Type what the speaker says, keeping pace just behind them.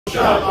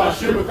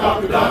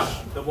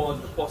The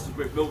ones that cross the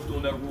great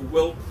millstone that rule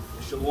well,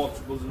 and shalom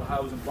to those in the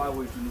highways and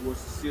byways, doing the Lord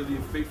sincerely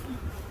and faithfully,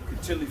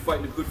 continually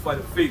fighting the good fight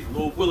of faith.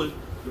 Lord willing,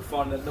 you'll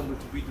find that number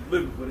to be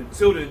delivered. But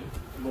until then,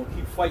 we're going to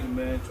keep fighting,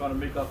 man, trying to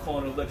make our call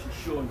and election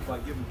sure and by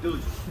giving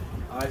diligence.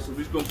 Alright, so we're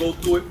just going to go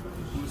through it,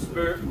 through the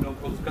spirit,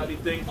 brothers got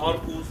anything,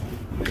 articles.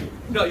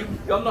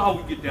 Y'all know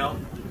how we get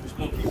down. We're just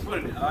going to keep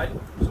running it, alright?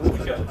 So what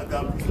we got? I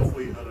got some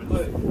for you.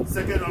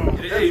 Second,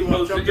 hey,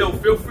 brothers, yo,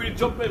 feel free to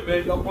jump in,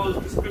 man. Y'all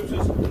brothers, the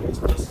scriptures,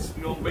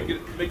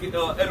 make it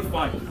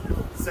edifying.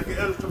 Second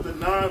Ezra chapter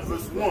 9,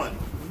 verse 1.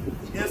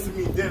 He answered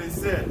me then and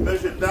said,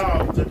 measure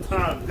thou the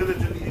time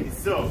diligently in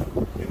itself,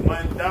 and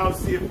when thou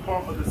seest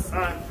part of the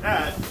sign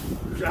past,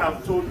 which I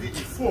have told thee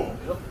before,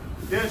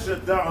 then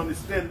shalt thou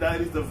understand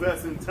that it is the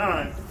vessel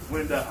time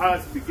when the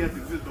highest began to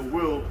visit the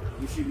world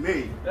which he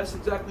made. That's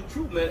exactly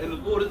true, man. And the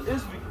Lord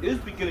is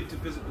beginning to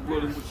visit the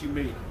world in which he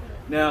made.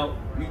 Now,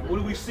 what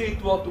do we see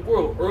throughout the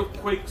world?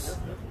 Earthquakes,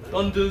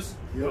 thunders,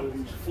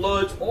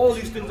 floods, all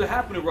these things are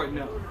happening right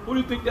now. What do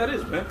you think that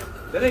is, man?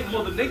 That ain't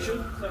Mother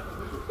Nature.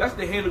 That's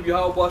the hand of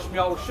Yahweh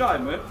Shemiah Shai,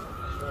 man.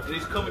 And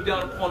he's coming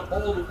down upon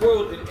all the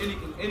world in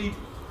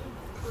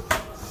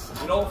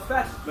all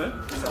facets, man.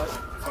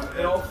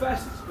 In all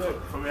facets.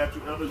 From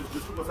actual elders,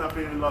 this is what's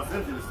happening in Los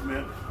Angeles,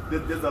 man.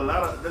 There's a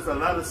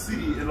lot of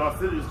city in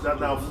Los Angeles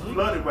that are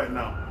flooded right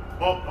now,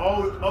 all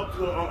up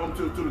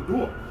to the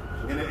door.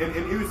 And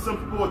even some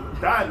people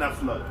died in that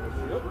flood.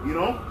 You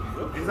know?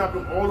 It's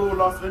happening all over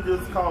Los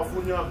Angeles,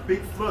 California,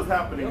 big floods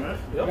happening, man.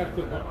 Real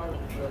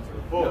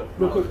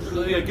quick.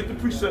 Yeah, get the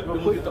precept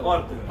and we'll get the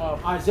article.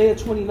 Isaiah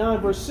 29,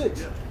 verse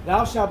 6.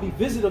 Thou shalt be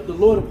visited of the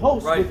Lord of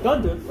hosts with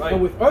thunder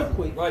and with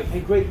earthquake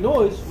and great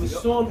noise, with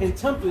storm and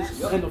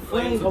tempest and the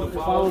flame of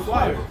devouring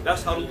fire.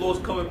 That's how the Lord's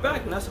coming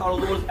back, and that's how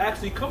the Lord's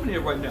actually coming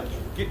here right now.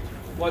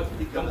 I'm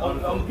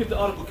gonna get the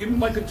article. Give me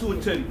Micah 2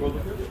 and 10,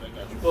 brother.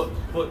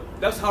 But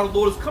that's how the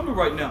Lord is coming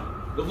right now.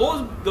 The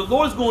Lord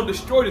is going to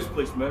destroy this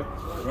place, man.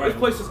 This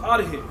place is out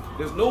of here.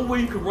 There's no way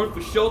you can run for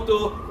shelter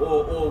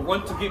or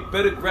run to get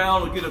better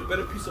ground or get a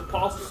better piece of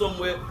parcel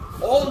somewhere.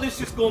 All of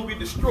this is going to be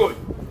destroyed.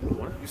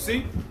 You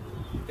see?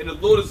 And the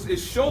Lord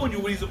is showing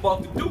you what he's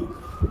about to do.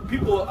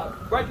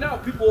 Right now,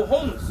 people are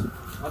homeless.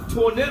 A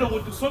tornado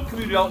went through some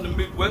community out in the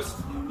Midwest.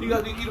 You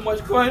got the Edomites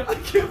crying, I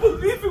can't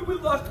believe it, we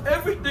lost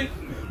everything.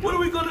 What are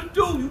we going to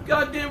do? You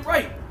goddamn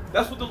right.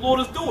 That's what the Lord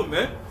is doing,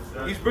 man.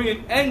 He's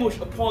bringing anguish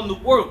upon the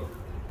world.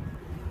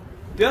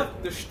 Death,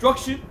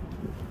 destruction,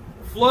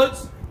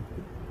 floods,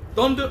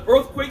 thunder,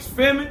 earthquakes,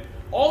 famine,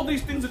 all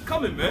these things are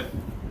coming, man.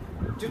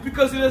 Just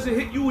because it doesn't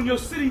hit you in your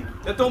city,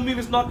 that don't mean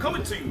it's not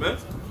coming to you, man.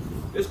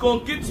 It's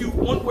going to get you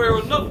one way or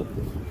another.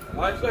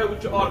 All right, go ahead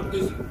with your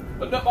article.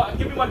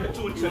 Give me Micah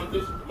 2 and 10.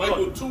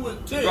 Micah 2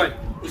 and 10. Right.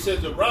 It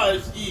says,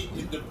 arise ye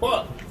and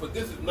depart, for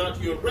this is not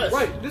your rest.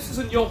 Right, this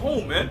isn't your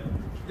home, man.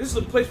 This is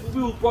a place where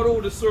we were brought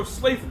over to serve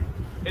slavery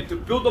and to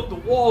build up the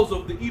walls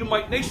of the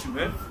Edomite nation,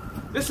 man.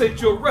 This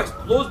ain't your rest.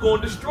 The Lord's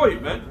going to destroy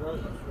it, man.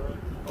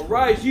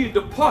 Arise ye and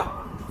depart,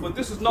 for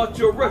this is not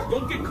your rest.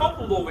 Don't get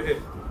comfortable over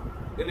here.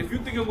 And if you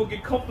think you're going to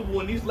get comfortable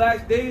in these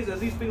last days,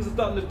 as these things are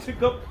starting to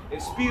tick up and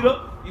speed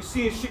up, you're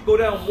seeing shit go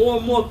down more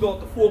and more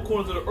throughout the four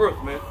corners of the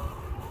earth, man.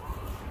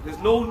 There's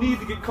no need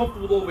to get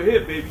comfortable over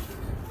here, baby.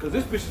 Because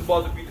this bitch is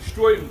about to be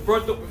destroyed and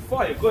burnt up with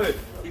fire. Go ahead.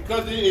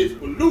 Because it is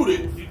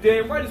polluted. You're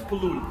damn right it's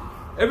polluted.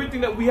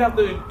 Everything that we have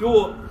to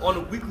endure on a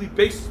weekly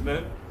basis,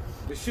 man.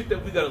 The shit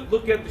that we gotta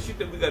look at, the shit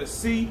that we gotta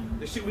see,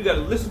 the shit we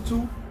gotta listen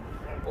to.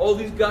 All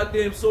these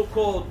goddamn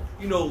so-called,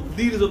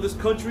 leaders of this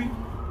country,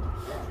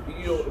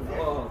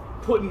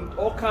 putting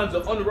all kinds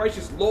of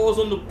unrighteous laws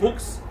on the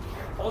books,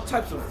 all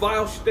types of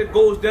vile shit that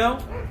goes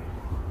down.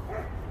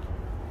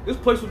 This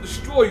place will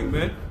destroy you,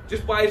 man,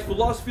 just by its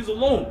philosophies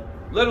alone.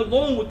 Let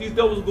alone what these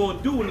devils are going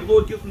to do when the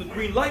Lord gives them the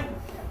green light.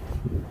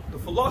 The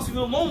philosophy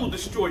alone will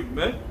destroy you,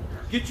 man.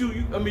 Get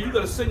you got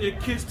to send your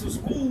kids to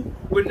school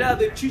where now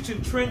they're teaching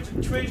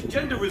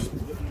transgenderism.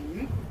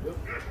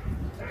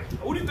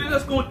 What do you think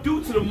that's going to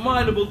do to the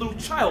mind of a little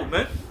child,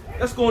 man?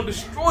 That's going to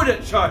destroy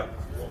that child.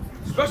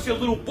 Especially a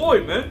little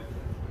boy, man.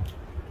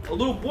 A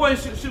little boy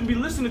shouldn't be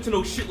listening to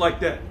no shit like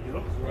that.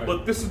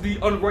 But this is the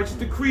unrighteous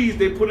decrees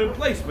they put in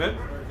place, man.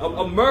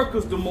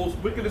 America's the most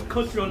wickedest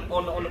country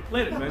on the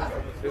planet, man.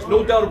 There's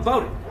no doubt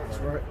about it.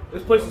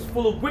 This place is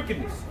full of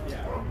wickedness.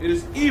 It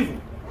is evil.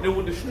 And it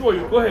will destroy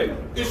you. Go ahead.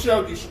 It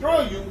shall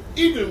destroy you,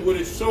 even with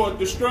its sword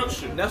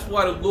destruction. And that's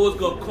why the Lord's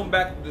going to come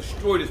back and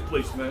destroy this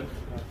place, man.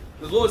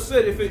 The Lord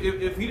said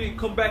if he didn't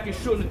come back and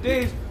shorten the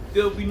days,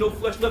 there'll be no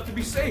flesh left to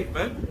be saved,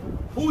 man.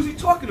 Who is he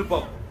talking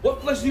about?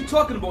 What flesh is he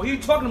talking about? He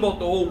ain't talking about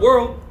the whole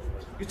world.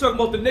 He's talking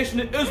about the nation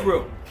of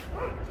Israel.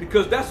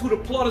 Because that's who the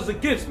plot is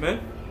against,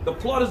 man. The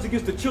plot is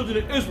against the children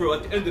of Israel.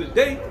 At the end of the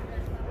day,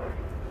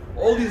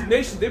 all these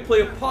nations, they play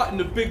a part in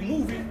the big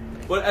movie.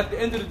 But at the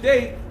end of the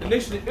day, the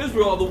nation of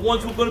Israel are the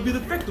ones who are going to be the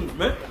victims,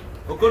 man.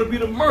 Are going to be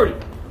the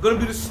murdered. Are going to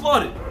be the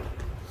slaughtered.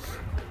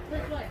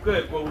 Go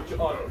ahead, bro, with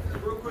your article.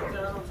 Real quick,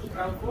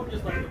 California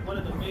is like one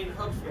of the main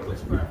hubs for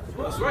witchcraft.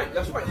 That's right.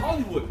 That's right.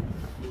 Hollywood.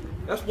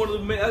 That's one of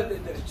the main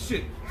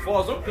shit. As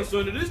far as I'm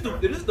concerned, it is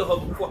the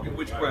hub of fucking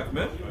witchcraft,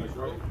 man.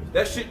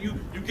 That shit you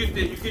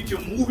get your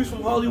movies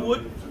from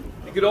Hollywood.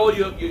 You get all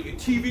your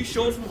TV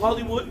shows from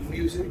Hollywood.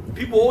 Music.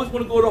 People always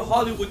want to go to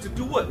Hollywood to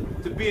do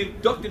what? To be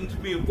inducted and to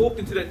be invoked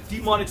into that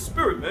demonic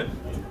spirit, man.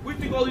 What do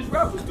you think all these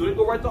rappers do? They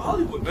go right to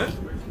Hollywood, man.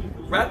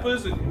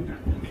 Rappers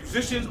and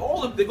musicians,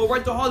 all of them, they go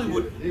right to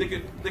Hollywood. They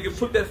can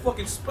put that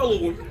fucking spell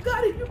over them. You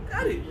got it.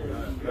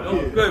 Good,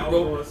 bro. I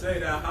was gonna say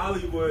that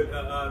Hollywood,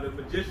 the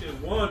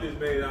magician's wand is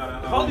made out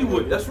of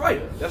Hollywood. That's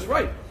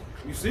right.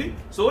 You see?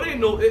 So it ain't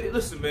no.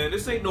 Listen, man.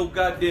 This ain't no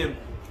goddamn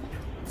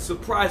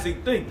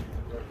surprising thing.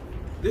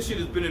 This shit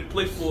has been in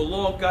place for a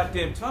long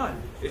goddamn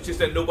time. It's just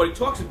that nobody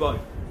talks about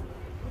it.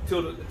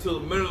 Until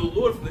the men of the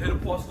Lord from the head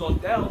of apostles on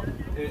down,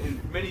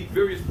 and many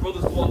various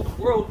brothers throughout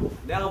the world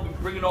now have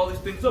been bringing all these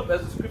things up.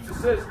 As the scripture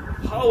says,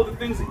 how are the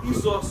things that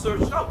Esau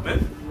searched out, man?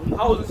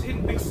 How is this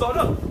hidden thing sought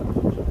up?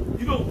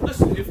 You don't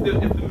listen. If the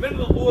men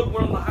of the Lord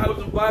went on the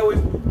highways and byways,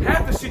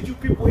 half the shit you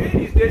people hear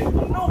these days, you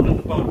don't know nothing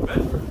about it,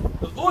 man.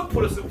 The Lord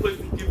put us in place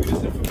to give you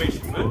this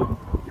information, man.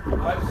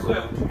 Alright, so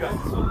what you got?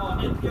 So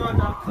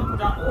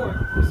NPR.org,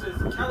 it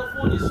says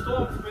California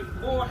storms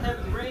bring more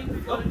heavy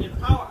rain, flooding, and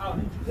power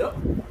outage. Yep.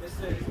 It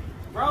says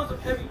rounds of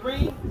heavy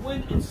rain,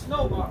 wind, and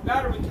snow are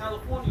battering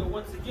California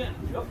once again,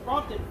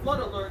 prompting flood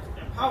alerts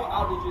and power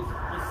outages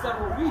in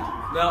several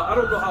regions. Now, I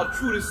don't know how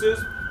true this is,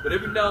 but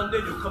every now and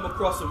then you'll come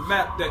across a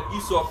map that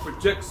Esau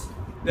projects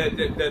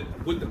that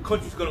what the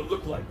country's gonna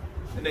look like.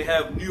 And they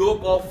have New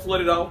York all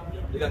flooded out,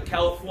 they got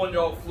California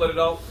all flooded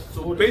out.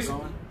 So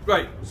basically,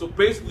 right. So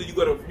basically you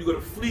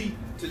gotta flee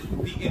to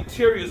the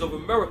interiors of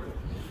America.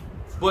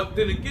 But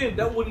then again,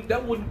 that wouldn't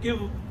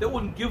give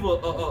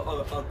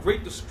a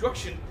great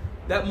destruction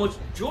that much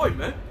joy,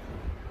 man.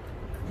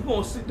 You're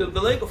gonna see the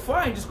Lake of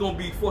Fire ain't just gonna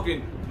be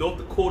fucking North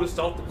Dakota,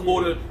 South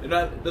Dakota, and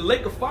the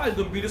Lake of Fire is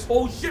gonna be this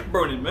whole shit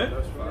burning, man.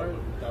 That's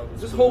right.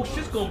 This whole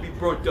shit's gonna be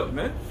burnt up,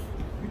 man.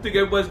 You think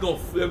they're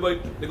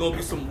gonna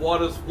be some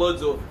waters,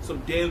 floods, or some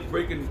dams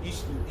breaking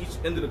each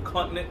end of the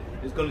continent?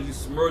 It's gonna be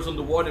submerged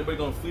underwater. Everybody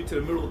gonna flee to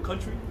the middle of the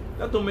country?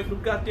 That don't make no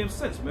goddamn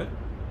sense, man.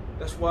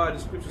 That's why the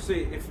scriptures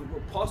say, if it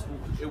were possible,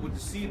 it would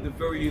deceive the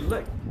very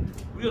elect.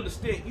 We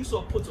understand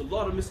Esau puts a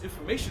lot of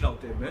misinformation out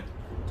there, man,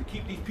 to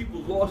keep these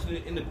people lost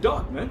in the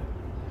dark, man.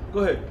 Go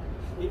ahead.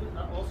 Even,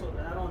 also,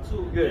 to add on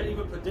too, they're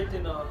even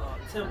predicting a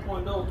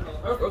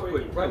 10.0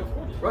 earthquake in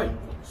California. Right.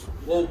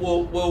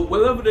 Well,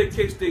 whatever the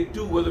case they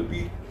do, whether it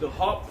be the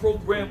HARP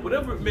program,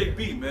 whatever it may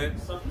be, man,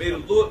 may the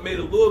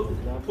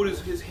Lord put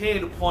his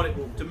hand upon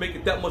it to make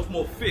it that much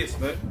more fierce,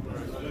 man.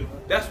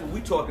 That's what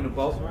we're talking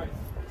about.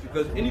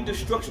 Because any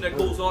destruction that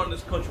goes on in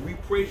this country, we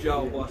praise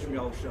Yahweh Shem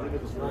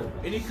Yahushua.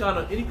 Any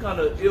kind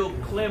of ill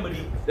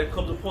calamity that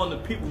comes upon the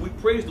people, we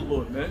praise the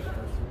Lord, man.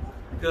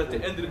 Because at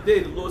the end of the day,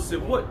 the Lord said,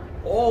 what?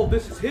 All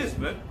this is his,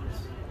 man.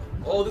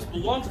 All this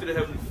belongs to the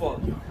Heavenly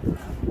Father.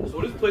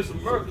 So this place of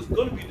America is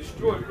going to be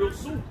destroyed real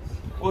soon.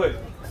 Go ahead.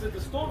 So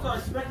the storms are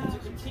expected to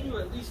continue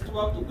at least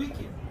throughout the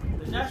weekend.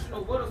 The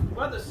National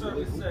Weather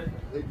Service said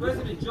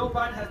President Joe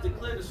Biden has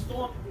declared the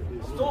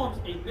storms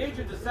a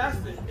major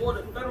disaster and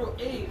ordered federal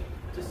aid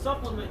to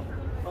supplement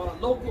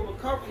local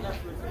recovery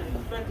efforts in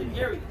affected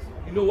areas.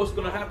 You know what's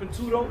going to happen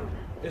too, though?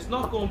 It's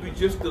not going to be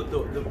just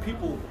the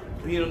people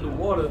being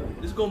underwater.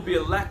 There's going to be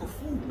a lack of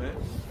food, man.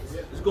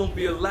 There's going to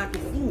be a lack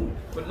of food.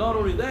 But not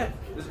only that,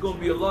 there's going to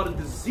be a lot of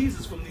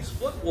diseases from these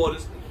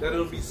floodwaters that are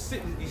going to be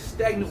sitting. These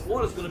stagnant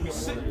waters going to be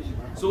sitting.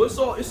 So it's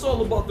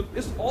all about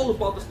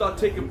to start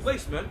taking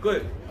place, man. Go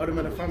ahead.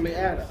 Ottoman, if I may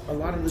add, a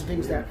lot of the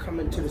things that come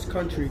into this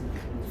country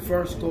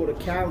first go to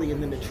Cali,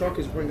 and then the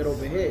truckers bring it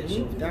over here.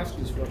 So that's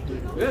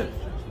disruptive. Yeah,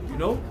 you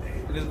know,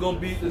 and there's gonna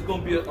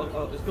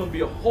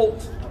be a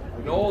halt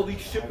in all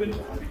these shipping,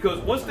 because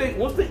once they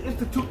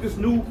institute this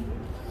new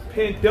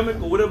pandemic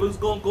or whatever is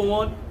gonna go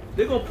on,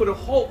 they're gonna put a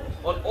halt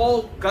on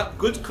all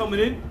goods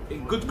coming in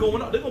and goods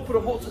going out. They're gonna put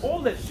a halt to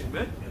all that shit,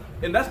 man,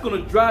 and that's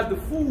gonna drive the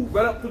food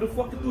right up to the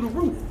through the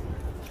roof,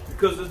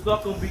 because there's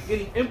not gonna be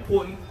any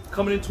importing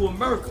coming into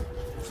America.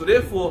 So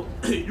therefore,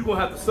 you're gonna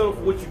have to settle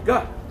for what you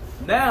got.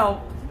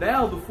 Now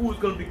the food is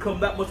going to become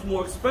that much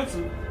more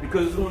expensive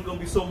because there's going to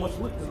be so much.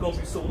 There's going to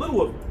be so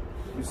little of it.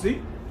 You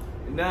see,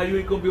 and now you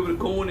ain't going to be able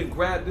to go in and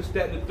grab this,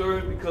 that, and the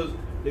third, because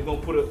they're going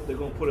to put a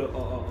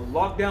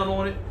lockdown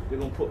on it. They're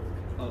going to put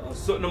a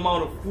certain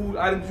amount of food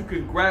items you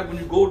can grab when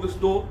you go to the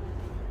store.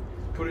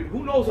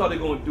 Who knows how they're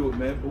going to do it,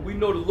 man? But we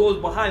know the Lord's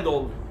behind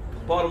all of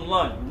it. Bottom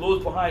line, the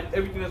Lord's behind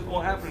everything that's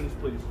going to happen in this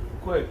place.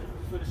 Go ahead.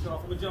 Finish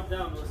off. I'm gonna jump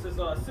down. It says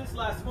since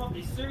last month,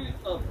 a series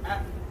of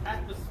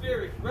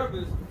atmospheric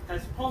rivers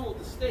has pummeled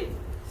the state.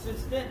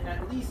 Since then,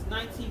 at least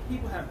 19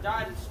 people have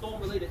died in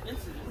storm-related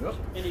incidents,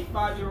 and a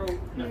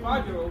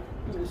 5-year-old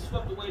who was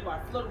swept away by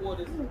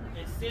floodwaters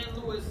in San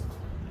Luis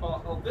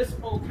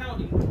Obispo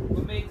County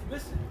remains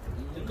missing.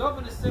 The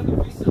governor said the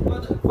recent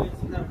weather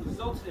events have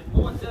resulted in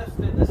more deaths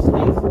than the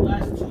state's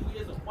last 2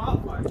 years of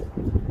wildfires.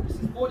 This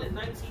is more than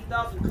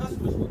 19,000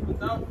 customers were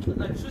without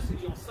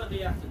electricity on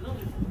Sunday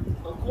afternoon.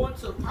 According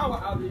to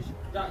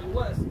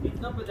PowerOutage.us,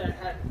 a number that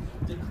had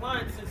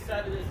declined since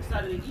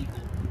Saturday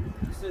evening.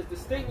 It says the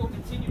state will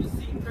continue to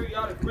see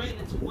periodic rain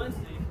into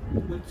Wednesday,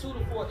 with 2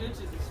 to 4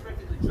 inches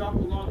expected to drop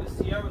along the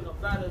Sierra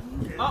Nevada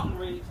mountain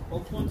range,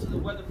 according to the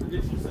Weather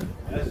Prediction Center.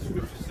 As the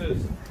scripture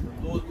says,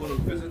 the Lord's going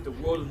to visit the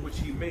world in which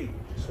He made.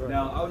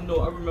 Now, I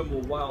remember a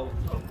while,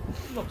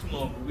 not too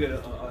long ago, we had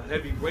a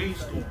heavy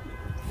rainstorm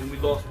and we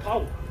lost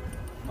power.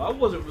 I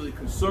wasn't really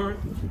concerned,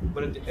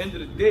 but at the end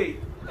of the day,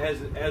 as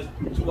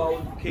 2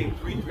 hours became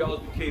 3, 3 hours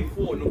became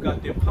 4, and they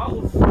got their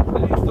power,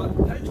 now you start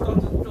to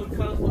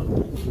kind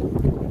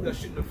of that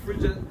shit in the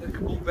fridge that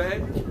could go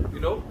bad,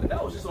 and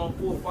that was just on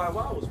 4 or 5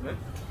 hours, man.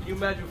 Can you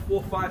imagine 4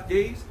 or 5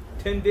 days,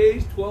 10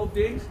 days, 12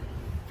 days,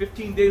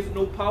 15 days with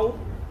no power?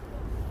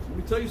 Let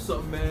me tell you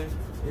something, man.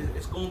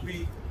 It's gonna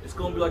be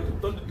like the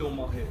Thunderdome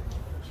out here.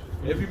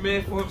 Every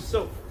man for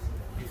himself.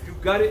 If you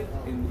got it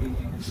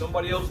and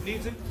somebody else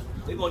needs it,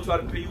 they're gonna try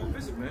to pay you a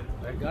visit, man.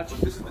 I got you.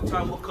 But this is the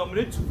time we're coming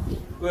into.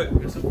 Go ahead.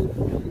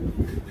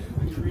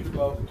 You read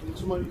about. Can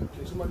somebody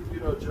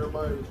read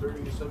Jeremiah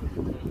 37?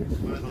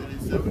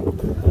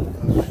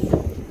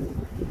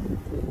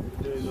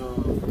 Then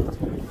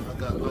I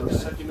got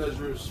Second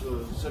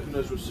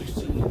Ezra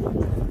 16,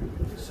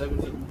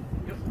 17.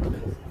 Yep.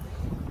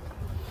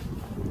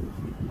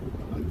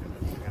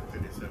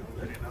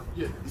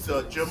 Yeah. It's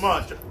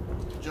Jeremiah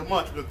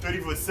 30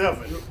 verse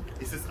 7.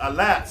 It says,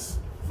 "Alas,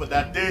 for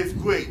that day is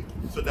great,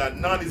 so that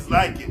none is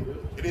like it.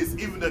 It is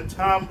even the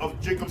time of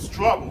Jacob's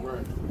trouble,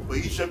 but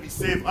he shall be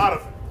saved out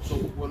of it." So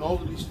when all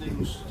of these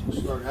things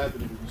start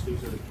happening, these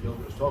things that the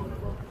elder is talking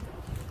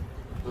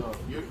about,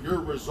 your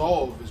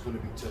resolve is going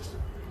to be tested,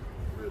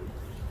 really.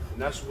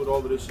 And that's what all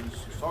of this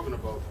is talking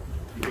about,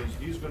 because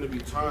these are going to be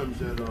times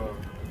that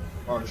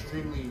are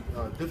extremely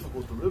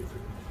difficult to live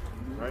through,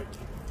 right?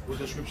 What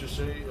does the scripture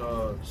say?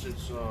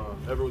 Since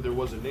ever there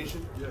was a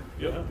nation,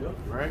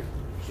 right?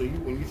 So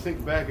when you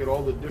think back at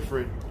all the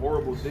different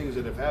horrible things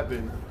that have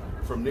happened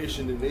from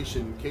nation to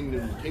nation,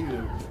 kingdom to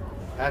kingdom,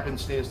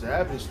 happenstance to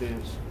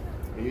happenstance,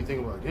 and you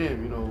think about,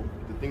 damn,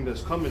 the thing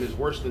that's coming is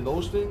worse than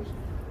those things.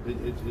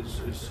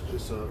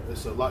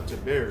 It's a lot to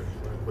bear,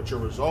 but your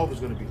resolve is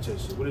going to be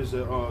tested. What is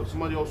it?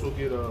 Somebody also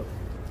get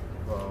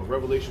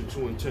Revelation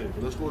 2 and 10.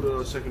 Let's go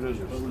to Second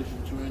Ezra.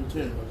 Revelation 2 and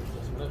 10.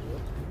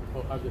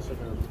 Oh, I guess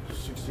Second Ezra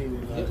 16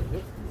 and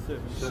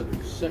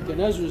 7.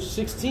 Second Ezra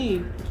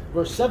 16,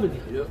 verse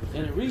 70. Yep.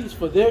 And it reads,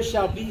 "For there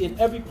shall be in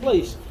every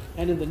place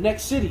and in the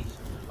next cities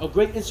a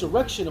great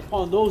insurrection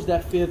upon those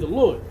that fear the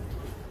Lord.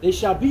 They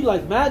shall be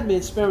like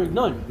madmen, sparing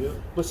none,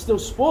 but still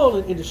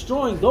spoiling and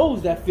destroying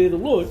those that fear the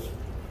Lord.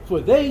 For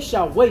they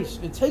shall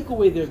waste and take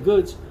away their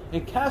goods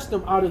and cast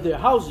them out of their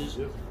houses.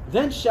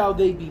 Then shall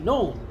they be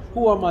known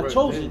who are my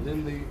chosen."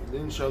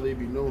 Then shall they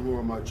be known who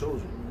are my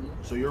chosen.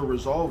 So your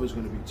resolve is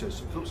going to be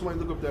tested. Somebody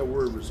look up that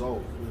word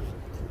resolve.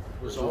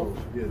 Resolve?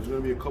 Yeah, there's going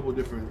to be a couple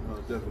different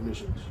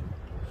definitions.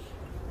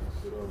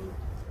 But I'm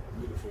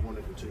looking for one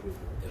in particular.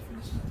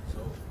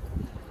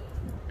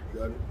 You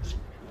got it?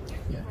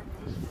 Yeah.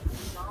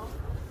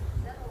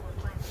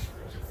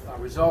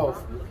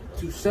 Resolve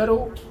to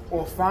settle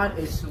or find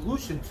a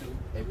solution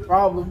to a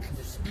problem,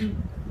 dispute,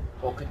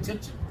 or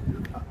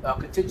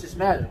contentious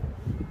matter.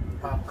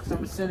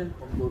 Some synonym,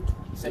 we'll go to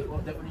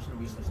second definition of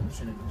resource and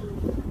synonym.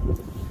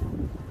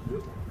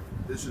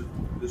 This is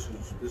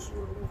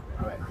what I want.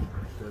 All right.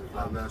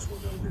 That last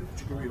one down there. But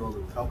you can read all of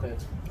it. Okay.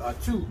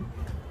 2.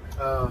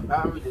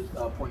 I'll read this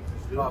point.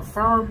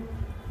 Firm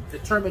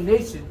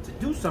determination to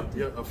do something.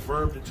 Yeah, a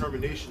firm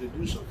determination to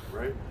do something,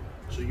 right?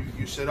 So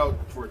you set out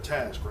for a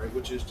task, right?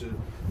 Which is to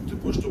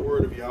push the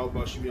word of Yahweh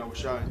Bashim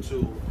Yahushua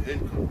until the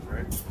end comes,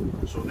 right?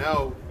 So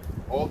now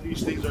all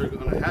these things that are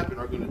going to happen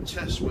are going to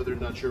test whether or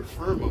not you're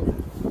firm of it,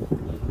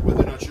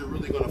 whether or not you're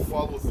really going to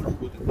follow through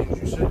with the things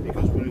you said.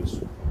 Because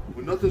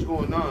when nothing's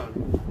going on,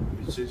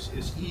 it's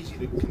easy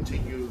to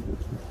continue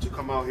to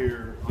come out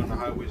here on the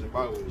highways and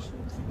byways.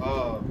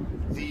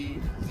 The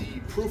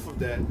proof of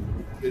that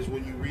is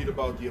when you read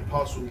about the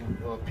apostle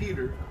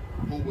Peter,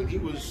 who, when he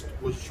was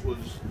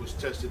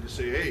tested to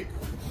say, "Hey,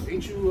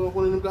 ain't you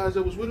one of them guys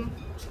that was with him?"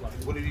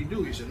 What did he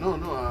do? He said, "No,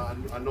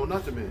 I know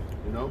not the man."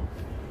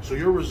 So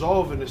your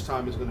resolve in this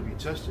time is going to be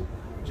tested.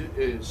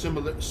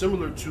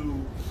 Similar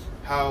to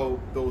how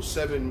those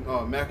 7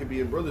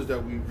 Maccabean brothers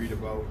that we read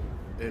about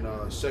in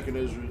Second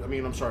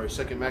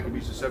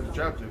Maccabees, the 7th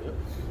chapter,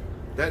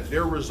 that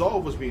their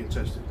resolve was being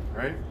tested,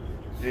 right?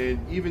 And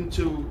even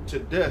to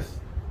death,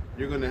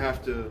 you're going to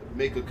have to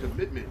make a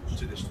commitment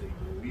to this thing.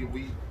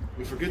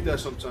 We forget that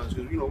sometimes,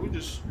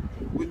 because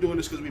we're doing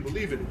this because we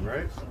believe in it,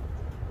 right?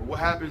 But what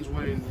happens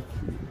when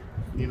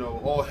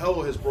all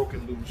hell has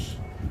broken loose,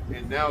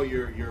 and now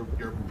you're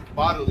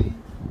bodily,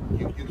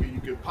 you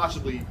could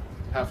possibly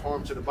have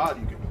harm to the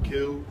body. You could be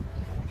killed,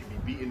 you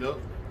could be beaten up,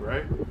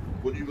 right?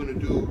 What are you going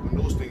to do when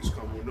those things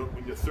come? When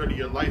your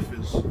 30-year life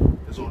is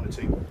on the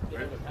table,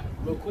 right?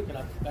 Real quick, and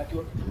I'll back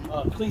you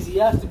up.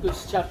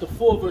 Ecclesiasticus chapter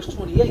 4, verse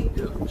 28.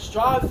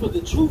 Strive for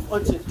the truth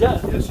unto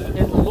death, and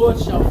the Lord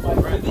shall fight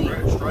for thee.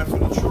 Right. Strive for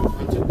the truth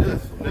unto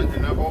death.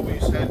 And I've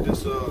always had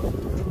this,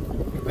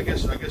 I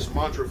guess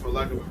mantra, for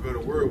lack of a better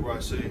word, where I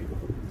say,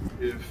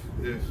 if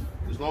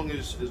as long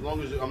as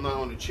I'm not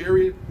on a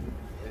chariot,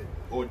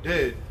 or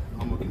dead,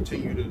 I'm gonna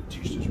continue to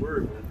teach this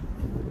word, man.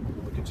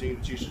 I'm gonna continue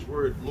to teach this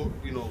word, Lord,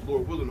 you know,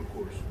 Lord willing, of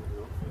course. You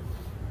know?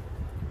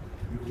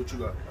 What you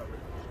got?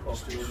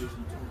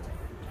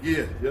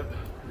 Yeah, yep.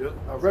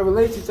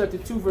 Revelation chapter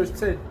 2, verse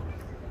 10.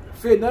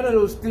 Fear none of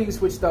those things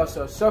which thou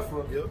shalt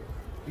suffer. Yep.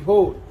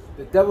 Behold,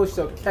 the devil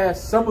shall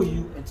cast some of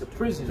you into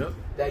prison,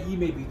 that ye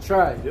may be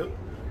tried. Yep.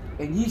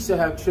 And ye shall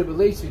have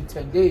tribulation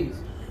 10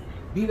 days.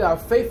 Be thou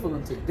faithful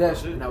unto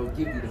death, and I will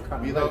give you the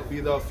crown of life. Be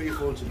thou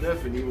faithful unto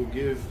death, and he will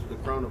give the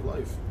crown of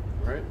life.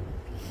 Right?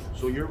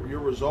 So your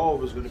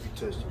resolve is going to be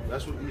tested.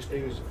 That's what these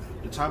things,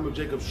 the time of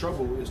Jacob's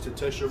trouble is to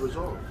test your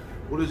resolve.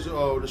 What does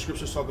the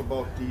scriptures talk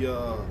about the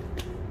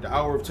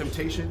hour of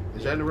temptation?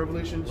 Is that in the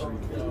Revelations?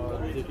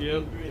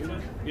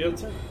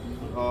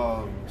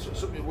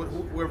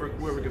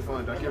 Whoever can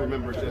find it. I can't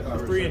remember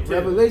exactly.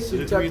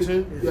 Revelation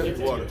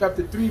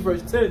chapter 3,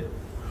 verse 10.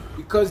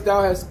 Because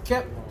thou hast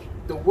kept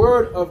the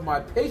word of my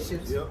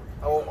patience,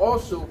 I will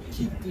also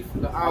keep thee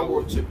from the hour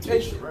of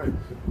temptation,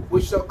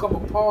 which shall come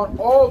upon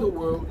all the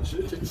world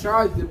to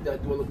try them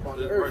that dwell upon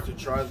the earth. Right,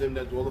 to try them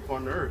that dwell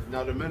upon the earth.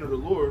 Now the men of the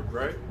Lord,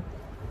 right?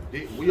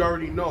 We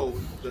already know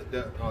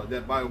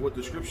that by what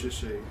the scriptures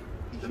say,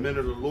 the men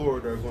of the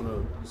Lord are going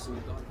to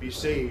be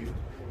saved,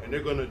 and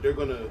they're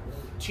gonna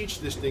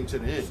teach this thing to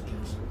the end.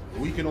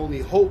 We can only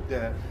hope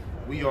that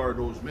we are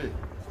those men,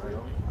 right?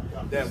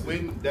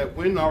 That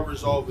when our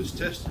resolve is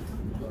tested,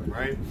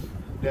 right?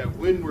 That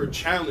when we're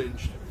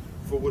challenged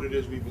for what it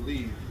is we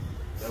believe,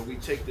 that we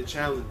take the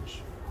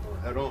challenge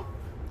head on.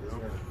 You know?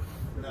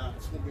 Now,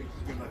 it's going to be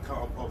giving an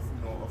account of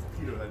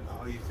Peter and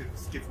how he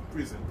escaped from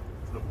prison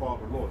to the power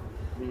of the Lord.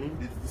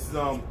 This is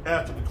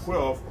after the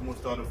 12th. I'm going to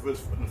start in the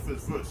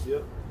first verse.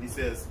 Yep. He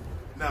says,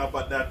 "Now,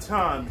 by that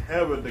time,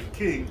 Herod the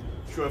king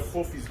stretched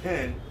forth his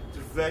hand to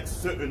vex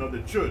certain of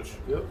the church.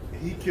 Yep.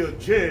 And he killed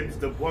James,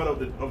 the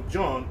brother of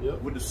John,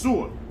 with the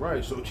sword."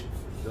 Right. So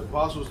the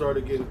apostles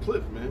started getting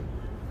clipped, man.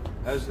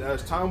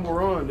 As time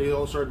wore on, they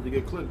all started to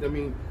get clipped. I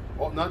mean,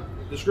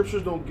 the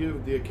scriptures don't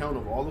give the account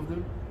of all of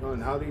them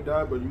and how they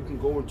died, but you can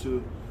go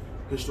into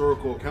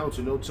historical accounts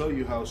and they'll tell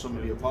you how some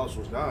of the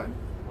apostles died,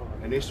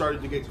 and they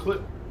started to get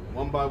clipped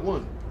one by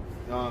one.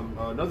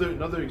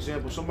 Another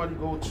example. Somebody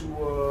go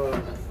to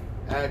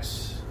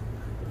Acts.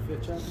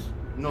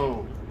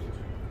 No.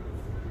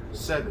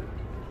 7.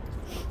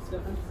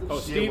 Oh,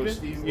 Stephen?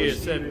 Stephen?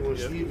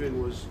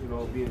 Stephen was,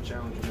 being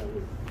challenged in that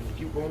way.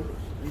 Keep going.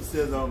 He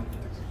says,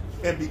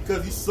 and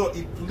because he saw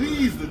it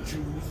pleased the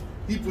Jews,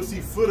 he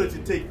proceeded further to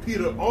take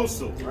Peter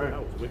also. Right.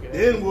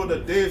 Then were the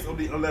days of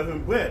the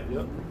unleavened bread.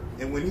 Yep.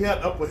 And when he had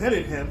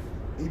apprehended him,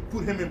 he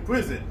put him in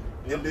prison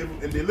and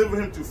delivered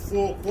him to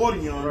 4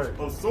 quaternions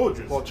of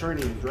soldiers.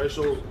 Quaternions, right?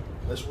 So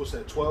that's what's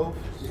that, 12?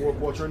 4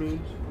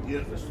 quaternions? Yeah.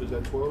 Is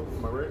that 12?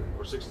 Am I right?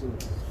 Or 16?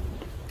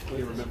 I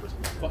can't remember.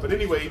 But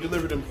anyway, he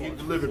delivered them,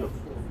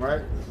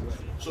 right?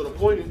 So the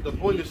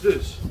point is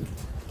this.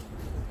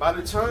 By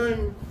the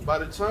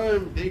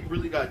time they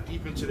really got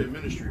deep into their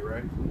ministry,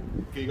 right?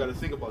 Okay, you got to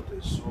think about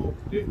this. So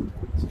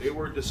they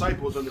were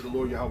disciples under the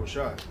Lord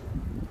Yahushua.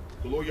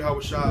 The Lord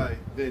Yahushua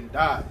then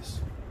dies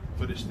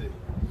for this thing.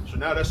 So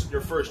now that's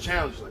their first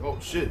challenge. Like, oh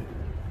shit,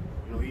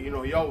 he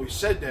always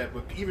said that,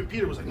 but even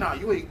Peter was like, nah,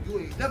 you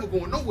ain't never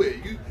going nowhere.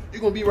 You're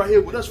gonna be right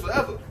here with us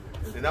forever.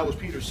 And that was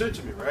Peter's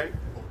sentiment, right?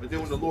 But then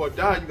when the Lord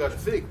died, you got to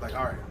think like,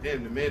 all right,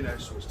 damn, the man that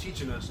was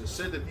teaching us and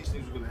said that these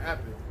things were gonna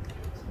happen,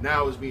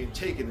 now is being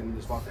taken and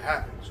it's about to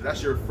happen. So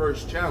that's your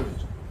first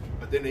challenge.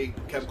 But then they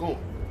kept going.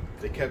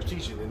 They kept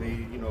teaching, and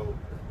they,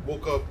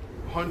 woke up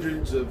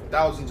hundreds of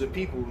thousands of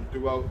people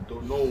throughout the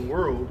known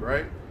world,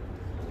 right?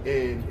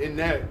 And in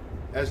that,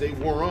 as they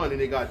wore on and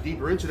they got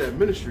deeper into that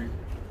ministry,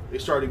 they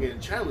started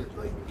getting challenged,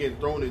 like getting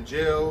thrown in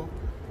jail.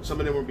 Some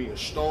of them were being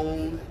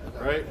stoned,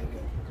 right?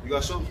 You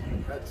got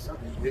something?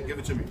 Yeah, give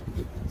it to me.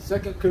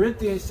 2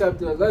 Corinthians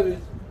chapter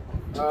 11,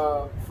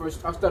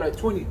 first, I'll start at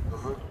 20.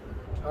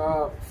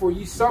 For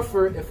ye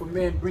suffer if a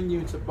man bring you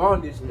into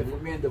bondage, if a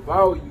man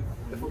devour you,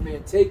 if a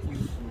man take you,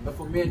 if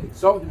a man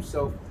exalt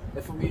himself,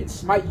 if a man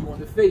smite you on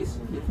the face.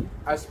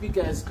 I speak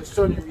as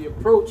concerning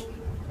reproach,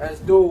 as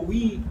though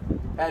we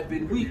had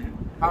been weak.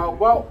 How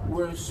about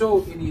wherein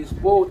so any is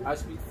bold, I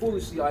speak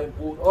foolishly, I am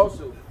bold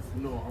also.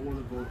 No, I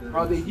want to go there.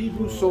 Are they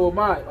Hebrews, so am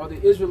I. Are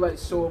the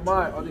Israelites, so am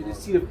I. Are they the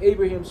seed of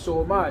Abraham,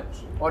 so am I.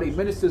 Are they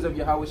ministers of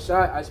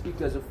Yahushua? I speak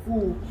as a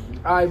fool.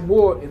 I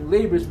more, in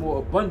labors more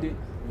abundant,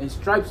 and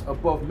stripes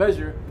above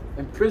measure,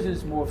 and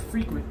prisons more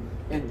frequent,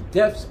 and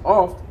deaths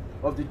oft.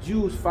 Of the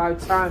Jews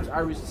 5 times I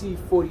received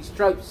 40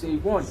 stripes,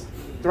 save one.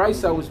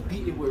 Thrice I was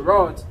beaten with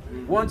rods.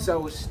 Once I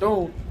was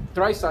stoned.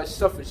 Thrice I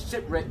suffered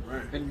shipwreck.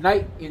 And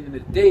night and in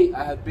the day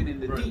I have been in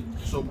the deep.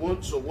 So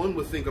one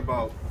would think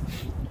about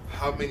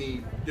how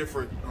many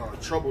different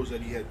troubles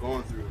that he had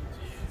gone through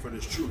for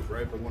this truth,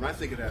 right? But when I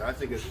think of that, I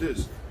think of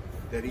this,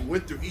 that he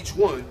went through each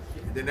one,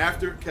 and then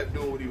after kept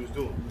doing what he was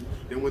doing.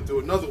 Then went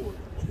through another one,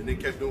 and then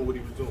kept doing what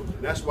he was doing.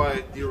 And that's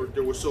why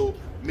there were so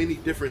many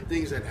different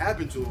things that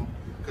happened to him,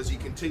 because he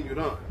continued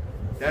on.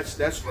 That's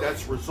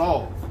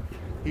resolve.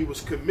 He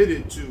was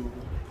committed to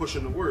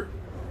pushing the word,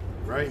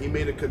 right? He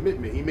made a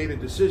commitment. He made a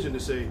decision to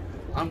say,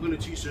 I'm going to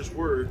teach this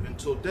word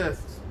until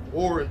death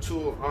or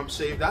until I'm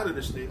saved out of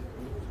this thing,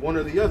 one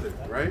or the other,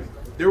 right?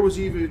 There's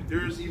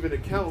even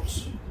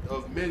accounts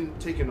of men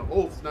taking an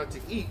oath not to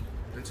eat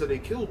until they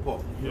killed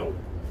Paul. Yep.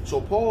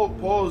 So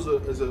Paul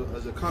is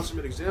a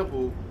consummate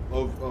example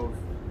of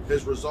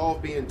his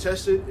resolve being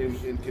tested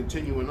and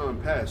continuing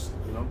on past.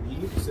 You know,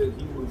 He said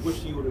he would wish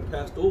he would have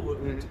passed over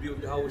to be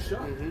with Yahweh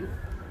Shah. Yeah.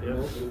 You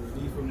know, it would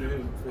be from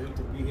him for him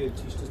to be here and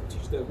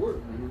teach that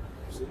word.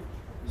 See,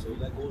 so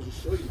that goes to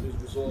show you his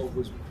resolve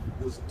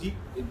was deep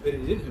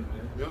embedded in him,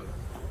 man. Yeah.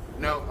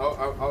 Now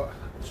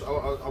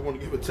I want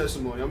to give a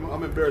testimony.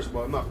 I'm embarrassed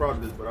about it. I'm not proud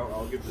of this, but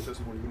I'll give the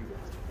testimony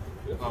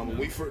anyway. When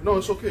we first, no,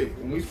 it's okay.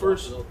 When we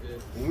first,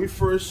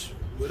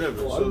 whatever.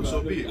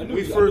 So be it.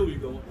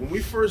 When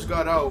we first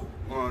got out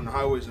on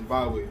highways and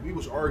byways, we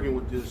was arguing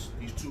with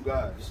these two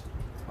guys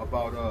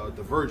about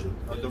the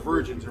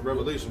virgins in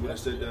Revelation when it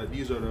said that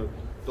these are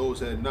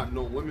those that had not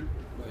known women.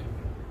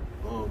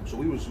 So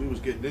we was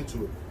getting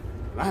into it,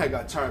 and I had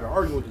got tired of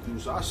arguing with the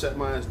dude, so I sat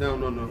my ass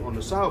down on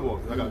the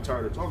sidewalk. I got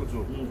tired of talking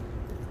to him,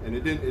 and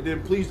it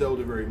didn't please the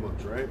elder very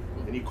much, right?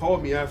 And he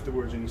called me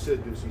afterwards and he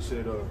said this. He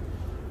said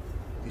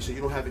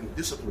you don't have any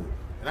discipline,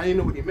 and I didn't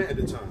know what he meant at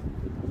the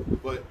time.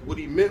 But what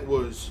he meant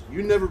was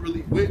you never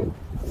really went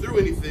through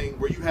anything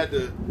where you had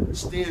to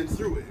stand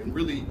through it and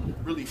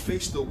really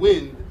face the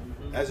wind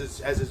as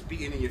it's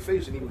beating in your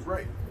face. And he was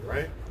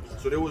right?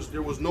 So there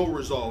was no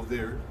resolve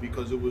there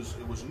because it was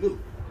new.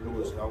 It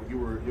was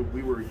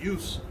we were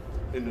youths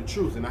in the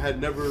truth, and I had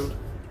never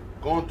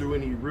gone through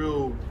any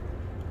real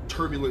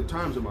turbulent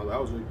times in my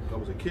life. I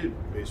was a kid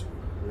basically,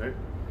 right?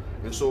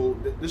 And so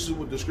this is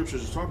what the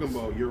scriptures is talking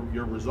about.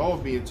 Your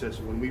resolve being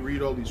tested. When we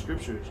read all these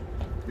scriptures,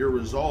 your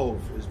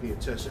resolve is being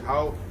tested.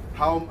 How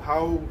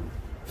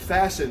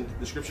fastened,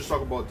 the scriptures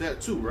talk about that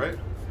too, right?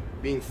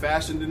 Being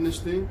fastened in this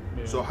thing.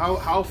 Yeah. So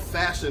how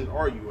fastened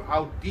are you?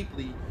 How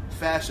deeply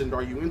fastened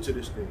are you into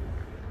this thing?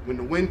 When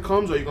the wind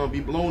comes, are you going to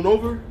be blown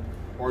over?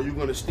 Or are you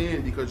going to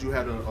stand because you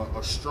had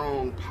a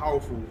strong,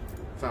 powerful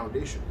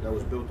foundation that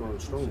was built on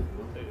stone?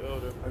 Hey,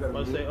 Elder, I got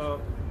to say,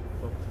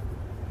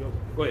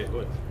 go ahead.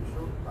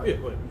 Yeah,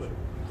 go ahead.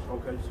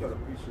 Okay, I just got a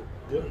piece of.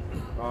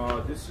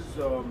 Yeah. This is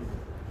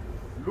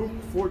Luke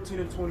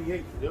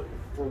 14:28. Yep.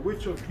 For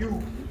which of you,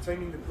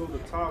 intending to build a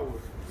tower,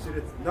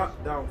 sitteth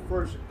not down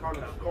first and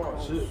counteth the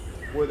cost,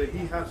 whether he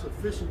has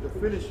sufficient to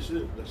finish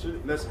it? That's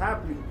it. Less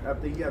happily,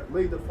 after he hath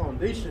laid the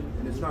foundation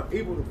and is not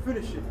able to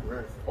finish it,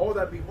 all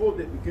that behold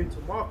it begin to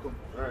mock him,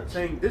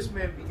 saying, this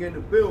man began to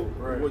build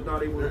and was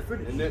not able to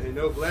finish. And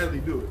they'll gladly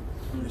do it.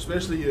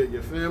 Especially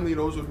your family,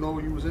 those who know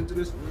you was into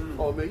this.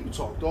 Oh man, you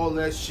talked all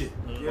that shit.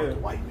 Yeah. The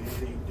white man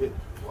ain't that.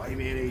 White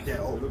man ain't that.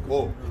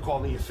 Oh,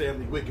 calling your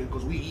family wicked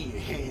because we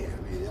eating ham.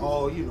 Man.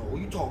 Oh,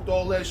 you talked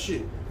all that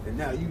shit, and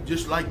now you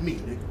just like me,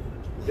 nigga.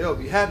 They'll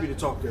be happy to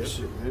talk that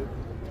shit, man.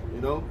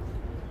 You know,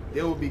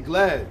 they will be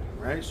glad,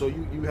 right? So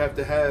you have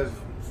to have,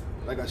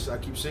 like I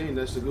keep saying,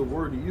 that's a good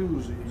word to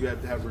use. You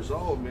have to have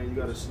resolve, man. You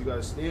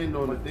gotta stand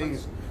on the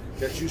things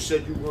that you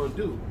said you were gonna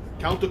do.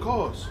 Count the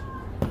cost.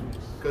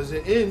 Because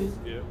the end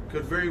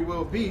could very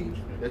well be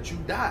that you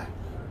die.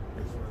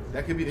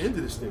 That could be the end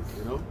of this thing,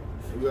 you know?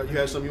 You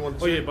had something you want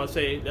to say? Oh yeah, but I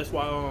say that's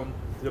why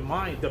the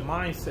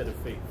mindset of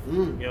faith. You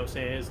know what I'm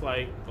saying? It's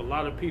like a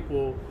lot of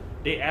people,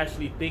 they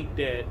actually think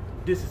that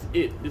this is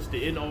it. This is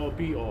the end all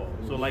be all.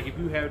 So like if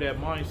you have that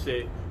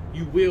mindset,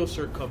 you will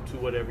succumb to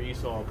whatever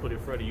Esau put in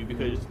front of you,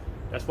 because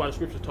that's why the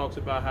scripture talks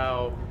about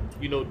how,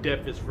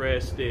 death is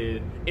rest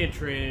and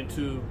entering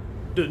into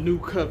the new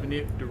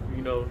covenant.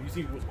 You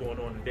see what's going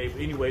on today.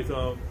 But anyways,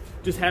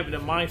 just having a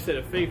mindset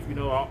of faith.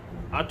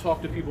 I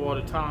talk to people all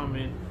the time,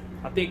 and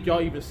I think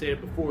y'all even said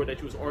before that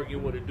you was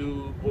arguing with a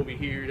dude over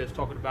here that's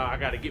talking about, I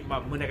got to get my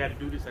money, I got to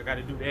do this, I got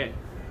to do that.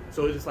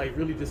 So it's just like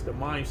really just the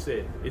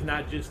mindset. It's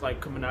not just like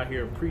coming out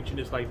here and preaching.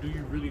 It's like, do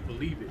you really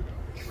believe it?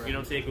 You know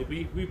what I'm saying? Because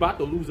we about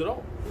to lose it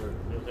all. You know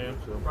what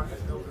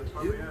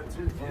I'm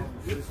saying?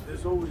 So.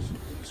 There's always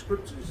the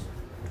scriptures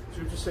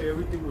say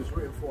everything was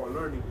written for our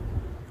learning.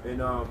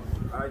 And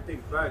I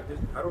think back,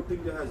 I don't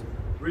think there has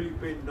really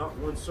been not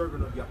one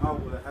servant of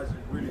Yahweh that hasn't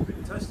really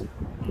been tested.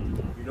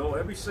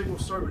 Every single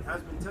servant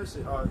has been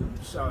tested.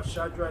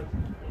 Shadrach,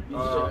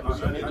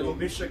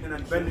 Meshach and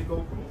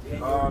Abednego.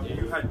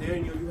 You had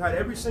Daniel. You had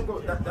every single.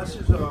 That's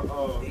just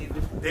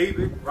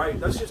David, right?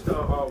 That's just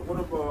one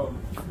of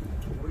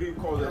what do you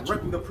call it?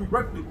 The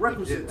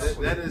prerequisites.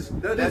 That is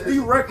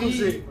the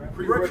requisite.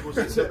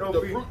 Prerequisite.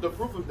 The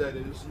proof of that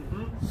is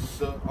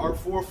our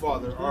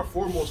forefather, our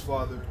foremost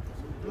father,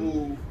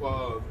 who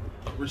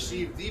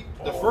received the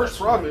first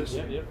promise,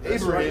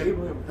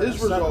 Abraham,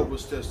 his resolve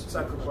was tested.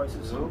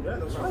 Sacrifices. Yeah,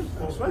 that's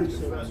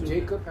right.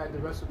 Jacob had the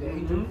rest of the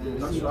angels.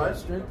 That's right.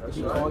 Strength. That's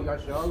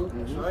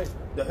right.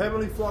 The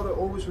Heavenly Father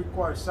always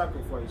requires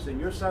sacrifice,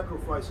 and your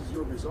sacrifice is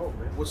your result,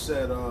 man. What's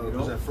that?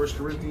 Was that 1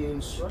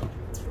 Corinthians?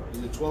 Is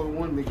it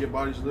 12:1? Make your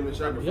bodies a living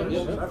sacrifice.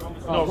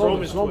 No,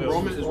 Romans 12.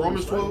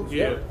 Romans 12.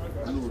 Yeah.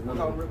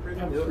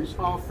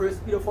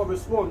 First Peter 4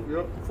 verse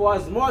 1. For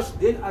as much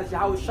then as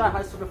Yahweh Shai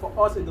has suffered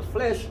for us in the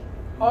flesh,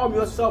 arm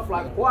yourself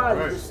likewise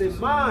with the same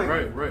mind.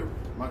 Right.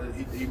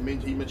 He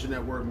mentioned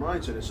that word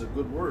mindset. It's a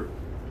good word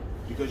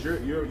because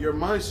your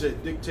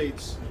mindset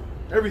dictates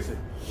everything.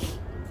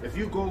 If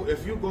you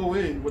go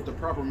in with the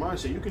proper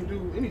mindset, you can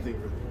do anything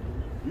really.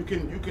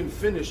 You can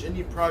finish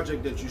any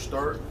project that you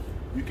start.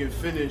 You can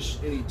finish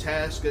any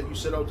task that you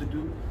set out to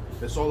do.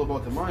 It's all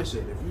about the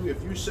mindset.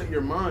 If you set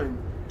your mind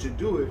to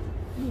do it,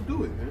 you'll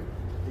do it, man,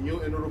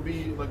 and it'll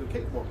be like a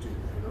cakewalk to you.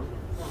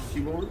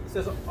 Keep going. It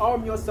says,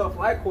 arm yourself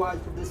likewise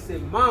with the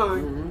same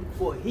mind,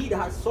 for he that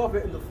has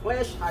suffered in the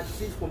flesh has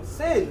ceased from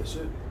sin,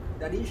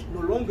 that he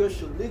no longer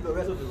should live the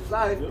rest of his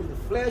life in the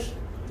flesh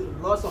to the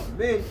lust of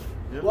men,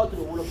 but to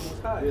the will of the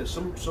Most High. Yeah,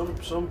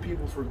 some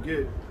people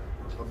forget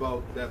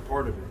about that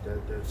part of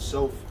it, that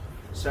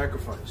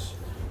self-sacrifice,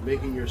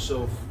 making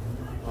yourself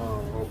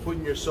or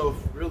putting yourself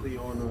really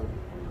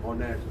on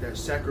that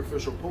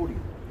sacrificial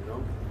podium. You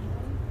know,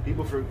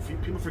 people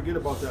forget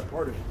about that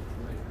part of it.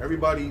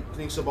 Everybody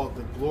thinks about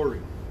the glory,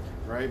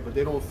 right? But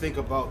they don't think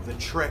about the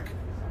trek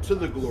to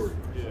the glory,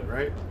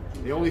 right?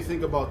 They only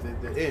think about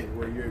the end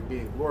where you're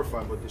being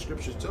glorified. But the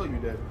scriptures tell you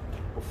that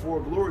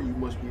before glory, you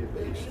must be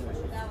abased.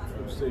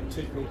 Say,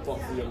 take no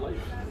thought for your life.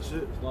 That's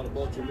it. It's not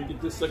about you. Let me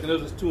get this. 2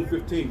 Ezra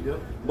 2:15. Yep.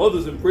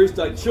 Mothers, embrace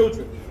thy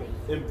children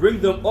and bring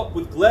them up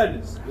with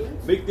gladness.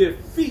 Make their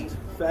feet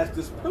fast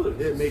as pillars.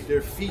 Yeah, make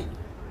their feet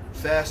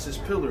fast as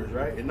pillars,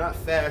 right? And not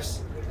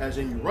fast as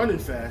in you running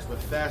fast, but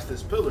fast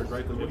as pillars,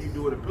 right? Because what do you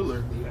do with a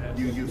pillar?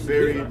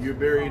 You're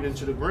buried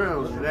into the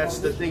ground, and that's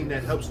the thing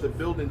that helps the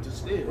building to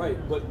stand. Right,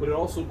 but it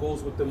also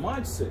goes with the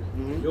mindset.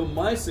 Your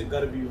mindset got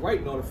to be right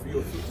in order for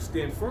your feet to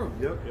stand firm.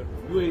 Yep.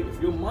 If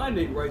your mind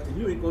ain't right, then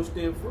you ain't gonna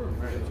stand firm.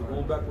 Right. So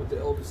going back with the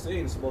elder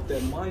saying, it's about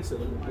that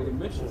mindset, like what brother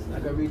mentioned. I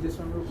can read this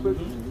one real quick.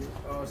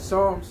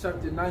 Psalm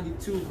chapter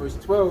 92, verse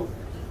 12.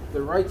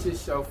 The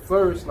righteous shall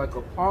flourish like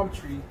a palm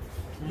tree.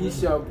 He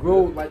shall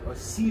grow like a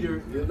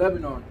cedar in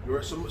Lebanon.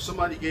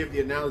 Somebody gave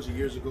the analogy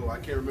years ago. I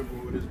can't remember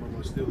who it is, but I'm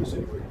going to steal this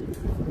anyway.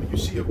 When you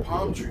see a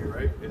palm tree,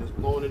 right, and it's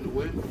blowing in the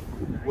wind,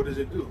 what does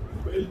it do?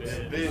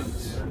 It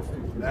bends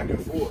back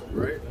and forth,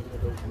 right?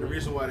 And the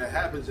reason why that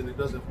happens and it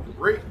doesn't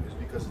break is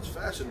because it's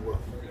fashioned well.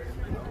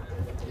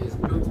 It's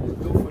built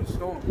for the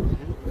storm.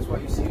 That's why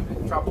you see it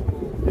in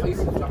tropical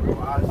places,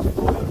 tropical islands.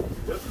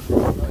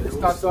 It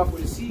starts off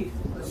with a seed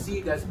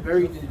that's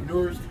buried and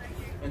nourished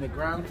in the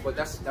ground, but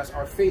that's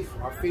our faith.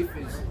 Our faith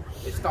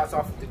it starts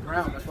off with the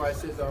ground. That's why it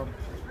says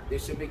they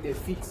should make their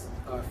feet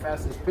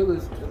fast as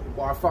pillars.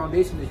 But our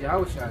foundation is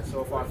Yahushua.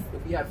 So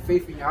if we have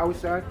faith in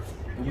Yahushua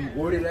and we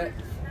water that,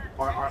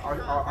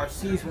 our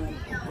seeds won't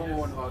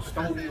go on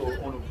stony or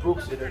on the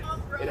brooks.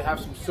 It'll have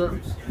some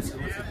service. This is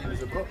what the thing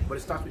is about. But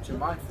it starts with your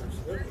mind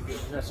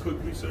first. That's quick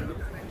research.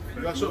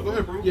 So go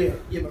ahead, bro. Yeah,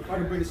 but if I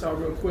can bring this out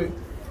real quick.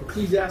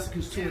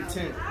 Ecclesiasticus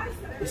 2:10.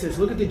 It says,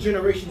 look at the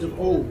generations of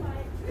old,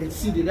 and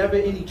see, did ever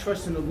any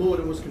trust in the Lord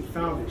and was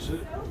confounded?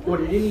 Or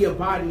did any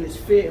abide in his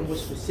fear and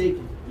was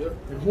forsaken?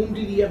 And whom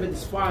did he ever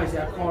despise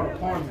that called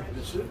upon him?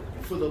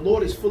 For the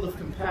Lord is full of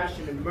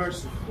compassion and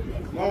mercy,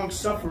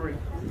 long-suffering,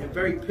 and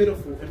very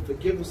pitiful, and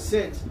forgiveth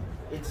sins,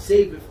 and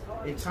saveth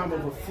in time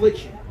of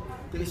affliction.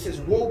 Then it says,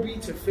 woe be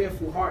to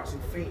fearful hearts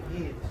and faint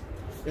hands,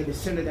 and the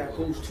sinner that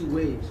goes two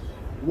ways.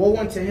 Woe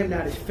unto him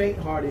that is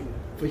faint-hearted,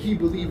 for he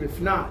believeth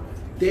not.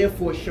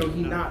 Therefore shall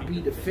he not be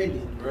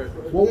defended. Right.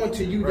 Woe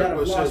unto you that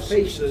have lost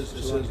patience.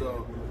 It says,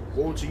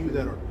 woe unto you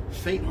that are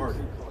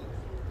faint-hearted.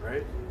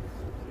 Right?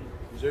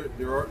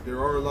 There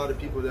are a lot of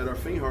people that are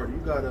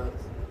faint-hearted.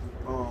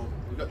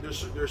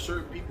 There's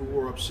certain people who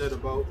are upset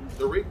about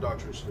the rape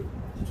doctrine still.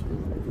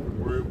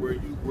 Where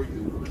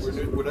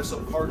that's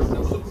that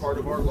was a part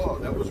of our law.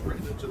 That was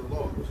written into the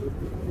law.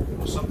 It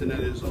was something that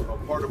is a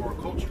part of our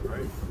culture,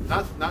 right?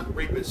 Not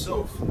rape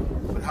itself,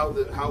 but how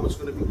it's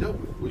going to be dealt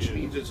with, which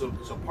means it's a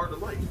part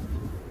of life.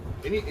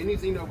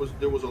 Anything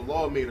there was a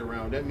law made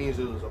around, that means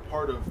it was a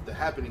part of the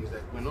happenings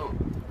that went on.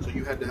 So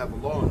you had to have a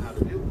law on how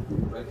to deal with it.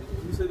 Right.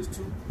 Let me say this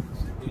too.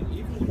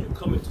 Even when you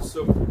come into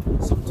some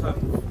type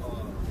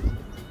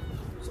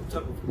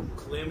of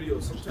calamity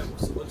or some type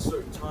of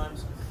uncertain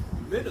times,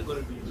 men are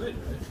going to be men,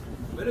 right?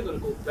 Men are going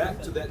to go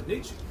back to that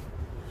nature.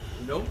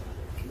 You know,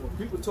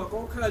 people talk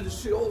all kinds of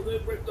shit. Oh, they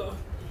break down.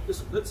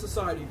 Listen, let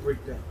society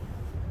break down.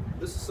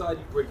 Let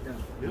society break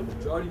down. The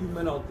majority of you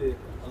men out there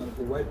are going to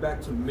go right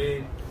back to a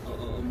man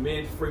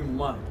frame of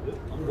mind.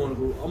 I'm going to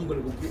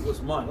go get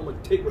what's mine. I'm going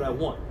to take what I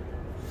want.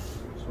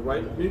 All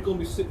right? You ain't going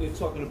to be sitting there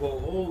talking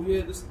about, oh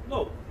yeah, this.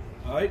 No.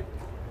 All right.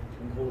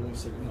 Hold on 1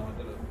 second. No, I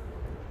gotta.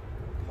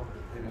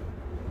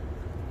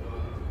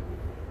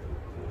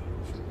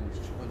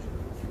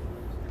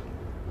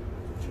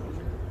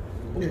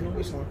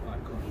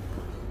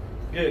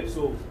 Yeah,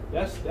 so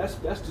that's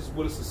just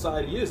what a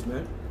society is,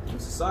 man. When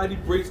society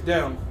breaks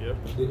down,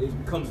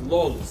 it becomes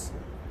lawless.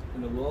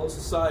 And the lawless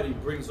society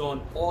brings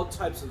on all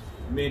types of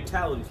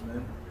mentalities,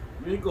 man.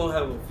 You ain't gonna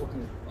have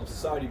a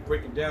society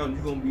breaking down,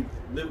 you're gonna be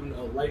living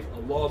a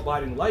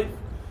law-abiding life.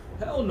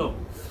 Hell no.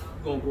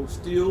 You're gonna go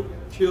steal,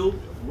 kill,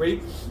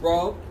 rape,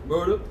 rob,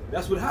 murder.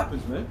 That's what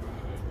happens, man.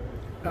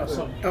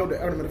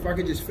 Elderman, if I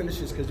could just finish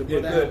this, because the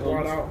Yeah, brother good.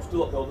 brought out,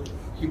 Still up, Elder.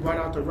 he brought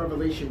out the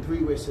Revelation 3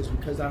 where it says,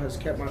 because thou hast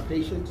kept my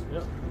patience.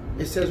 Yep.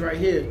 It says right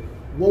here,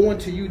 woe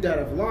unto you that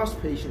have lost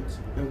patience,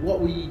 and what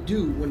will ye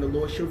do when the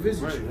Lord shall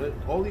visit you?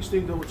 All these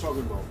things that we're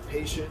talking about,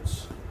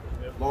 patience,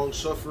 long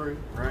suffering,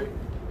 right?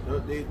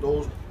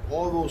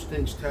 All those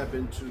things tap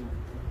into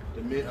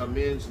a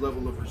man's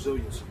level of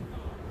resiliency,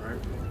 right?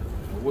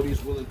 And what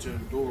he's willing to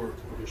endure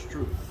for his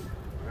truth,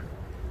 right?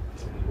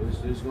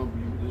 There's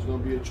gonna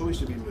be a choice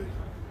to be made,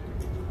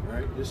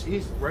 right? It's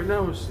easy. Right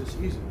now, it's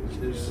easy.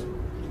 It's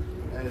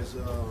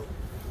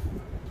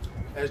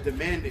as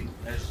demanding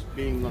as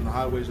being on the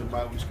highways and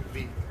byways can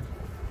be,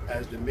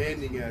 as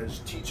demanding as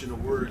teaching the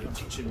word and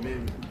teaching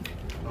men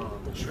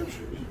the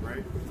scriptures,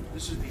 right?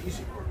 This is the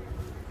easy part.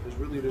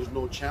 There's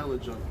no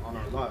challenge on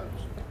our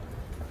lives,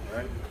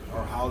 right?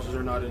 Our houses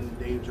are not in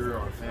danger,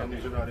 our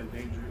families are not in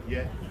danger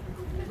yet,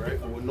 right?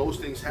 But when those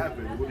things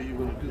happen, what are you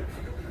going to do?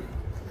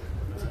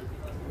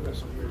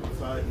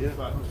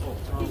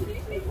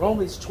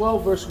 Romans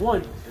 12 verse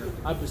 1.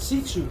 I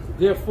beseech you,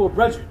 therefore,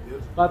 brethren,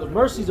 by the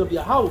mercies of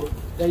Yahweh,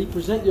 that ye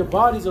present your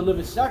bodies a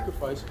living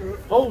sacrifice,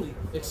 holy,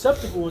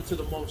 acceptable unto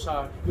the Most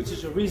High, which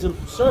is your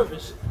reasonable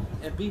service,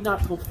 and be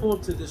not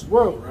conformed to this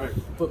world,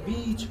 but be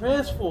ye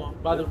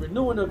transformed by the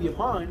renewing of your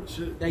mind.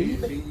 That ye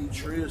be ye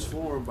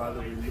transformed by the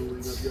renewing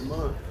of your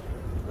mind.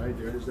 Right?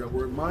 There is that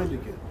word mind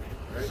again.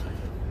 Right?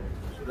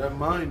 So that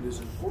mind is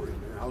important.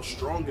 Man. How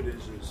strong it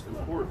is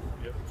important.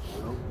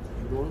 You know?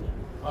 Keep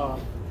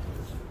going.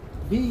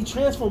 Be ye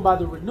transformed by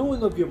the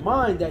renewing of your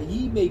mind, that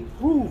ye may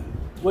prove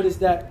what is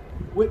that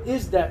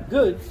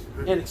good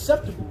and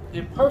acceptable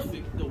and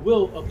perfect, the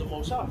will of the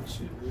Most High.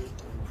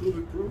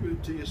 Prove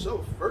it to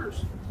yourself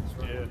first.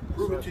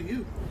 Prove it to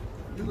you.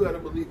 You got to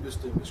believe this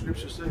thing. The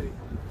scriptures say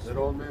that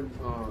all men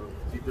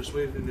be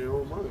persuaded in their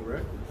own mind,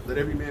 right? Let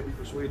every man be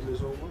persuaded in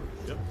his own mind.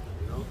 Yep.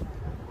 You know?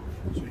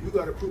 So you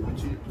got to prove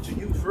it to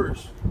you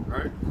first,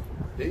 right?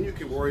 Then you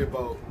can worry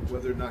about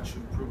whether or not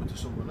you prove it to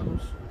someone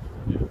else.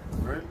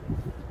 Right?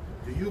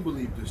 Do you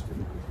believe this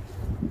thing?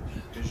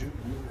 Because you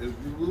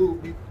will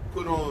be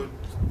put on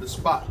the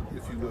spot,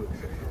 if you will.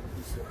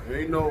 There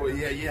ain't no,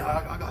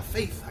 I got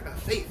faith.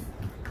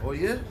 Oh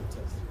yeah?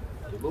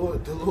 The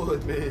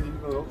Lord, man, you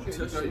know,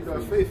 okay, you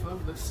got faith, huh?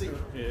 Let's see.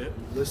 Yeah.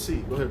 Let's see.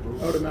 Go ahead, bro.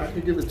 Elder man, I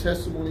can give a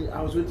testimony.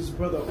 I was with this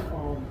brother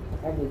on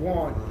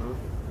Mawan,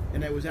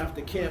 and it was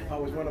after camp. I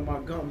was running my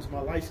gums. My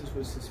license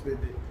was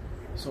suspended.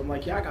 So I'm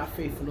like, I got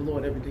faith in the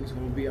Lord. Everything's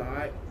going to be all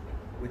right.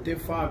 Within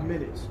 5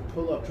 minutes,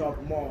 pull up, drop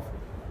them off.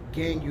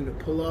 Gang unit,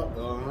 pull up,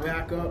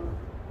 back up,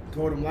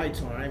 throw them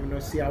lights on. I didn't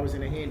even see I was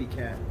in a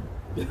handicap.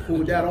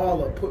 Pulled that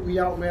all up, put me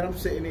out, man. I'm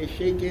sitting there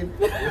shaking.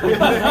 I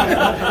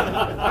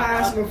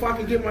asked him if I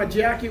could get my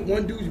jacket.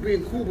 One dude's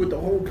being cool, but the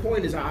whole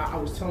point is I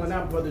was telling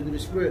that brother to the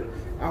spirit,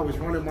 I was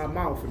running my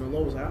mouth, and the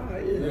Lord was like, all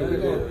right,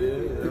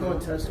 we're going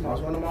to test him. I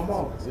was running my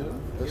mouth. Yeah,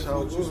 that's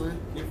how it goes, man.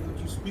 Give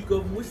what you speak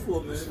of and wish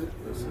for, man.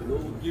 The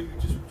Lord will give you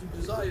just what you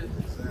desire.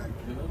 Exactly.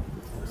 You know?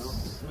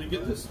 Let me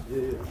get this.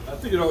 I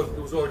think it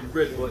was already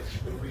read, but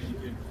let me read it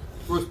again.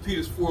 1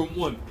 Peter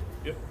 4:1.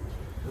 Yep.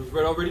 It was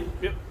read already?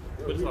 Yep.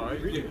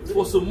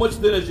 For so much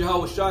then as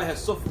Yahweh Shai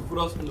has suffered for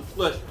us in the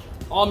flesh,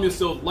 arm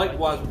yourselves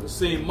likewise with the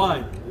same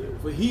mind.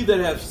 For he that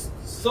has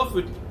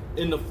suffered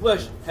in the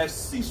flesh has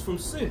ceased from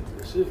sin.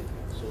 That's it.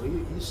 So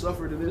he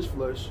suffered in his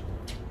flesh,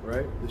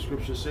 right? The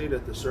scriptures say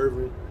that the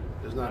servant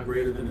is not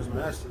greater than his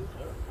master.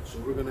 So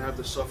we're going to have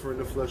to suffer in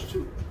the flesh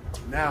too.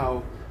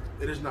 Now,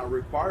 it is not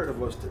required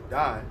of us to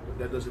die, but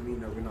that doesn't mean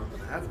that we're not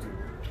going to have to.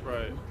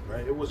 Right.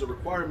 Right? It was a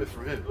requirement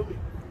for him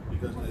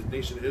because the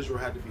nation of Israel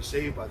had to be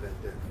saved by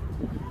that death.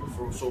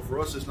 So for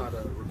us, it's not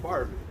a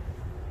requirement,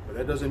 but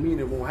that doesn't mean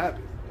it won't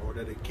happen or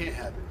that it can't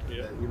happen.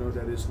 Yeah. That, you know,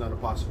 that it's not a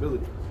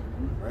possibility,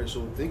 right?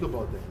 So think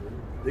about that, man.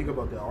 Think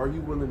about that. Are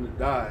you willing to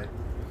die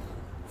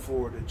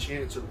for the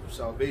chance of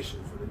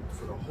salvation,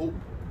 for the hope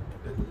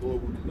that the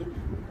Lord will deliver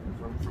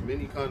you from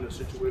any kind of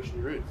situation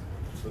you're in?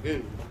 So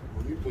again,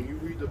 when you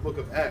read the book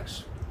of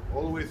Acts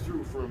all the way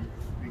through from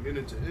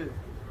beginning to end,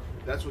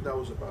 that's what that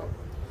was about.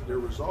 Their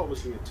resolve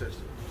was being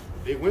tested.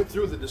 They went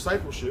through the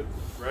discipleship,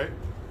 right?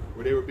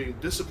 Where they were being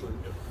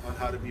disciplined on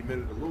how to be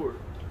men of the Lord,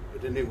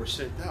 but then they were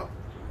sent out.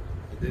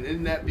 And then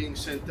in that being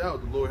sent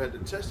out, the Lord had to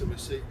test them and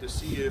say to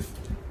see if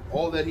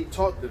all that he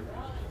taught them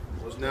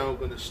was now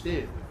going to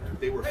stand, if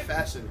they were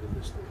fastened in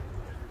this thing.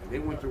 And they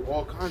went through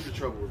all kinds of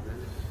trouble,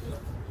 man.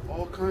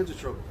 All kinds of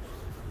trouble.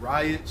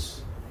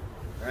 Riots,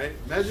 right?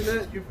 Imagine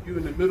that, you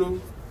in the middle,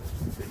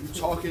 and you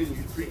talking,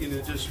 you freaking,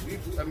 and just,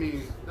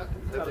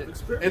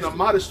 in a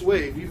modest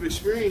way, we've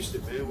experienced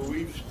it, man, where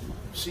we've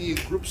seen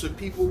groups of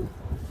people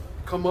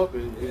come up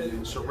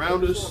and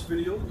surround us.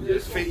 Your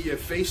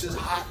face is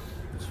hot.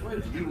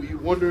 You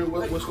wondering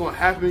what's going to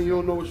happen.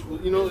 You don't know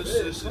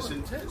it's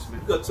intense,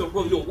 man. You got to tell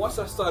bro, watch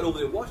that side over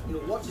there. Watch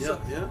this side.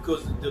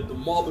 Because the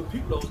mob of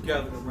people that was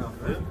gathering around,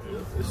 right?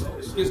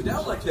 It gets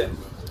down like that.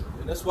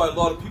 And that's why a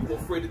lot of people are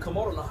afraid to come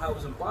out on the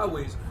highways and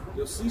byways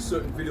you'll see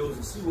certain videos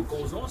and see what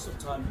goes on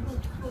sometimes. You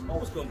don't know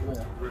what's going to go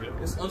on.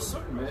 It's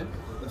uncertain, man.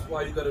 That's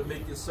why you got to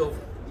make yourself,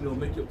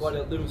 make your body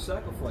a living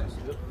sacrifice.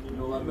 I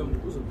remember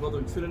there was a brother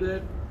in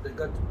Trinidad that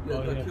got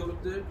killed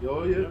up there.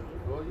 Oh, yeah.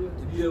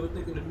 Did you ever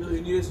think in a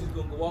million years he's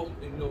going to go out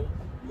and, the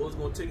Lord's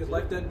going to take his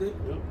life that day?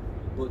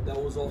 But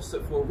that was all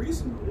set for a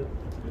reason.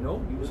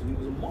 He was a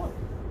martyr.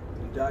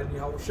 He died in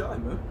Yahweh Shai,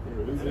 man.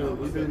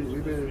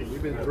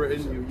 We've been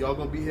threatening. Y'all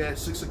gonna be here at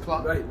 6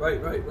 o'clock. Right.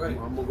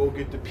 I'm gonna go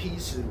get the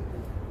peace and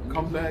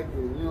come back.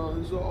 And,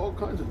 there's all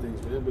kinds of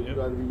things, man. But you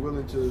gotta be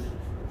willing to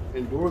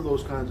endure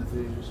those kinds of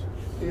things.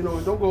 And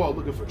don't go out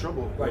looking for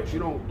trouble. Right. You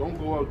don't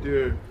go out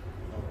there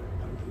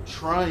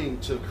trying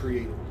to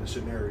create the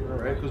scenario,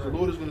 right? Because the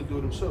Lord is gonna do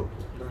it Himself.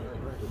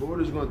 The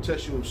Lord is gonna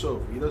test you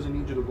Himself. He doesn't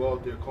need you to go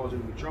out there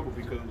causing any trouble,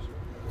 because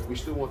we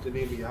still want the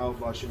name of Yahweh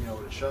B'Shem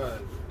Yahweh Shai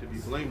to be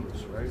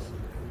blameless, right?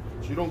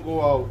 So you don't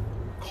go out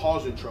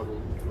causing trouble,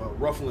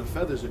 ruffling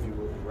feathers, if you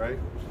will, right?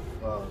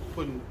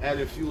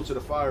 Adding fuel to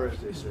the fire, as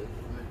they say.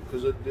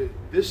 Because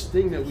this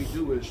thing that we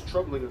do is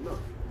troubling enough.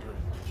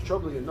 It's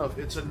troubling enough.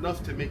 It's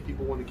enough to make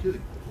people want to kill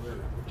you.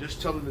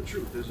 Just telling the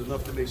truth is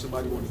enough to make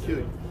somebody want to kill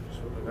you.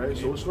 Right?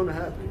 So it's going to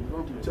happen. You're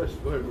going to be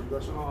tested. Go ahead,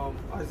 Russ.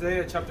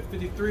 Isaiah chapter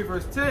 53,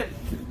 verse 10.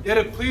 Yet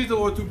it pleased the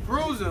Lord to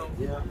bruise him.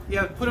 He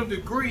hath put him to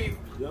grief.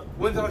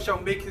 When thou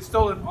shalt make his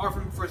stolen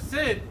offering for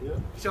sin,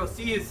 he shall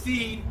see his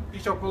seed, he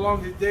shall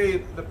prolong his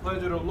days, the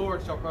pleasure of the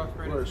Lord shall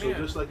prosper in his hand.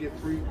 So just like it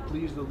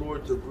pleased the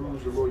Lord to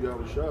bruise the Lord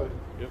Yahweh Shai,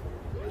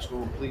 it's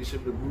going to please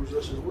him to bruise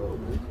us as well,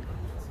 man.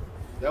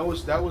 That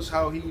was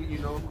how he,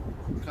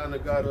 kind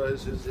of got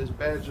his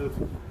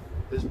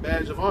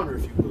badge of honor,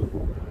 if you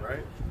will,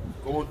 right?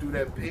 Going through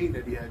that pain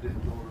that he had to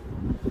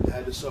endure,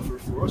 had to suffer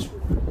for us.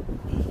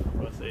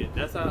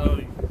 That's how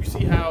you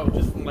see how,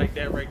 just from like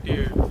that right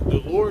there,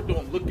 the Lord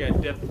don't look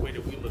at death the way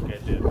that we look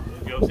at death. You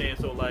know what I'm saying?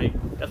 So like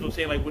that's what I'm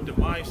saying. Like with the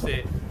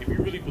mindset, if you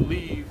really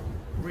believe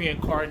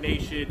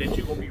reincarnation, that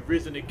you're gonna be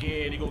risen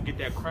again, you're gonna get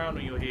that crown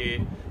on your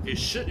head, it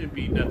shouldn't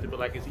be nothing. But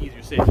like it's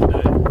easier said than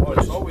done. Oh,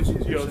 it's always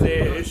easier. You know what I'm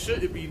saying? It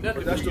shouldn't be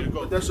nothing.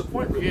 But that's the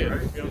point, really,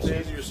 right? You know what I'm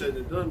saying? Easier said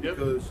than done,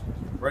 because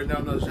right now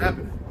nothing's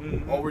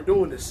happening. All we're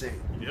doing is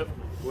saying.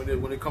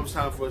 When it comes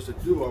time for us to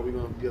do, are we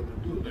going to be able to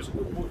do it? That's a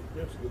good point.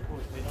 That's a good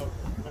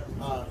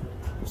point.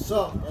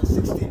 Psalm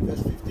 16,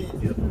 verse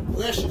 15.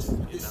 Precious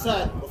in the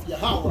sight of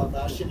Yahweh,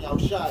 B'Shem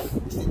Yahweh Shai,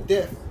 is the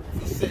death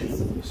of his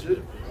sins. That's it.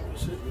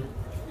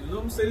 You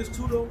know me say this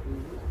too, though?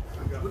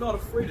 We're not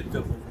afraid of death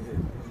over here.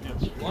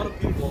 A lot of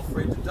people are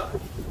afraid to die.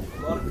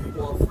 A lot of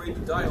people are afraid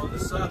to die on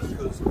this side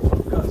because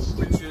we've got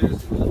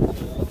riches,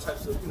 all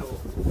types of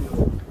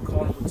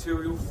carnal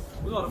material.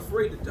 We're not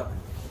afraid to die.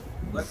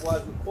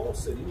 Likewise, what Paul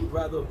said, he would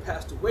rather have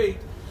passed away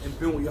and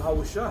been with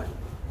Yahweh Shai.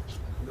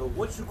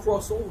 Once you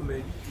cross over,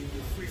 man,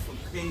 you're free from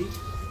pain.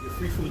 You're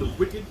free from the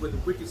wicked, where the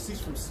wicked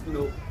cease from,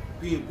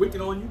 being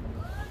wicked on you.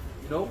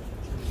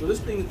 So this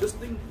thing,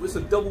 it's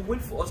a double win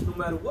for us, no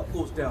matter what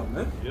goes down,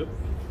 man.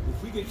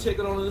 If we get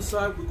taken on this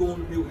side, we're going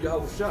to be with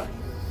Yahweh Shai.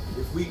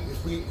 If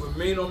we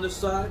remain on this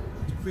side,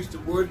 to preach the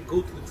word and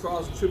go through the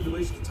trials and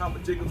tribulations, the time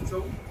of Jacob's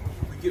trouble,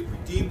 we get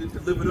redeemed and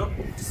delivered up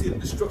to see the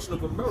destruction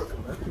of America,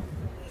 man.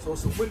 So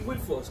it's a win-win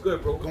for us. Go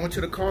ahead, bro. Going to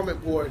the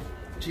comment board,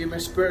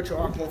 GMS Spiritual,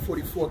 Arc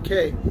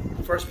 144K,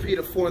 1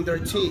 Peter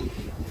 4:13.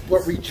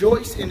 But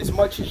rejoice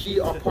inasmuch as ye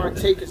are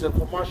partakers of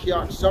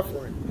Hamashiach's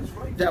suffering,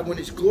 that when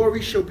his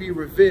glory shall be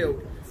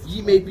revealed,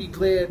 ye may be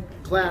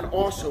glad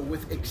also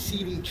with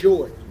exceeding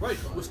joy. Right.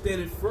 We're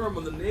standing firm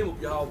on the name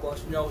of Yahweh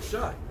B'Shem Yahweh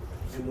Shai.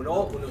 And when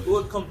the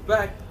Lord comes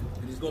back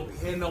and he's going to be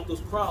handing out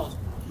those crowns,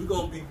 we're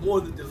going to be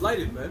more than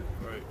delighted, man.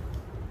 Right.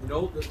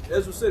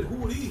 Ezra said,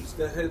 who are these?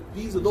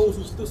 These are those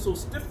who stood so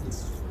stiffly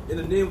in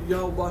the name of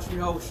Yahweh B'Shem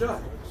Yahweh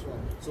Shai.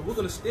 So we're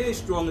going to stand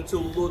strong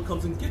until the Lord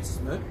comes and gets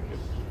us, man.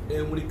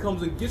 And when he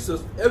comes and gets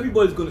us,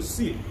 everybody's going to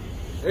see it.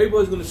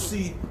 Everybody's going to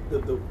see the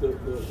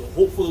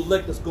hopeful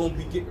elect that's going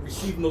to be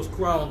receiving those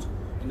crowns,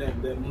 and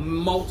that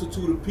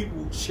multitude of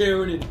people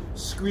cheering and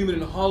screaming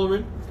and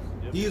hollering.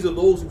 These are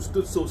those who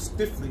stood so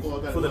stiffly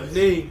for the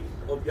name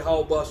of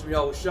Yahweh B'Shem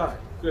Yahweh Shai.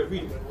 Go ahead,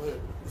 read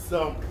it.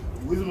 So,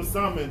 Wisdom of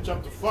Solomon,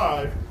 chapter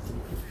 5,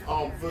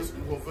 verse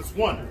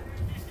 1.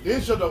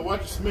 Then shall the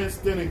righteous man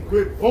stand in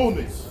great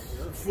boldness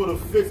for the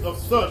face of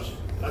such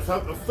as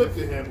have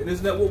afflicted him. And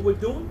isn't that what we're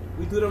doing?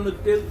 We do it on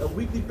a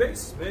weekly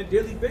basis, man,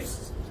 daily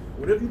basis.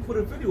 Whenever you put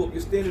a video up,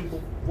 you're standing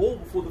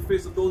bold before the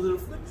face of those that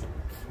afflict you.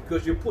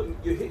 Because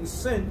you're hitting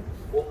send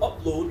or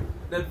upload,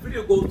 that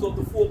video goes up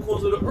the four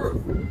corners of the earth.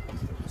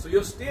 So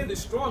you're standing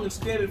strong and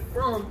standing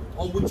firm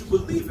on what you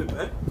believe in,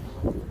 man.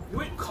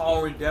 You ain't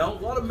cowering down. A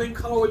lot of men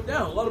cowered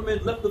down. A lot of men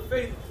left the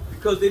faith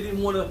because they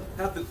didn't want to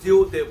have to deal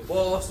with their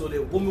boss, or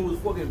their woman was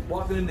fucking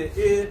barking in their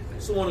ear,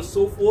 so on and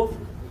so forth.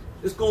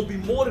 It's going to be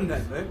more than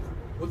that, man.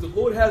 What the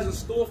Lord has in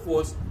store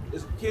for us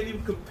can't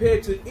even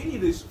compare to any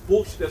of this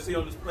bullshit that's here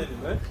on this planet,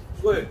 man.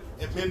 Go ahead.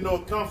 And men no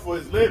account for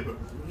his labor.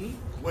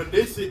 when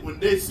they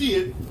see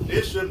it,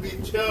 there should be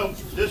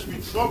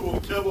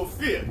trouble,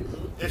 fear.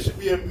 They should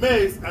be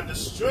amazed at the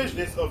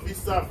strangeness of his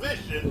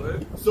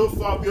salvation, so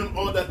far beyond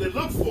all that they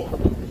look for.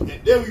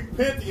 And they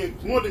repenting and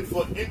groaning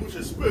for anguish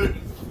of spirit,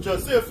 shall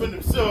say for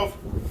themselves,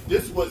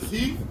 this was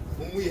he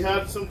when we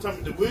had some type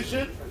of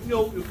division. You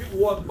know, when people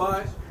walk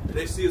by and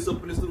they see us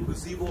up in this little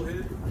gazebo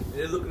here, and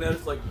they're looking at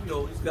us like, you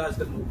know, these guys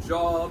got no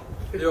job.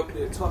 They're up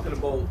there talking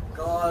about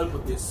God,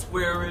 but they're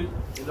swearing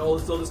and all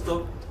this other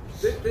stuff.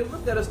 They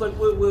look at us like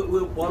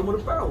we're bottom of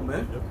the barrel,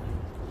 man.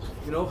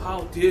 You know,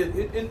 how dare,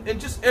 and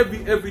just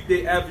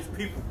everyday average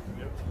people.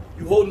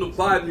 You holding the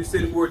Bible, you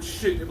say the word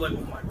shit, they're like,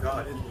 oh my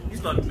God,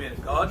 he's not a man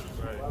of God.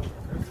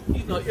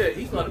 He's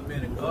not a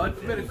man of God.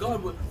 The man of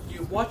God,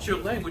 you watch your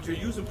language, you're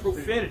using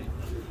profanity.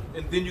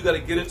 And then you got to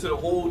get into the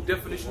whole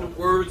definition of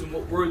words and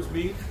what words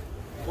mean.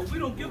 But we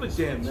don't give a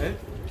damn, man.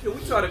 You know,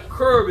 we try to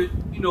curb it,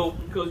 you know,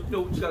 because, you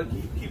know, we just got to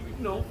keep it,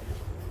 you know,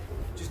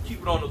 just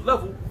keep it on the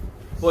level.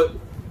 But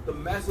the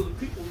mass of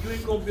the people, you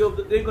ain't going to be able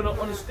to, they're going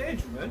to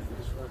understand you, man.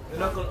 They're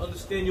not going to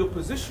understand your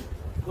position.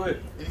 Go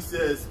ahead. He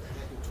says,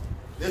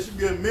 there should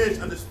be a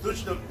man and the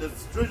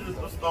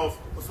strangeness of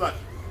what's like.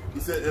 He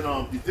said,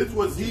 and if this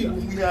was he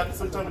whom we had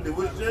some time of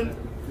division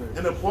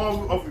and a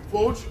power of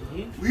reproach,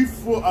 we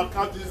for our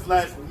country's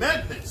life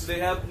madness. They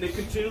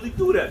continually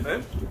do that,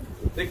 man.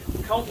 They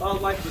count our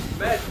life as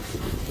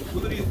madness.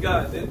 Look at these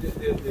guys. They're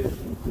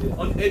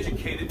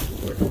uneducated,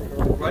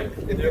 right?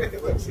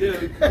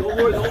 Don't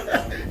worry,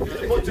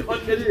 there's a bunch of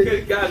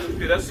uneducated guys up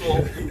here. That's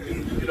all.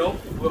 You know,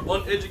 we're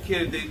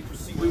uneducated.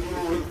 We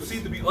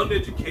proceed to be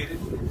uneducated.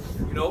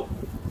 You know,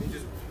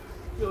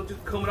 and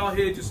just coming out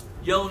here, just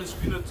yelling and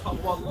screaming at the top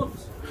of our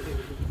lungs.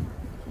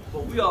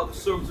 But we are the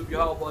servants of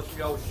Yahweh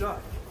Shai.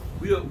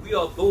 We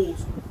are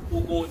those who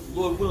are going,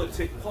 Lord willing, to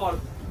take part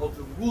of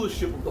the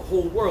rulership of the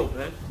whole world,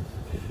 man.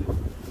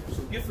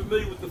 So get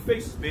familiar with the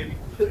faces, baby.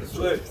 He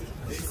said,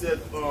 he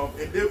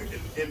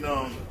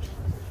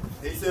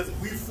says,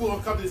 we full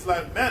of this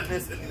life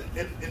madness,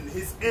 and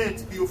his end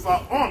to be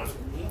without honor.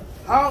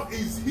 How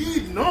is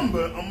he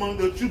numbered among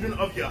the children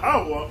of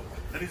Yahweh,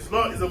 and his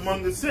law is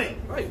among the saints?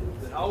 Right.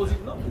 Then how is he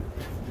numbered?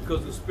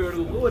 Because the Spirit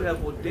of the Lord has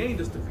ordained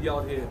us to be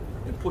out here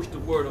and push the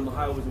word on the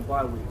highways and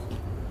byways.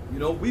 You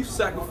know, we've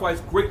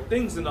sacrificed great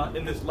things in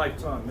this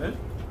lifetime, man.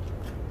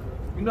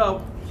 You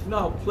know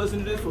how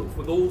pleasant it is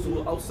for those who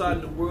are outside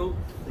in the world.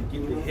 They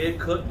get their hair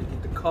cut, they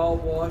get the car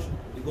washed,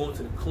 they're going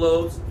to the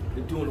clubs,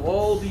 they're doing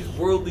all these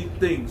worldly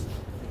things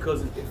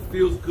because it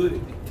feels good,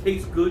 it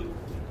tastes good.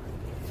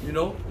 You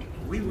know,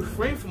 we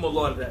refrain from a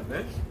lot of that,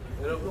 man.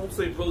 And I don't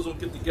say brothers don't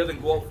get together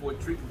and go out for a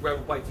drink and grab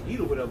a bite to eat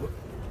or whatever.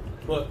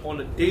 But on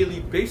a daily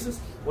basis,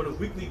 on a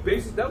weekly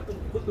basis, that's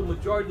what the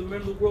majority of the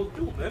men of the world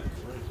do, man.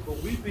 But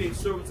we being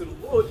servants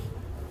of the Lord,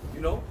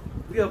 you know,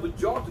 we have a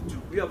job to do.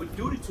 We have a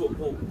duty to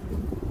uphold.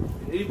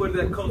 And anybody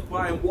that comes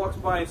by and walks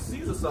by and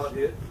sees us out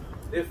here,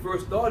 their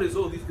first thought is,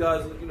 oh, these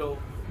guys, you know,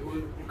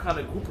 what kind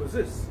of group is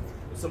this?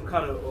 Some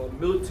kind of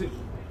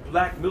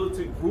black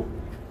militant group.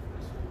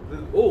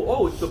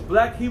 Oh, it's the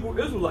black Hebrew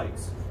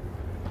Israelites.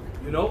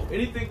 You know,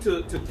 anything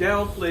to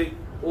downplay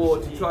or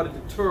to try to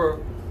deter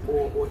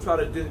or try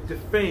to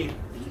defame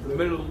the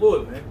men of the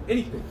Lord, man.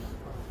 Anything.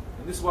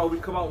 And this is why we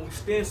come out and we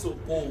stand so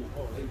bold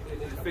in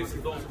the face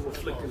of those who are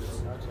afflicted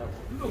us.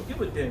 We don't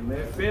give a damn,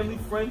 man. Family,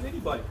 friends,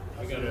 anybody.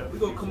 We're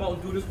going to come out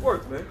and do this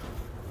work, man.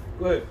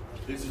 Go ahead.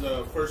 This is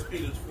 1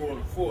 Peter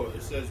 4:4.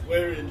 It says,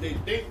 wherein they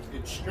think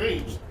it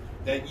strange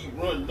that ye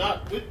run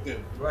not with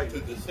them to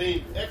the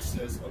same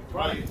excess of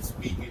riot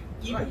speaking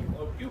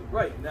evil of you.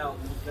 Right. Now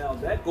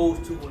that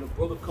goes to when a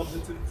brother comes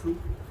into the truth,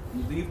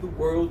 you leave the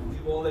world, you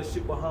leave all that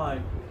shit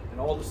behind, and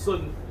all of a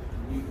sudden,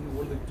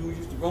 when the dude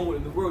used to run with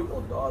in the world,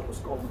 oh dog, let's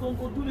go, we're gonna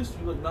go do this.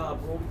 You're like, nah,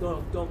 bro,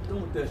 I'm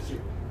done with that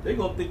shit. They're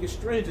gonna think it's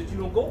strange that you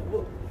don't go.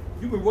 Look,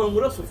 you've been running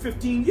with us for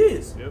 15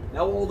 years. Yep.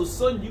 Now all of a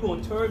sudden you're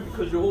gonna turn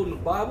because you're holding the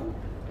Bible,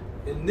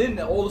 and then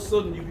all of a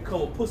sudden you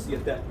become a pussy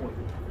at that point.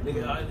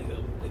 Nigga,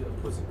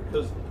 a pussy.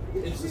 Because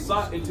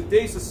in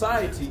today's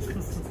society,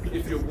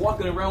 if you're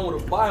walking around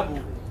with a Bible,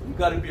 you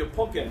gotta be a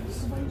punk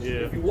ass. Yeah.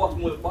 If you're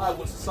walking with a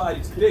Bible in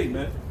society today,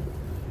 man,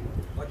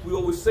 like we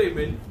always say,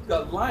 man, you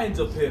got lions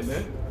up here,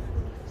 man.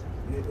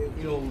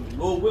 You know,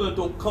 Lord willing,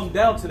 don't come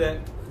down to that.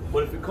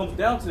 But if it comes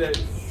down to that,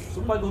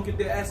 somebody gonna get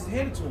their asses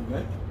handed to them,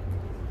 man.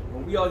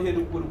 When we out here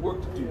with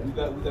work to do, we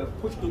gotta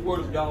push the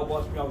word of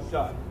Yahweh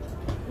Shai.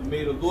 And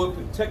may the Lord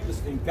protect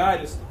us and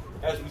guide us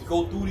as we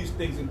go through these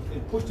things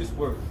and push this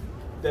word.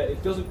 That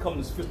it doesn't come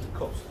as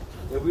fisticuffs.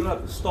 That we don't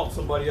have to stomp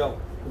somebody out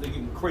because they're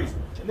getting crazy.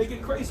 And they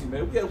get crazy,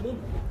 man. We had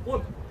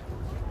one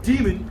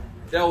demon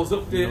that was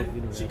up there.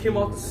 She came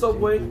out the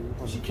subway.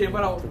 She came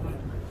out.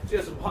 She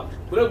had some hot,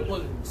 whatever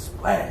was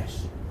splash.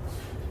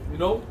 You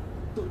know?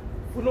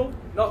 For no,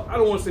 I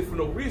don't want to say for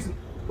no reason,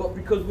 but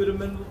because we're the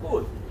men of the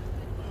Lord.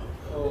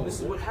 And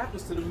this is what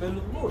happens to the men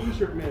of the Lord.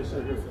 T-shirt man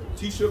said here.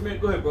 T-shirt man,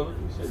 go ahead, brother.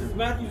 This is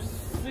Matthew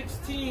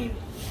 16,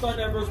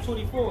 starting at verse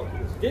 24.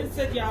 Then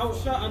said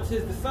Yahushua unto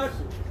his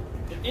disciples,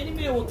 if any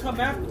man will come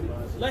after me,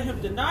 let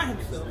him deny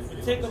himself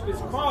and take up his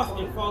cross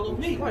and follow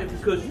me. Right,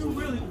 because you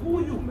really, who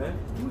are you, man?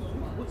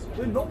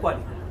 We're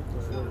nobody.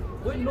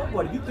 We're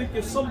nobody. You think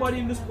you're somebody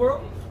in this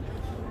world?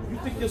 You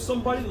think you're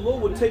somebody? The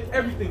Lord will take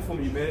everything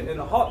from you, man, in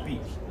a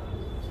heartbeat.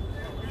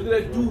 Look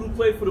at that dude who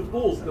played for the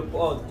Bulls, the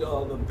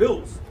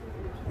Bills.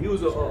 He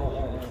was a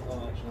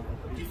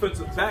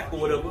defensive back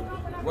or whatever,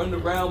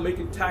 running around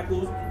making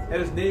tackles,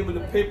 had his name in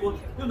the paper.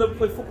 He'll never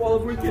play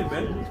football ever again,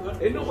 man.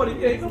 Ain't nobody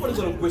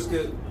gonna risk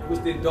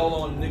their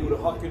dollar on a nigga with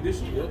a heart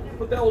condition.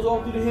 But that was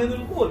all through the hand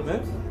of the Lord,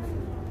 man.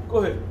 Go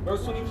ahead.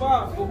 Verse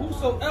 25. For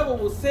whosoever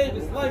will save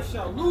his life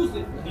shall lose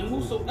it, and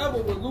whosoever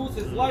will lose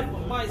his life for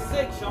my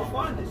sake shall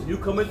find it. When you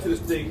come into this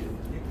thing,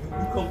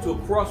 you come to a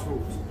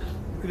crossroads.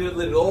 You can either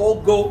let it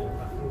all go.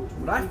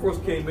 When I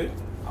first came in,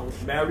 I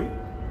was married.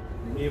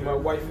 Me and my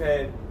wife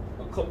had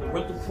a couple of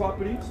rental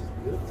properties,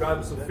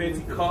 driving some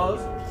fancy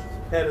cars,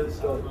 had a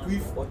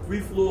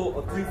three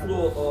floor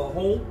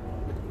home.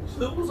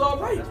 So it was all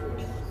right,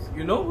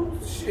 you know.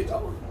 Shit, I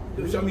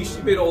mean,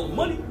 she made all the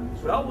money,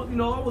 but I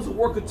was a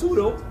worker too,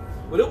 though.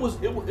 But it was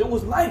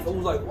life. I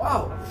was like,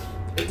 wow.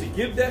 And to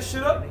give that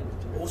shit up,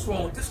 what's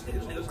wrong with this nigga?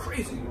 This nigga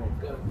crazy.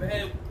 Got a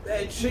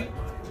bad chick,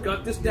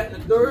 got this, that,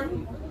 and the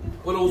third.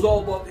 But it was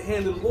all about the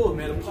hand of the Lord,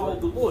 man, the power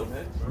of the Lord,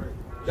 man.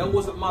 That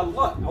wasn't my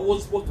lot. I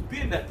wasn't supposed to be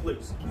in that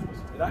place.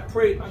 And I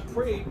prayed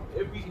every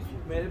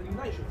night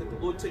that the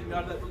Lord take me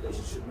out of that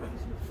relationship, man.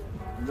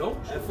 You know,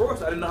 at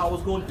first I didn't know how I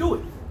was going to do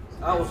it.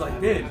 I was like,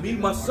 damn, me,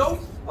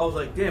 myself, I was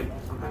like, damn,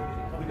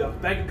 we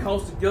got bank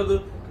accounts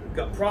together, we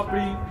got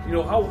property, you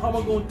know, how am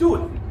I going to do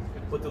it?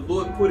 But the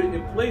Lord put it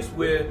in place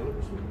where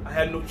I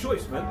had no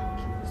choice, man.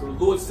 So the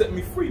Lord set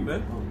me free,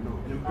 man.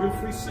 And I've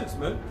been free since,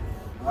 man.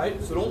 All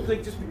right? So don't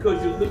think just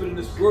because you're living in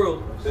this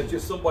world that you're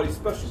somebody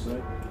special,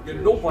 man. You're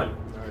nobody.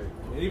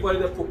 Anybody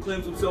that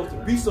proclaims themselves to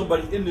be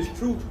somebody in this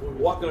truth,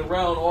 walking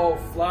around all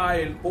fly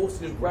and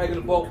boasting and bragging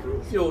about,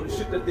 you know, the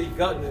shit that they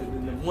got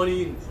and the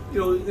money, and, you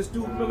know, this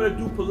dude, remember that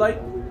dude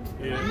Polite?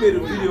 Yeah. He made a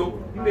video,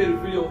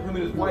 him and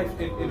his wife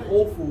in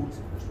Whole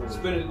Foods,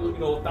 spending, you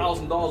know,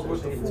 $1,000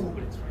 worth of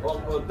food, or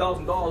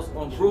 $1,000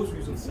 on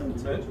groceries and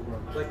food, man.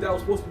 Like that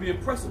was supposed to be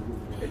impressive.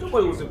 Ain't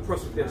nobody was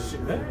impressed with that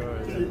shit, man.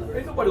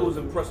 Ain't nobody was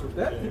impressed with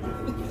that.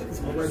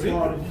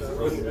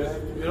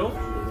 You know?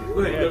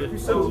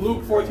 So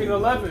Luke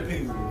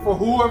 14:11, for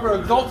whoever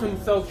exalts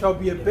himself shall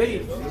be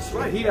abased. That's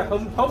right. He that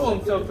humble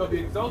himself shall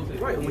be exalted.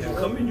 Right. When you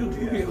come in, you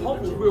get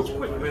humbled real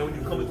quick, man. When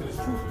you come into this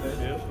truth,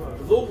 man,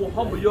 the Lord will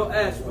humble your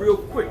ass real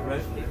quick,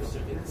 man.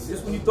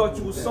 Just when you thought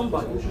you was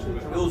somebody.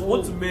 There was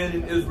once a man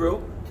in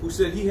Israel who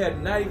said he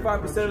had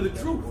 95% of the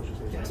truth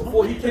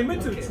before he came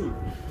into the truth.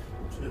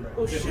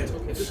 Oh shit.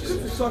 The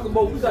scripture's talking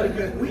about we gotta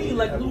get weaned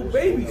like little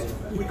babies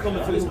when we come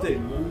into this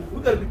thing.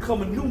 We gotta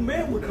become a new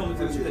man when we come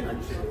into this thing.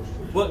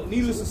 But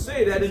needless to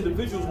say, that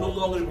individual is no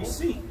longer to be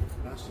seen.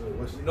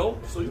 You know?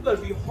 So you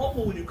gotta be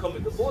humble when you come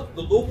in. The Lord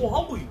will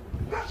humble you.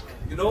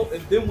 You know,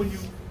 and then when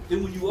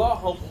you are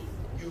humble,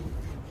 you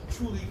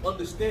truly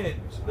understand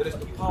that it's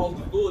the power of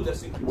the Lord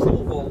that's in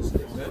control of all this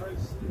thing, man.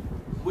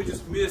 We're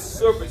just mere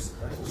servants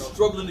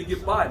struggling to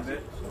get by,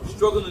 man.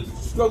 Struggling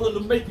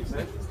to make it,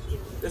 man.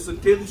 It's a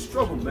daily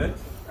struggle, man.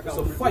 It's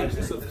a fight.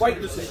 It's a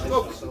fight. It's a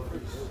struggle.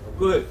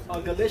 Go ahead.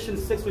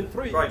 Galatians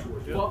 6:3. Right.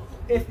 But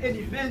if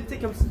any man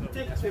take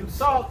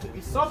himself to be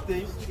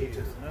something,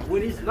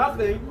 when he's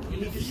nothing,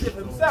 he deceives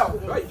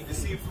himself. Right. He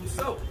deceives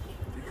himself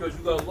because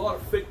you got a lot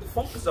of fake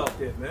defunctors out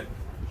there, man.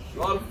 A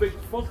lot of fake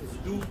defunctors.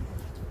 Dude,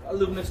 I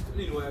live next to,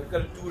 anyway, I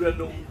got a dude I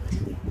know.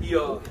 He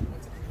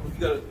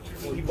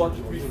bought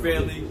the Greek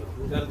family,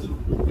 got a little,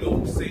 you know,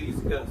 Mercedes,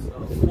 got a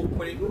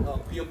 4.8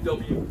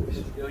 BMW.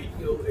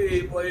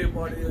 Hey buddy, hey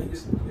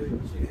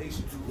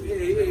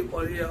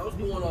buddy, what's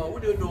going on?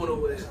 What are you doing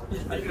over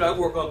there? I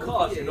work on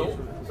cars, you know.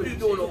 What are you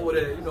doing over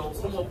there? You know,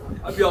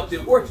 I be out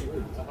there working.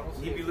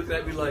 He'd be looking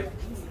at me like,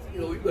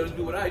 you know, you better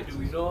do what I do,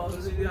 you know.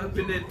 I've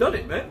been there, done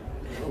it, man.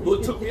 The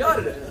Lord took me out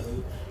of that.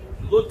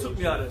 The Lord took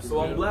me out of it,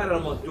 so I'm glad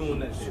I'm not doing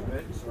that shit,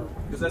 man.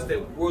 Because that's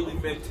that worldly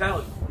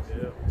mentality.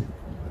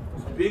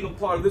 Being a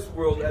part of this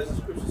world, as the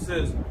scripture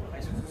says,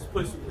 this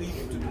place will lead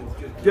you to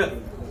death.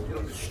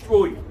 It'll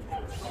destroy you.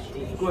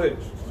 Go ahead.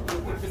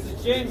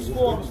 It's James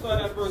 4,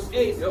 start at verse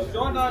 8.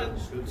 Draw nigh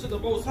to the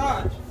Most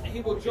High, and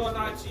he will draw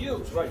nigh to you.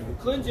 That's right.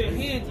 Cleanse your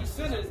hands, ye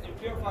sinners, and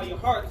purify your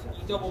hearts,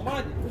 ye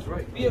double-minded. That's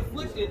right. Be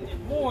afflicted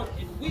and mourn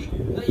and weep.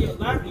 Let your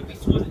laughter be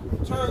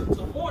turned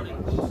to mourning,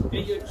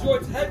 and your joy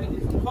to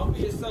heaviness. Humble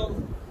yourself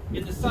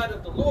in the sight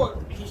of the Lord,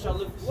 and he shall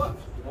lift you up.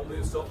 Humble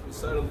yourself in the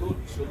sight of the Lord,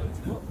 he shall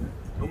lift you up.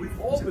 And we've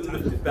all been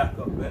lifted back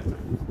up, man.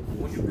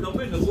 When you come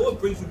in, the Lord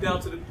brings you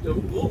down to the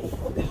Lord will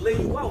fucking lay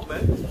you out,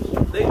 man.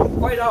 Lay you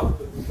right out.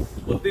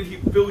 But then he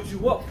builds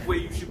you up where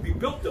you should be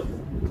built up.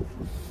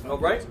 All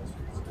right?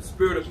 The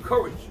spirit of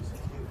courage.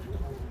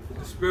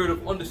 The spirit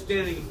of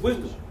understanding and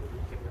wisdom.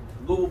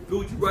 The Lord will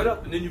build you right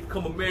up, and then you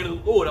become a man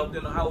of the Lord out there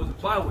in the highways and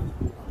byways.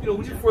 You know,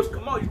 when you first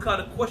come out, you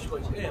kind of question,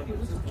 like, damn,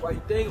 is this the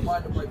right thing? Am I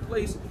in the right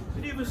place?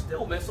 And even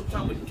still, man,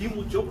 sometimes a demon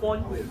will jump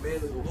on you, and man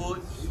of the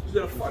Lord, you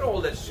gotta fight all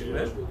that shit,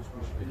 man.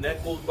 And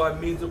that goes by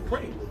means of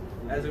praying.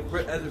 As it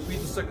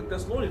reads in 2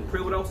 Thessalonians,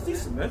 pray without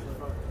ceasing, man.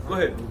 Go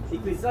ahead.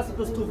 Ecclesiastes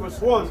 2 verse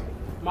 1.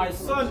 My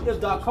son,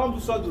 if thou come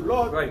to serve the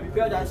Lord,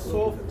 prepare thy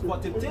soul for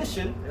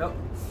temptation.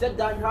 Set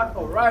thine heart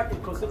aright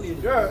and constantly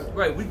endure.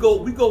 Right. We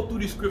go through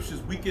these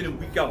scriptures week in and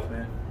week out,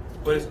 man.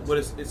 But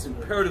it's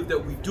imperative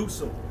that we do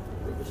so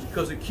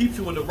because it keeps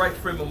you in the right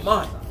frame of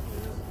mind.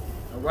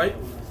 All right.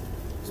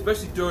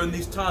 Especially during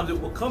these times that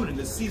we're coming in,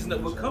 the season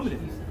that we're coming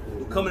in.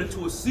 We're coming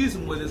into a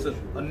season where there's a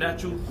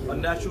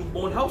natural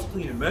born house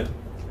cleaning, man.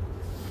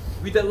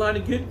 Read that line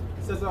again.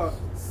 It says,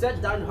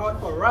 set thine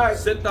heart aright.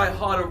 Set thy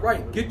heart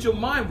aright. Get your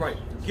mind right.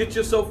 Get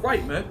yourself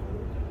right, man.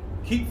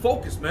 Keep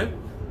focused, man.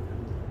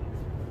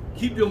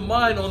 Keep your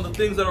mind on the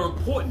things that are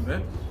important,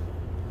 man.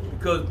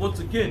 Because once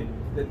again,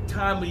 the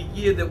time of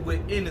year that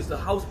we're in is the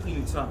house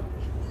cleaning time.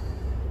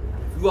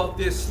 If you out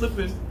there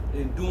slipping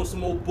and doing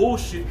some old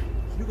bullshit,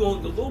 the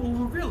Lord will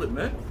reveal it,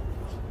 man.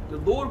 The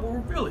Lord will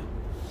reveal it.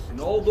 And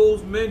all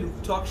those men who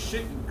talk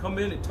shit and come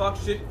in and talk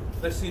shit,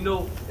 let's you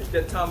know at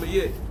that time of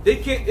year,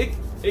 it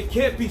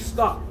can't be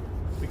stopped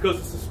because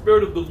it's the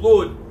Spirit of the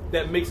Lord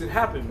that makes it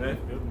happen, man.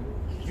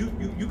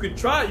 You can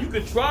try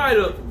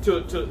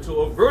to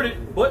avert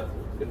it, but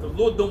if the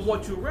Lord don't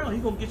want you around,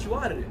 He's gonna get you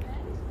out of there.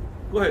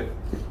 Go ahead.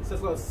 It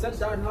says, set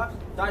thine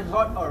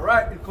heart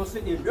aright and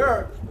constantly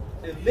endure,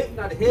 and make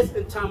not haste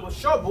in time of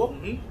trouble.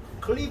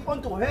 Cleave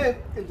unto Him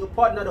and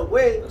depart not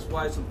away. That's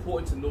why it's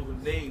important to know the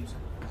names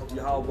of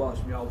Yahweh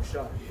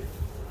Shai,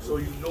 so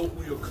you know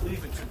who you're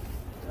cleaving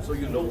to, so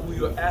you know who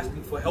you're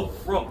asking for help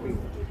from. You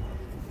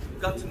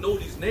got to know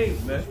these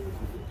names, man.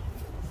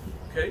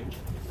 Okay.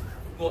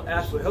 You're gonna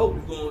ask for help.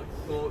 You're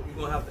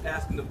gonna have to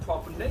ask in the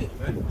proper name,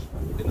 man,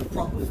 in the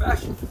proper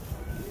fashion.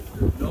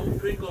 You know,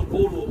 you ain't gonna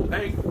go to a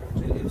bank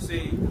and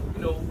say, you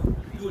know,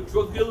 you a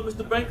drug dealer,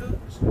 Mr. Banker?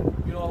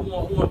 You know, I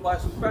want to buy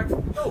some crack from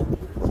you. No,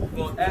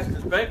 you're gonna ask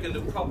this bank in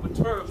the proper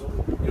terms.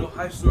 You know,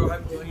 hi sir,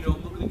 you know,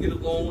 I'm looking to get a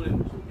loan,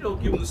 and you know,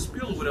 give them the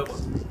spiel or whatever.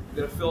 You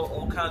gotta fill out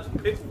all kinds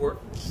of paperwork.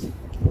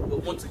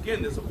 But once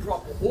again, there's a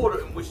proper order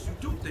in which you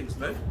do things,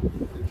 man.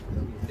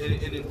 And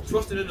in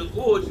trusting in the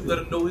Lord, you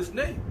gotta know His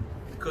name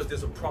because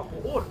there's a proper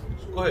order.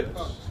 Go ahead.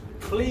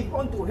 Cleave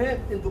unto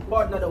Him and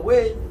depart not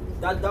away,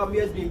 that thou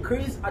mayest be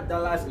increased at the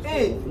last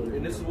end.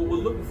 And this is what we're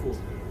looking for.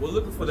 We're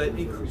looking for that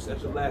increase at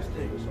the last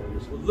end.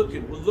 We're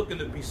looking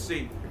to be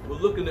saved. We're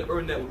looking to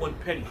earn that one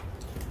penny.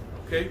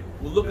 Okay?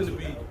 We're looking to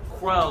be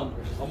crowned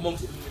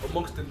amongst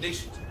the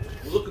nations.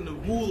 We're looking to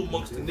rule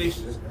amongst the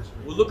nations.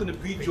 We're looking to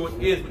be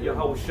joint heirs with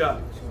Yahweh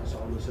Shai.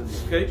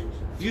 Okay?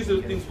 These are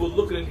the things we're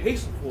looking and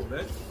hastening for,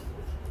 man.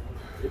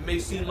 It may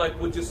seem like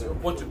we're just a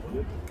bunch of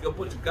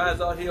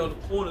guys out here on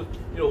the corner,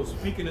 you know,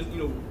 speaking, you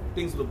know,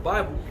 things of the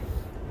Bible.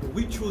 But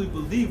we truly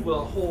believe with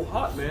our whole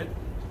heart, man,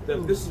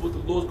 that this is what the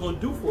Lord's going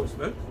to do for us,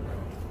 man.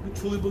 We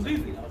truly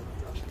believe it,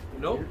 you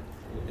know.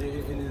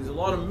 And there's a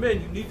lot of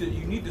men. You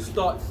need to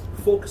start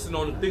focusing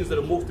on the things that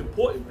are most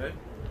important, man.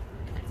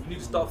 You need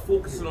to start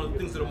focusing on the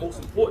things that are most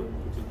important,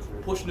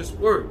 pushing this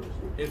word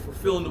and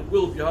fulfilling the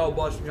will of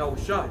Yahweh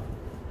Shai.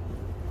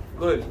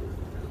 Go ahead.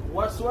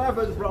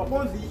 Whatsoever is brought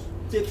upon thee,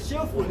 take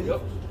cheerfully,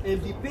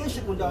 and be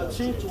patient without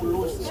change to a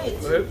low state.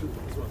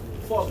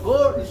 For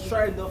God is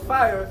trying the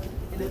fire,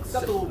 and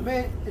acceptable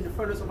men in the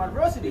furnace of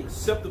adversity.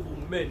 Acceptable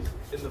men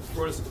in the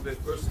furnace of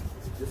adversity.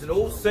 There's an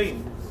old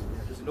saying.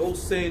 There's an old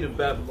saying in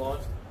Babylon: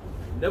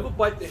 never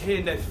bite the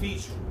hand that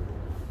feeds you.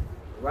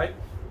 Right?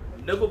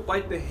 Never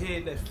bite the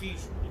hand that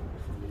feeds you.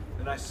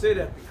 And I say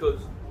that because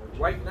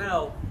right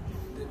now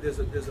there's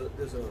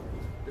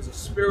a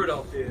spirit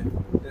out there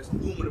that's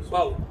moving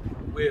about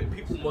where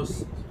people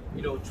must,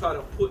 you know, try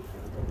to put,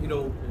 you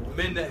know,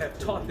 men that have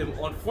taught them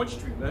on Front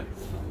Street, man.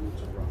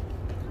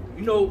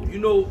 You know,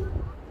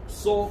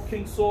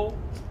 King Saul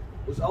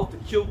was out to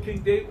kill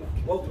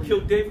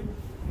David,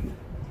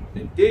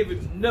 and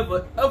David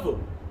never ever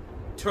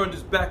turned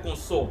his back on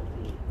Saul,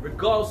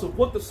 regardless of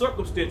what the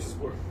circumstances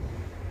were.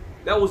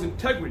 That was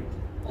integrity.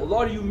 A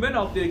lot of you men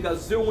out there got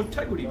zero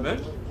integrity,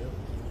 man.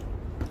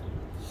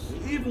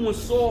 Even when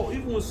Saul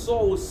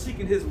was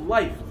seeking his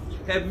life,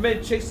 had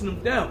men chasing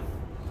him down,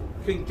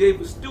 King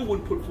David still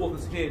wouldn't put forth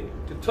his hand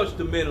to touch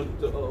the man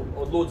of the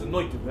Lord's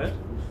anointed, man.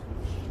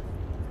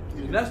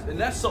 And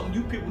that's something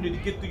you people need to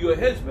get through your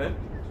heads, man.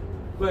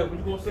 Go ahead, what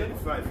you gonna say? In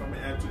fact, if I may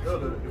add to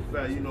earlier, in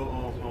fact, you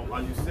know,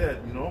 as you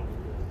said, you know,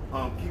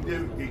 King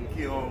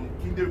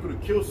David could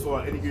have killed Saul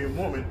at any given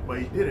moment, but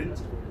he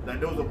didn't. Now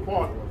there was a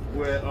part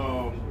where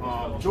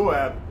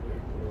Joab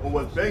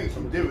was begging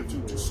King David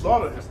to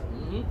slaughter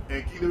him.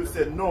 And King David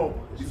said, no,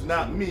 it's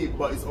not me,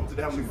 but it's up to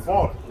the Heavenly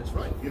Father. That's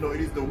right. You know, it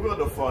is the will of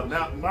the Father,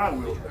 not my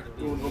will,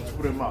 to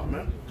put him out,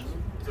 man.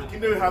 So King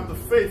David had the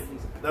faith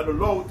that the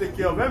Lord will take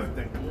care of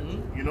everything.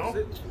 You know?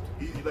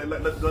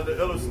 Like the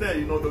elder said,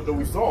 you know, the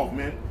resolve,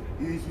 man.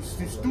 He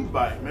stood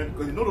by it, man,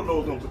 because you know the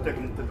Lord was going to protect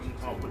him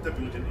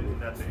in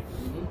that day.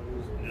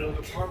 You know,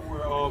 the part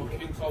where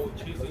King Saul was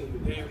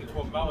chasing David into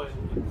a mountain,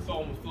 Saul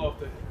almost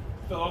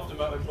fell off the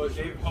mountain, but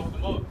David helped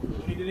him up.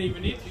 He didn't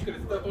even need to. He could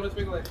have stepped on his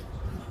finger like,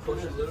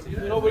 you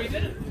know, but he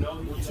didn't. You know,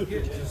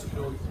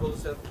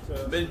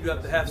 men, you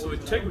have to have some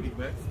integrity,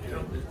 man.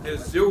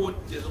 There's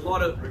a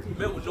lot of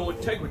men with no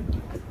integrity.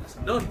 It's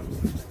none.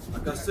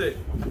 Like I said,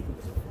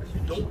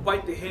 don't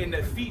bite the hand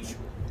that feeds you.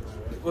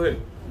 Go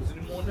ahead. Is there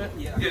any more on that?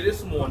 Yeah, there's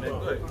some more on that. Go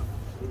ahead.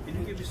 Can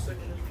you give me a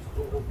second?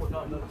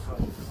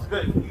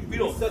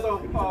 It says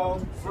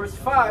on verse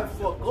 5,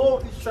 for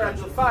gold is tried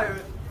in the fire,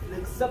 an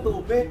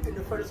acceptable bait in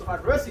the furnace of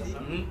adversity.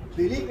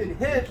 Believe in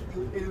him,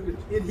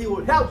 and he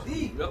will help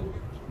thee.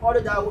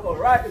 Order that will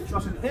arise and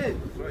trust in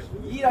him. Right.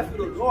 Ye that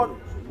fear the Lord,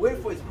 wait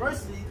for his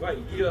mercy. Right,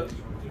 you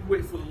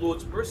wait for the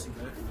Lord's mercy,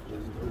 man.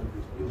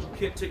 You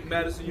can't take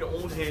matters in your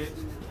own hands.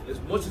 As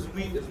much as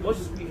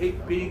we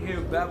hate being here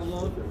in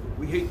Babylon,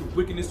 we hate the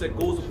wickedness that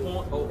goes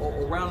upon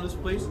around this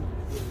place.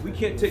 We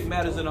can't take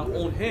matters in our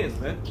own hands,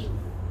 man.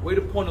 Wait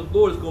upon the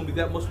Lord is going to be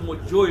that much more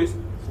joyous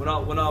when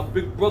our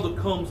big brother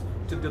comes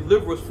to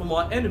deliver us from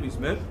our enemies,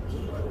 man.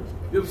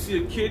 You ever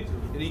see a kid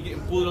and he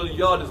getting bullied on the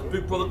yard? His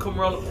big brother come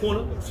around the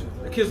corner.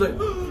 The kid's like,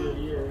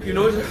 you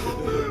know,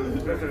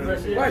 he's like,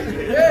 right,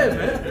 yeah,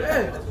 man,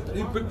 yeah.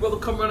 His big brother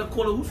come around the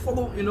corner. Who's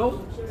following? You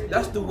know,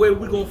 that's the way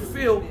we're gonna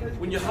feel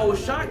when Yahweh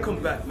Shai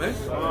come back, man.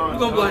 We're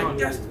gonna be like,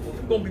 yes,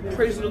 we're gonna be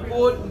praising the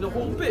Lord and the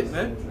whole bit,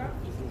 man.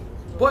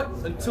 But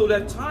until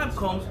that time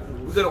comes,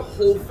 we gotta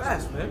hold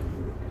fast, man.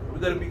 We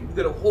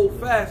gotta hold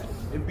fast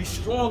and be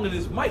strong in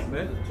His might,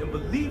 man, and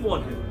believe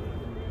on Him.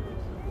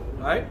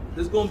 All right?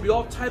 There's gonna be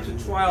all types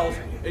of trials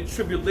and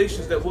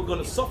tribulations that we're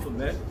gonna suffer,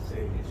 man.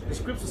 The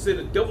scripture said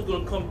the devil's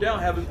gonna come down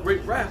having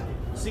great wrath,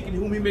 seeking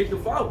whom he may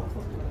devour.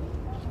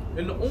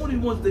 And the only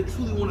ones they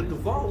truly want to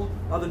devour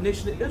are the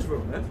nation of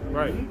Israel, man.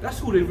 Right. That's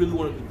who they really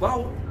want to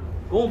devour.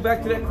 Going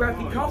back to that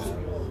crafty council,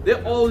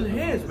 they're all in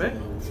hands,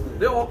 man.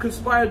 They all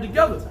conspired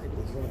together.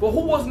 But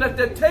who wasn't at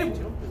that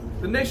table?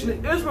 The nation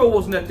of Israel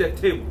wasn't at that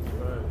table.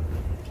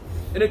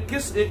 And it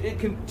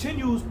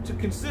continues to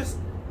consist.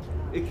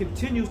 It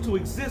continues to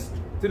exist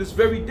to this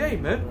very day,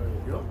 man.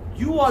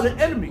 You are the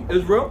enemy,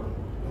 Israel.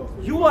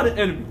 You are the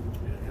enemy.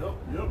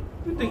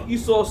 You think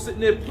Esau's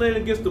sitting there playing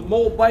against the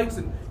Moabites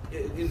and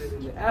in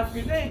the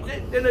African?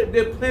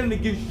 They're planning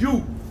against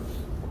you.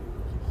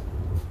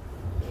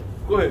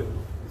 Go ahead.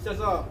 It says,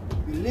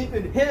 believe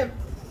in him,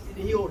 and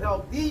he will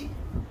help thee.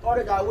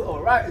 Order that will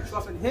arise and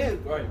trust in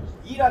him. Right.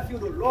 Ye that fear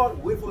the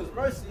Lord, wait for his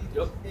mercy,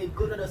 and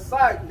go not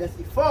aside lest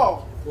he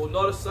fall. Go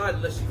not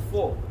aside lest you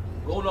fall.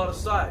 Go not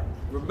aside.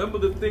 Remember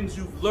the things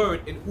you've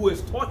learned and who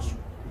has taught you.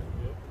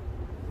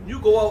 When you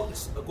go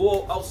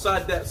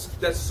outside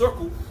that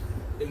circle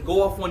and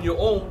go off on your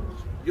own,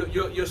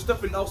 you're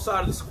stepping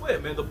outside of the square,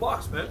 man, the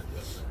box, man.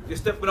 You're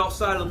stepping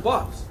outside of the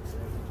box.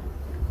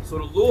 So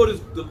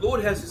the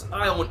Lord has His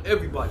eye on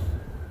everybody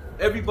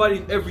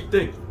and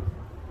everything.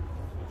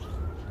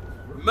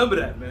 Remember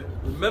that, man.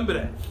 Remember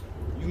that.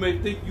 You may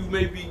think you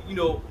may be,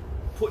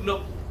 putting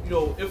up,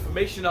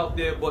 information out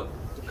there, but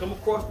to come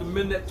across the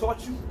men that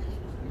taught you,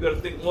 you got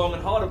to think long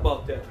and hard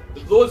about that.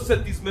 The Lord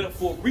set these men up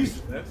for a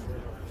reason, man.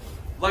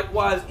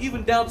 Likewise,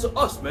 even down to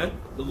us, man.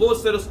 The Lord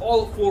set us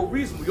all up for a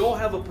reason. We all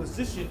have a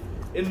position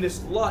in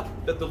this lot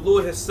that the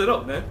Lord has set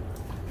up, man.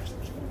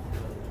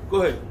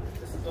 Go ahead.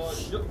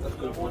 That's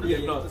good.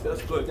 Yeah, no,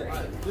 that's good.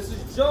 This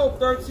is Job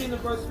 13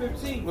 and verse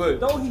 15.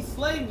 Though he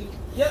slay me,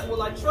 yet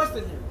will I trust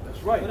in him.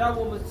 That's right. But I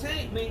will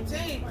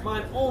maintain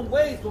mine own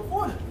ways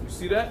before him. You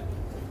see that?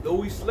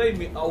 Though he slay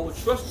me, I will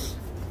trust him.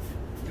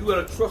 You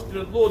gotta trust in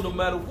the Lord no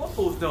matter what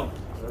goes down.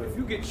 If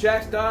you get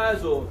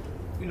chastised or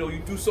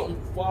you do something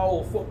foul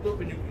or fucked up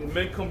and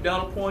men come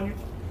down upon you,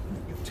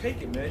 you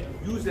take it, man.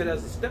 You use that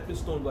as a stepping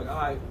stone, like,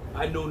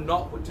 I know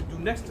not what to do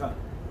next time.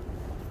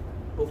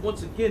 But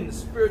once again, the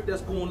spirit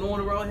that's going on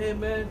around here,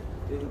 man,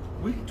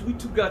 we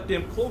too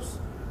goddamn close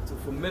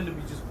for men to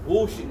be just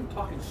bullshitting and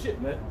talking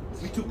shit, man.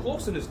 We too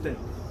close in this thing.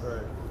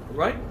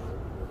 Right?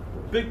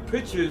 Big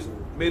pictures,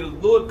 may the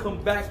Lord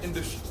come back and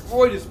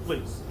destroy this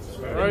place.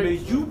 And may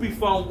you be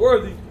found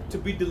worthy to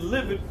be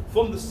delivered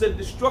from the said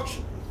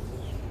destruction.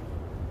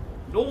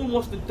 No one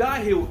wants to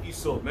die here with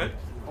Esau, man.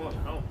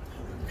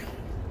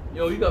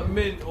 You got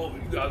men,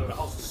 you got the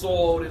house of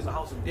Saul, there's the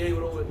house of David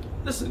over there.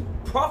 Listen,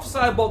 prophesy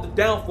about the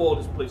downfall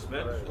of this place,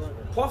 man.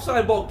 Prophesy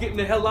about getting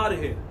the hell out of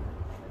here.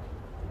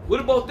 What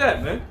about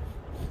that, man?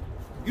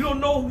 You don't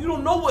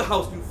know what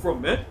house you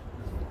from, man.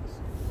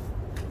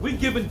 We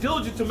giving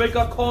diligence to make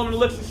our call and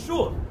election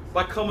sure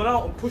by coming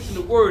out and pushing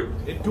the word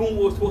and doing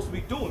what we're supposed to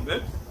be doing,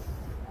 man.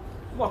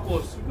 I'm not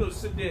going to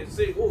sit there and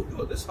say, oh,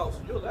 you're this house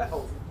and you're that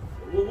house.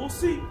 Well, we'll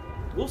see.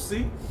 We'll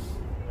see.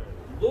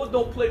 The Lord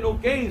don't play no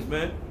games,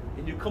 man.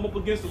 And you come up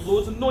against the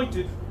Lord's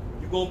anointed,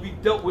 you're going to be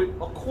dealt with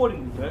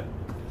accordingly, man.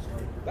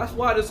 That's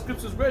why the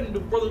scriptures read, and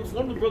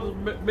one of the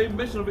brothers made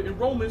mention of it in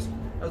Romans,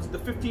 as the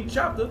 15th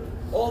chapter,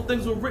 all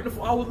things were written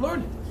for our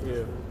learning.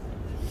 Yeah.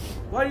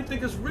 Why do you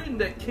think it's written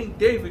that King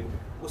David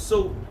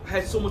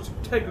had so much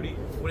integrity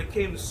when it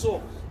came to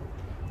Saul?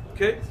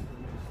 Okay?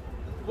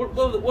 What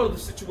are the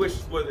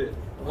situations where there?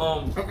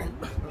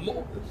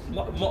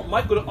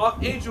 Michael the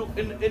archangel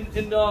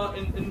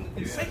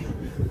in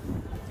Satan.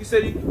 He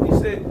said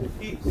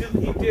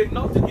he dared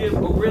not to give a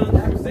real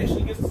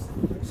accusation against us.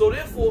 So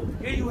therefore,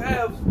 here you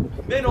have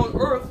men on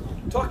earth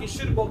talking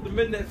shit about the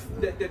men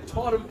that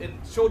taught him and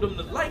showed them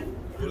the light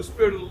through the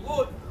Spirit of the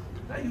Lord.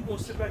 Now you gonna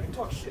sit back and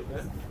talk shit,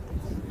 man.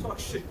 Talk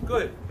shit. Go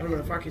ahead. I don't know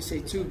if I can say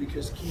too,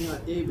 because King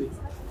David,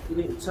 he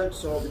didn't touch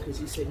Saul because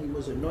he said he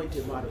was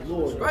anointed by the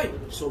Lord. Right.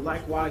 So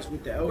likewise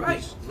with the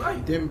elders,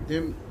 them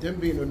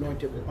being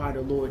anointed by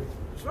the Lord.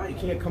 That's right. You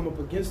can't come up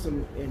against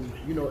them, and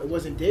you know it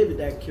wasn't David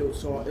that killed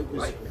Saul. It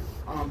was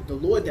the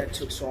Lord that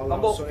took Saul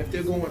out. So if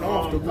they're going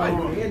off, the Lord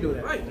will handle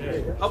that. Right.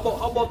 Yeah. How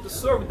about the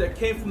servant that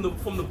came from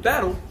the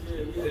battle,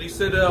 and he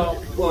said,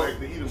 no.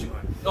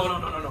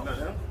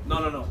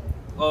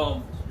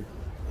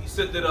 He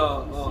said that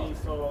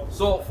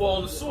Saul fall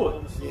on the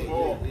sword.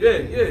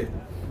 Yeah.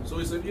 So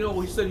he said,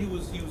 he said he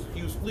was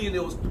fleeing. They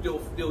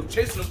were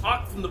chasing him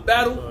out from the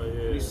battle.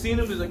 And he seen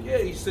him. He's like,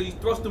 he said he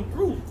thrust him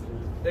through.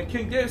 And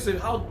King David said,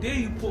 how dare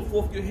you put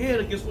forth your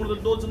hand against one of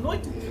the Lord's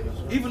anointed?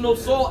 Even though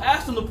Saul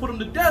asked him to put him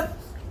to death.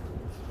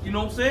 You know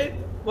what I'm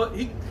saying? But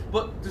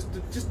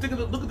just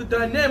look at the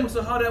dynamics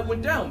of how that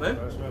went down, man.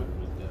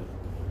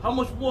 How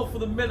much more for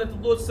the men that the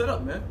Lord set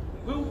up, man?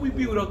 Where would we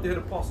be without the head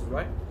apostles,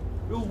 right?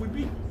 Where would we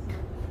be?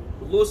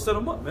 The Lord set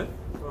them up, man.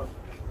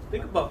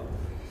 Think about it.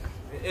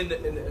 And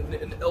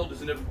the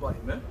elders and everybody,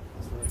 man.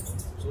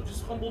 So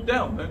just humble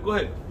down, man. Go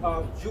ahead.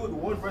 Jude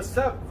 1 verse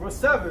 7,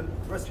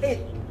 verse 8.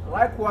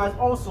 Likewise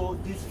also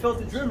these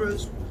filthy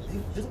dreamers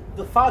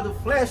defile the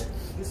flesh,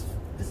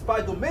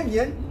 despite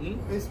dominion,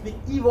 and speak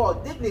evil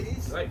of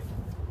dignities. Right.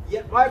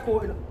 Yet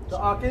Michael, the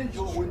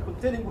archangel, when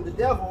contending with the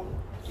devil,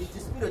 is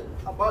disputed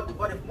about the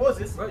body of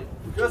Moses. Right.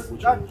 Does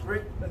not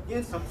bring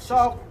against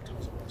himself,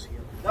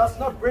 does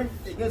not bring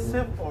against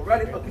him or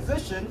write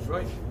accusation. That's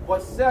right.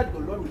 But said the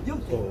Lord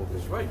rebuked him.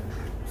 That's right.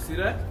 See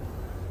that?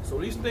 So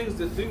these things,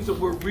 the things that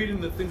we're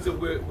reading, the things that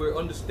we're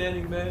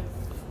understanding, man,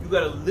 you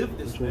gotta live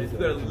this, man. You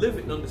gotta live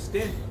it and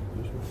understand it.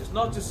 It's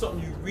not just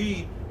something you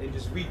read and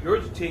just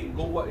regurgitate and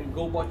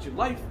go about your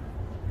life.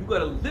 You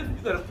gotta live it.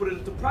 You gotta put it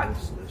into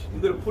practice.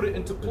 You gotta put it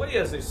into play,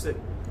 as they say.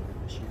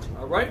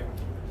 All right.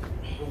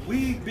 But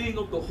we being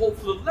of the hope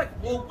for the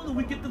elect, well, when do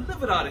we get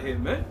delivered out of here,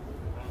 man?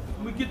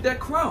 When we get that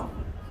crown.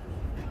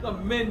 You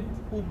got men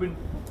who've been.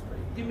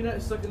 Give me that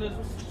a second.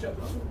 What's the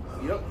chapter?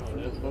 Yep.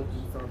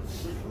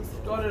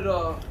 Started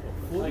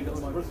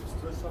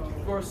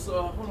verse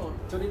hold on.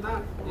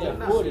 39.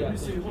 Yeah, 40. Let me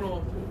see. Hold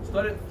on.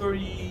 Started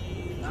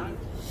 30.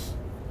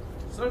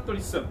 Started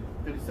 37.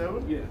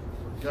 37? Yeah.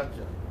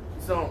 Gotcha.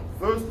 So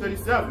verse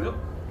 37. Yep.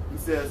 He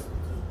says,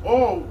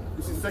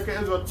 this is 2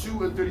 Ezra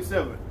 2 and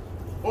 37.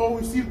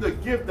 Receive the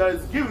gift that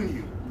is given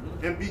you,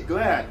 and be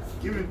glad,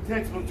 giving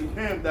thanks unto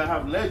him that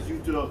have led you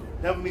to the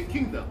heavenly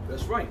kingdom.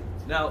 That's right.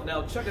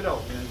 Now check it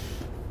out, man.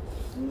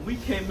 When we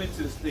came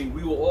into this thing,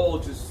 we were all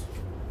just,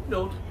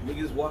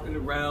 niggas walking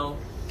around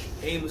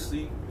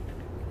aimlessly,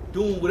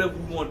 doing whatever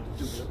we wanted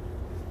to do,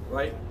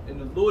 right? And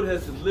the Lord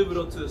has delivered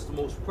unto us the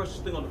most precious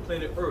thing on the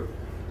planet Earth,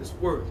 this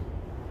word.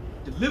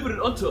 Delivered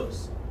it unto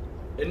us.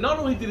 And not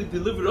only did he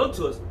deliver it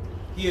unto us,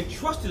 he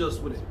entrusted us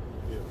with it.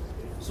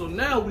 So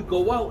now we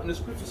go out and the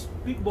scriptures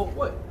speak about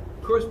what?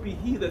 Cursed be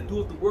he that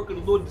doeth the work of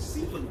the Lord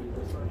deceitfully.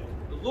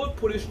 The Lord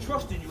put his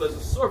trust in you as a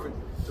servant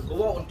to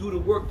go out and do the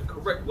work the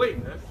correct way,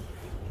 man.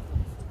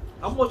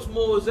 How much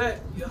more is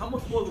that? How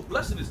much more of a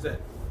blessing is that?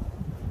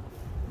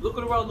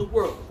 Looking around the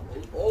world,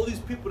 all these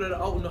people that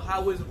are out on the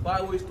highways and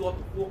byways throughout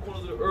the four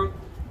corners of the earth,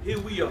 here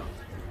we are.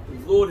 The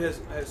Lord has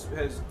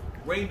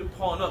rained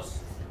upon us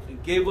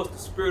and gave us the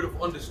spirit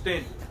of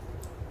understanding.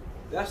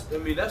 That's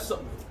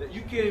something that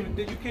you can't even,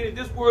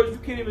 this words, you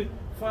can't even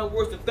find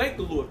words to thank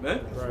the Lord, man.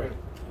 Right.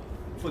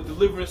 For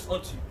deliverance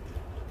unto you.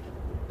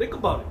 Think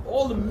about it.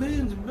 All the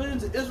millions and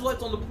millions of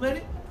Israelites on the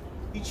planet,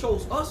 he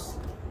chose us.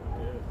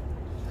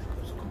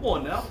 So come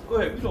on now. Go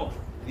ahead, read on.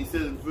 He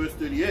says in verse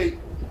 38,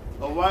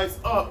 arise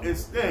up and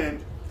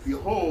stand,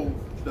 behold,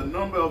 the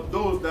number of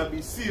those that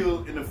be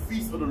sealed in the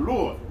feast of the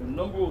Lord. The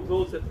number of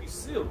those that be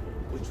sealed.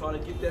 We're trying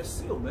to get that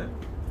seal, man.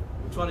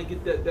 We're trying to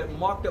get that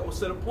mark that was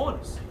set upon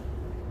us.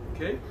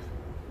 Okay?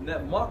 And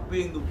that mark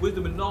being the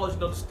wisdom and knowledge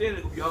and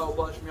understanding of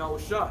Yahweh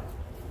Shai.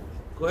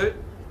 Go ahead.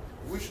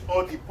 Which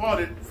are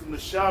departed from the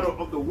shadow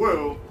of the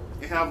world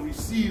and have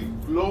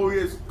received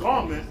glorious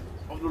garment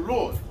of the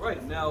Lord.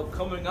 Right. Now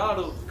coming out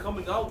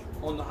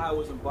on the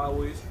highways and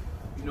byways,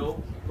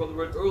 brother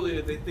read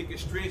earlier, they think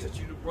it's strange that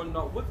you run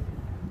out with them.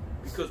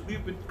 Because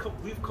we've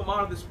come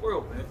out of this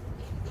world, man.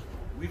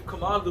 We've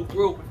come out of the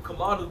world, we've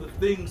come out of the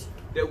things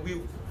that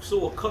we're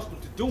so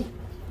accustomed to doing.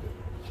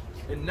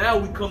 And now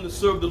we come to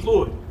serve the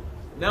Lord.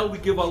 Now we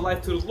give our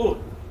life to the Lord.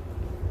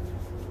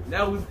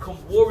 Now we become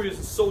warriors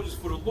and soldiers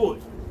for the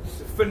Lord.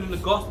 Defending the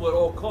gospel at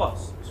all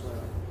costs.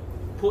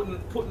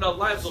 Putting our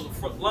lives on the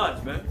front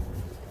lines, man.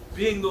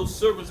 Being those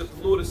servants that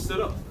the Lord has set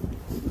up.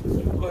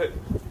 Go ahead.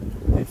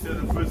 It says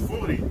in verse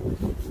 40,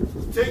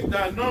 take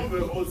thy number,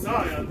 O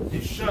Zion,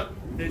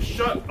 and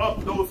shut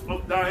up those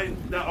of thine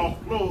that are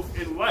clothed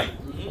in light,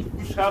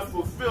 which have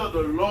fulfilled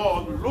the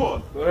law of the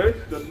Lord.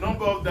 Right. The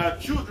number of thy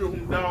children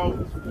whom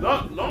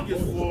thou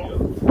longest for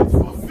is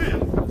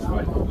fulfilled.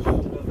 Right.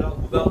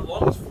 Without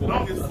longest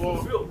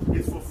for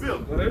is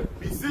fulfilled. Right.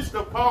 Beseech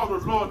the power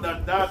of the Lord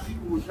that thy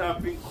people which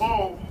have been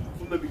called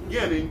from the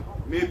beginning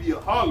may be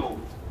hallowed.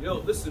 Yo,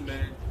 listen,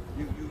 man.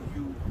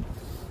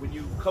 when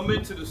you come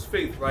into this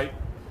faith, right?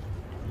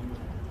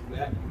 You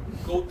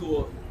go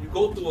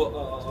through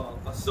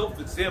a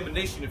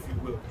self-examination, if you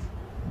will.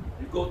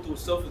 You go through a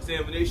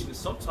self-examination, and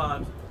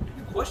sometimes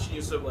you question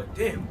yourself, like,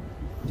 damn,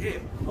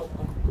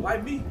 why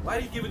me? Why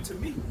did he give it to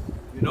me?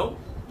 You know,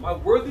 am I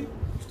worthy? You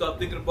start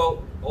thinking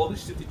about all the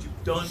shit that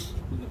you've done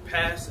in the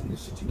past and the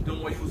shit you've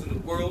done while you was in the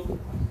world,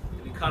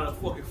 and it kind of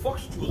fucking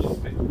fucks with you a little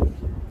bit.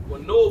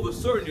 But know of a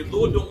certainty, the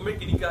Lord don't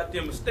make any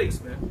goddamn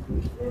mistakes, man.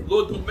 The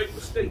Lord don't make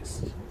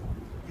mistakes.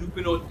 You've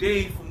been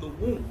ordained from the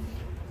womb.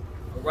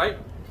 All right?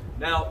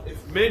 Now,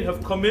 if men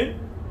have come in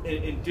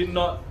and did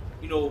not,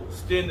 you know,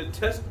 stand the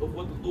test of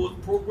what the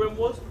Lord's program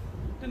was,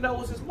 then that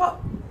was his luck.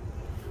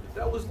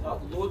 That was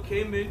luck. The Lord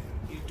came in,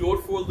 he endured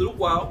for a little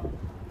while,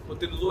 but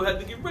then the Lord had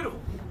to get rid of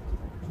him.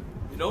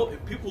 You know,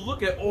 if people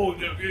look at, oh,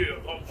 yeah,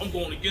 I'm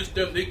going against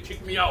them, they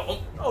kicked me out.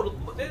 No,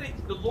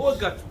 the Lord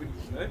got you with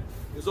you, man.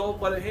 It's all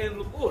by the hand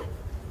of the Lord.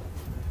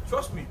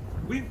 Trust me.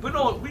 We've been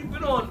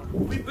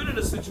in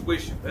a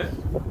situation, man.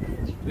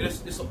 And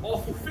it's an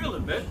awful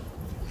feeling, man.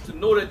 To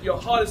know that your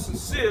heart is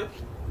sincere,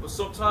 but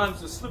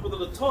sometimes the slip of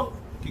the tongue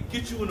can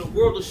get you in a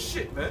world of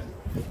shit, man.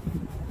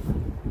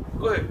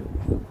 Go ahead.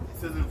 It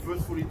says in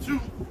verse 42,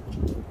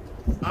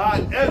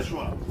 I,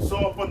 Ezra,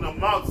 saw upon the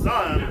Mount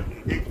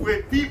Zion a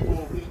great people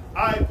whom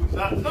I could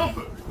not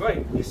number.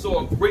 Right. He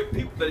saw a great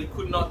people that he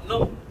could not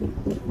number.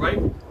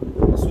 Right?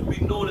 This would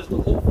be known as the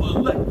hopeful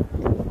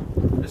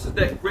elect. This is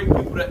that great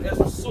people that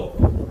Ezra saw.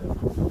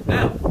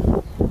 Now,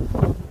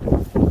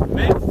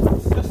 men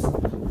persist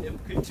in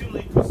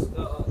continually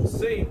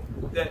saying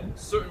that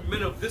certain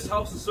men of this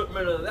house and certain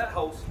men of that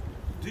house,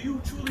 do you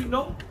truly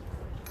know?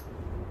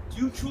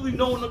 Do you truly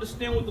know and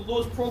understand what the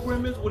Lord's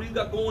program is, what he's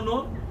got going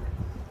on?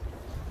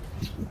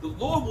 The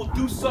Lord will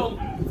do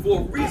something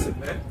for a reason,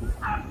 man.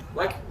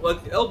 Like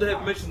the elder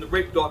had mentioned the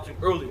rape doctrine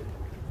earlier.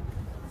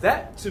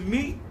 That, to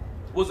me,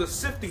 was a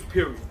sifting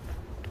period.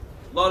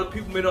 A lot of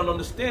people may not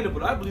understand it,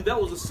 but I believe that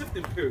was a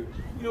sifting period.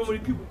 You know how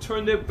many people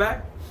turned their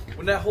back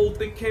when that whole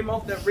thing came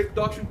out, that rape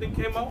doctrine thing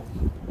came out?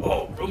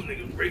 Oh, bro,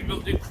 niggas rape,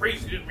 they're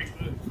crazy.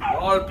 A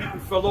lot of people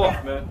fell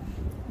off, man.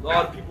 A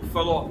lot of people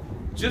fell off.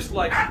 Just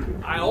like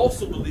I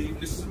also believe,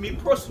 this is me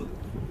personally,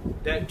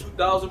 that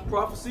 2000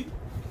 prophecy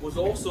was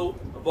also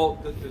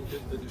about the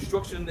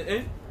destruction in the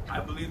end.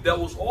 I believe that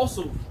was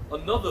also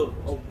another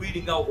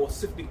weeding out or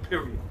sifting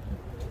period.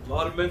 A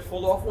lot of men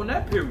fall off on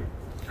that period.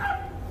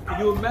 Can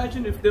you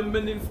imagine if them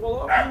men didn't fall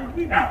off? Where would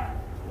we be?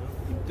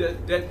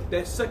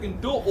 That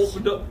second door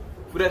opened up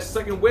for that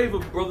second wave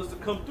of brothers to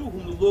come through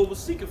whom the Lord was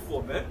seeking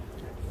for, man.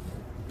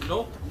 You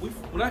know, when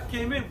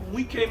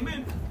we came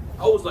in,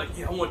 I was like,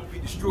 yeah, I want to be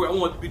destroyed. I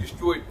want to be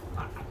destroyed.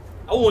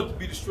 I want to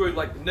be destroyed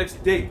like the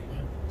next day.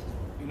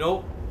 You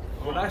know,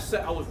 when I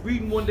was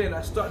reading one day and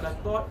I thought,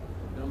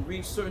 and I'm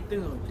reading certain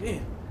things, I'm like,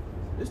 damn,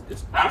 there's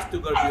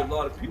still got to be a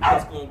lot of people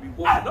that's going to be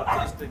woken up to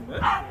this thing,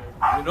 man.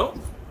 You know,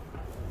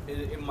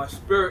 and my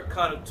spirit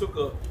kind of took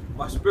a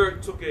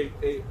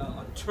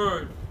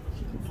turn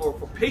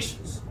for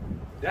patience.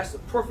 That's the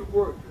perfect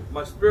word.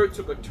 My spirit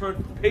took a turn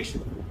for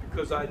patience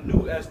because I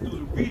knew, as through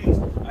the readings,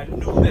 I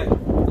knew that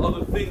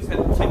other things had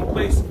to take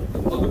place,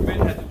 and other men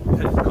had to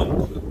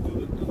come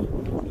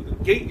through the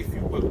gate, if you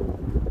will.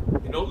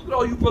 You know, look at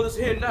all you brothers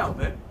here now,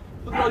 man.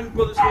 Look at all you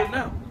brothers here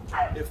now.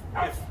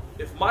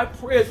 If my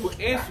prayers were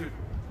answered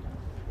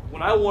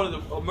when I wanted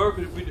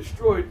America to be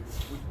destroyed,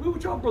 where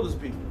would y'all brothers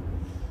be?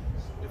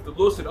 If the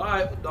Lord said, all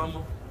right, I'm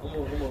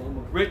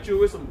gonna grant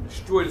you this, I'm gonna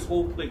destroy this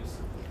whole place.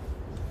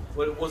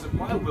 But it wasn't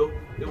my will,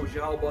 it was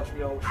Yahweh Shai's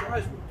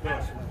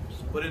will.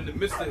 But in the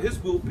midst of his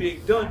will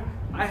being done,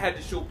 I had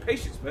to show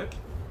patience, man.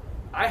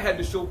 I had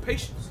to show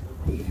patience.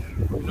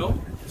 You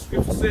know, the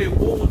scriptures say,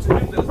 woe unto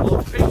him that is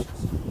low patience.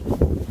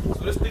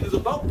 So this thing is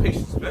about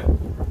patience, man.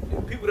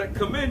 And people that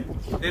come in,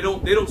 they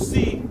don't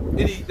see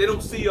any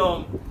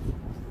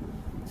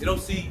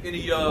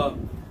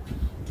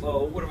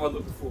what am I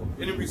looking for?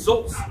 Any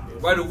results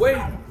right away?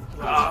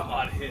 I'm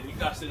out of here. You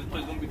guys said this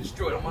place is gonna be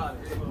destroyed. I'm out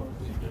of here.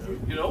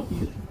 You know?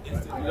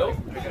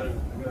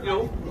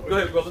 Go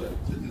ahead, brother.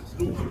 This is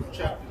Luke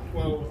chapter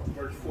 12,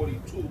 verse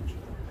 42.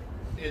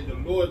 And the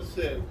Lord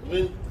said,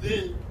 when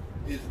then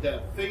is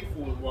that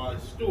faithful and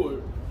wise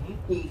steward,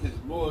 whom his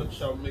Lord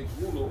shall make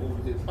ruler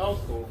over his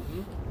household,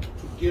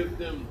 to give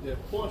them their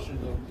portion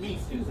of meat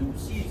in due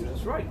season.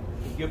 That's right.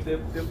 To give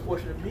them their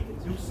portion of meat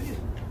in due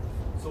season.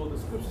 So the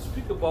scriptures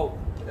speak about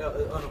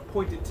an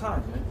appointed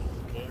time, man.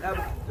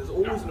 There's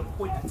always an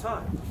appointed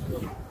time.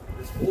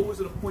 There's always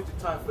an appointed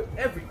time for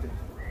everything.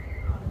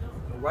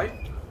 All right?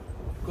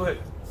 Go ahead.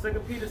 2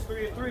 Peter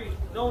 3:3,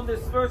 knowing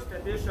this first,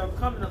 that there shall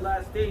come in the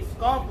last days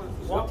scoffers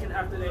walking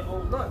after their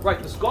own lust. Right,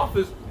 the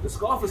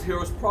scoffers hear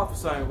us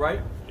prophesying, right?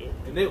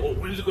 And they,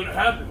 when's it gonna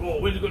happen? Oh,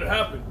 when's it gonna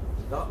happen?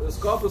 Now, the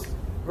scoffers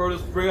heard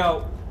us bring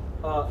out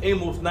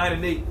Amos 9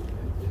 and 8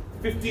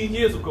 15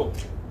 years ago.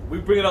 We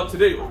bring it out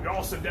today. Oh,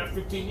 y'all said that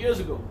 15 years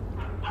ago.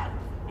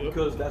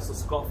 Because that's a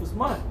scoffer's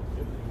mind.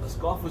 The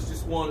scoffers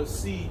just want to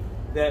see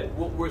that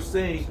what we're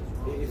saying,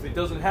 if it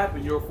doesn't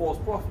happen, you're a false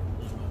prophet.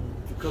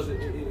 Because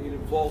it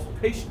involves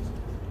patience.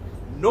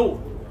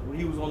 No, when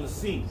he was on the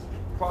scene.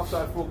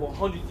 Prophesied for over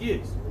 100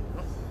 years,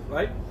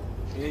 right?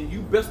 And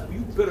you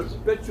better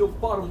bet your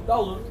bottom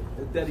dollar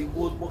that he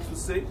was to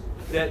say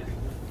that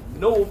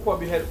Noah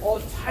probably had all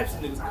types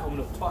of niggas coming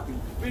up talking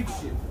big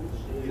shit.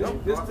 You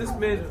know, this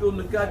man's building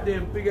a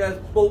goddamn big ass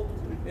boat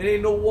and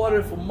ain't no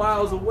water for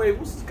miles away.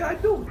 What's this guy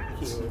doing?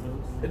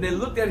 And they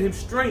look at him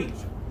strange.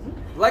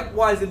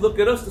 Likewise, they look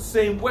at us the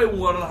same way when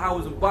we're on the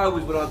highways and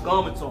byways with our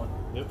garments on.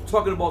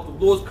 Talking about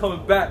the Lord's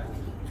coming back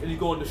and he's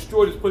going to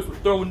destroy this place with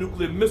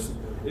thermonuclear missiles.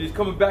 And he's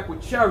coming back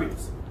with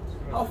chariots.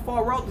 How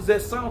far out does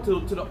that sound to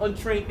the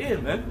untrained ear,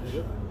 man?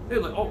 They're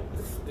like, oh,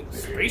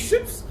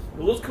 spaceships?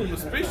 The Lord's coming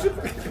with spaceships?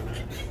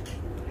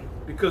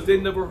 Because they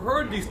never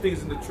heard these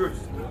things in the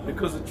churches.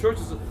 Because the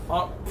churches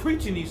aren't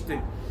preaching these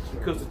things.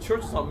 Because the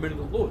churches aren't men of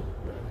the Lord.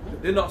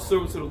 They're not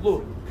servants of the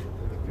Lord.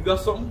 You got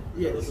something?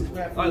 Yeah, this is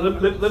Matthew. All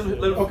right,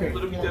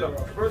 let him get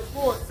up. Verse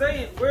 4,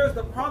 saying, where is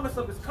the promise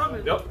of his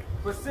coming? Yep.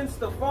 For since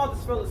the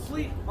fathers fell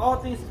asleep, all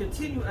things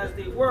continue as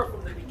they were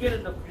from the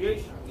beginning of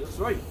creation. That's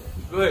right.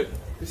 Go ahead.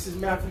 This is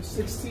Matthew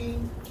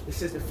 16. It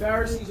says, the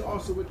Pharisees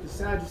also with the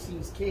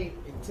Sadducees came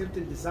and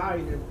tempted and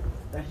desired him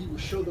that he would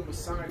show them a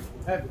sign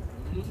from heaven.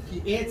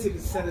 He answered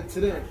and said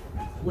unto them,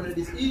 when it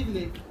is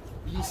evening,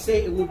 ye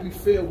say it will be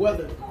fair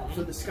weather,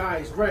 for the sky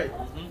is red.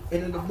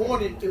 And in the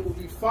morning it will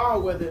be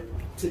foul weather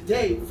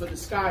today, for the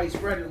sky is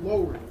red and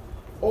lowering.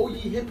 O ye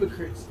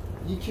hypocrites,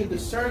 ye can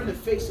discern the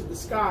face of the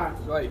sky,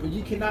 but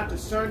ye cannot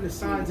discern the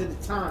signs of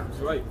the times.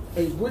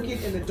 A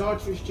wicked and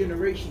adulterous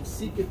generation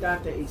seeketh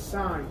after a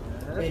sign,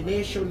 and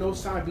there shall no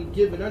sign be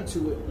given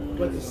unto it,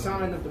 but the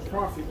sign of the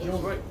prophet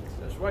Jonah.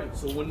 That's right.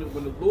 So when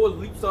the Lord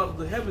leaps out of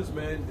the heavens,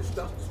 man, and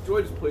starts to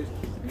destroy this place,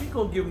 he ain't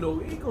gonna give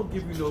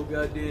you no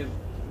goddamn,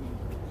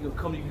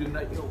 come to you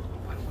tonight, by the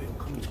way, I'm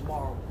coming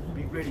tomorrow,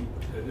 be ready,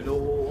 I'm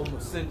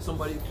gonna send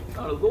somebody.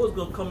 No, the Lord's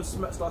gonna come and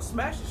start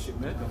smashing shit,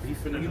 man.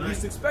 You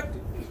least expect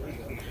it.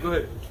 Go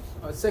ahead.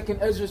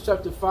 2nd Ezra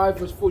chapter 5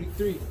 verse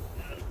 43.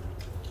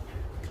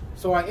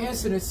 So I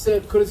answered and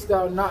said, couldst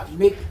thou not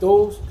make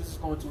those, this is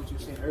going to what you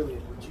were saying earlier,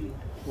 but you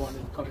wanted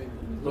to come in,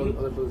 and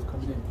other brothers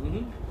coming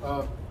in.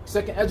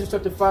 2nd Ezra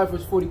chapter 5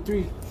 verse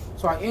 43.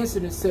 So I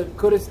answered and said,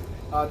 couldst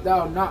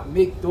thou not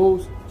make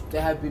those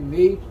that have been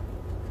made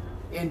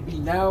and be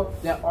now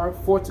that are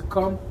for to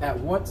come at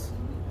once,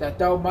 that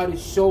thou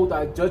mightest show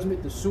thy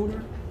judgment the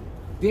sooner?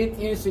 Then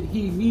answered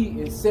he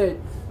me and said,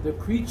 the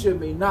creature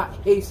may not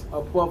haste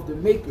above the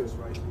maker,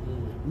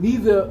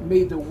 neither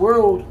may the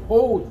world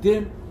hold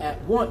them at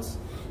once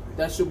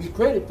that shall be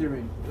created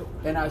therein.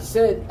 And I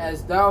said,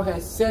 as thou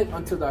hast said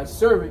unto thy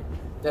servant,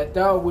 that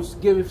thou which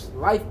givest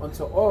life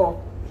unto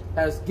all,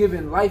 hast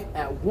given life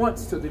at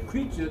once to the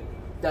creature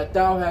that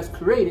thou hast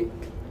created,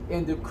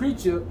 and the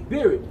creature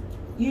beareth.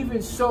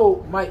 Even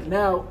so might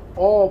now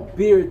all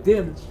bear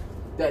them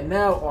that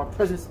now are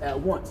present at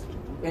once.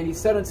 And he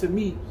said unto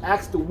me,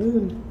 ask the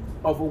womb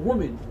of a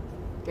woman,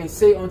 and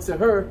say unto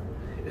her,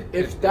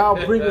 if thou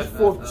bringest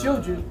forth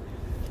children,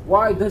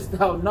 why dost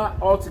thou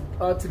not all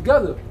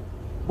together,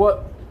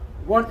 but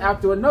one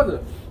after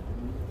another?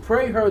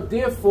 Pray her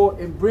therefore,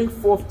 and bring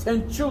forth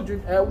 10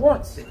 children at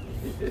once.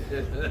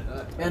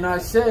 And I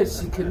said,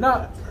 she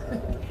cannot,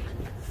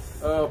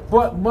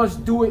 but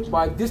must do it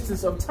by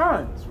distance of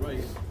time.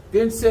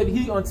 Then said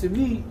he unto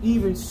me,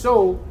 even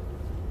so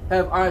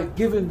have I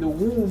given the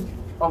womb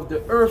of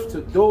the earth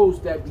to those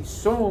that be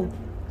sown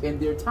in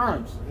their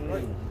times.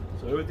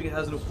 So everything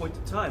has an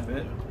appointed time,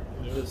 man.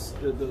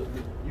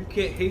 You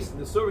can't hasten,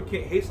 the servant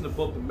can't hasten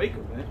above the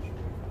maker, man.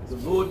 The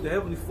Lord, the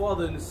Heavenly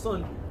Father and the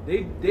Son,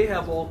 they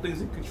have all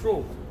things in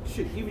control.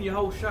 Shit, even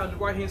Yahweh Shai on the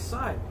right hand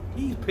side,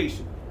 he's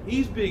patient.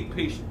 He's being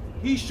patient.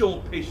 He's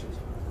showing patience,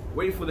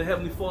 waiting for the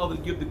Heavenly Father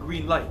to give the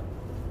green light.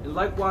 And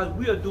likewise,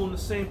 we are doing the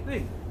same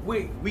thing.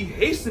 We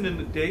hasten in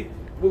the day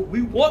where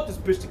we want this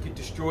bitch to get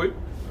destroyed.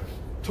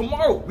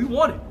 Tomorrow, we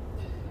want it.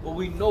 But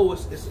we know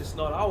it's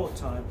not our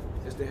time,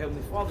 it's the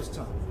Heavenly Father's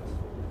time.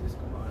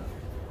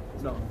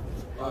 No.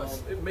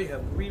 It may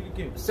have. Read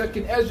again.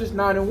 2nd Ezra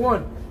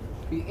 9:1.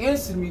 He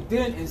answered me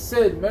then and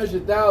said, measure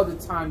thou the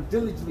time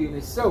diligently in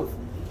itself,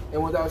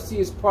 and when thou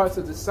seest parts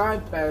of the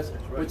sign pass,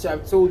 which I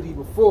have told thee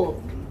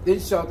before, then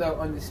shalt thou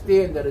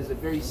understand that is the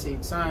very same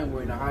time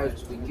wherein the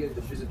highest begins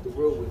to visit the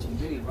world which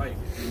he made. Right.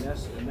 And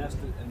that's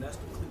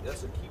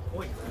a key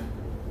point, man.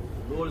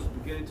 The Lord is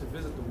beginning to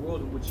visit the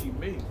world in which he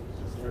made.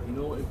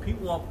 And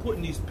people aren't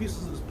putting these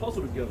pieces of this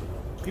puzzle together.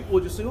 People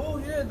are just saying, oh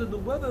yeah, the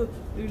weather,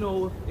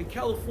 in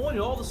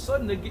California, all of a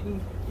sudden they're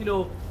getting,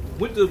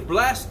 winter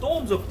blast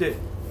storms up there.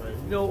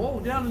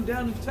 Down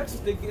in Texas,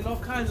 they're getting all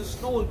kinds of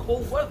snow and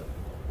cold weather.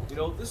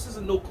 This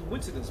isn't no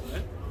coincidence,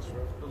 man.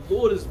 The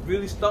Lord is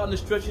really starting to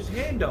stretch his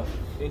hand out.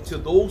 And to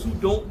those who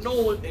don't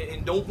know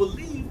and don't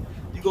believe,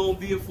 you're going to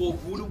be in for a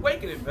rude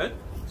awakening, man.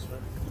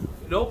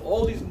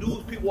 All these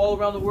news people all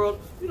around the world,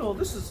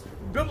 this is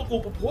biblical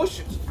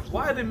proportions.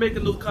 Why are they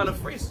making those kind of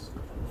phrases?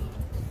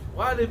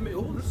 Why are they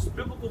making, this is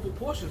biblical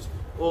proportions?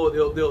 Or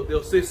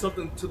they'll say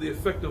something to the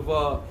effect of,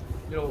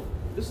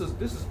 This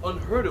is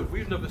unheard of.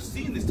 We've never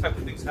seen these type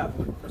of things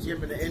happen.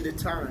 Given the end of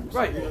times.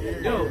 Right.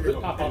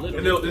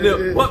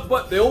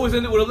 But they always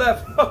end it with a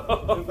laugh.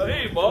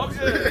 Hey, Mom,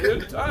 yeah,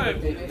 end of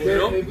time.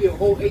 There may be a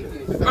whole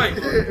atheist. Right.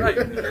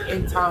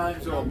 In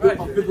times or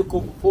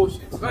biblical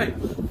proportions. Right.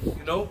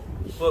 You know,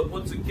 but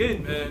once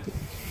again, man,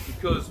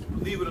 because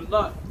believe it or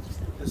not,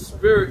 the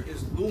spirit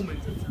is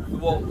looming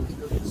throughout.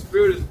 The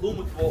spirit is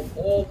looming throughout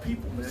all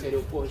people, man. Say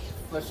they'll push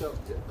flesh up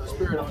the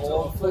spirit of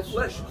all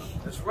flesh.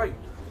 That's right.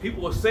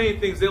 People are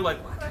saying things. They're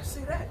like, why did I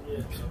say that?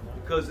 Yeah.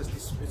 Because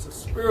it's a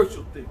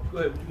spiritual thing. Go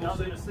ahead. I was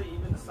going to say,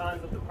 even the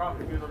signs of the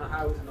prophet being on the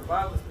highways and the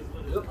byways,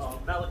 because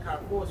Malachi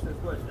 4 says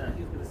what? That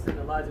he's going to send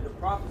Elijah the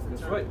prophet.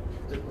 That's right.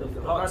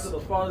 The hearts of the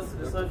fathers to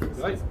the sons, and the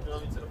sons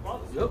to the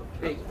fathers. Yep.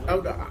 Hey,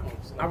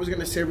 I was going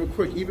to say real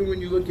quick, even when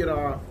you look at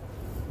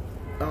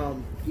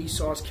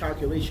Esau's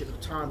calculation of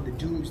time, the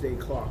doomsday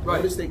clock. Right.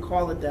 Notice they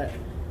call it that,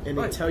 and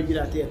they tell you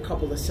that they're a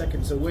couple of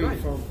seconds away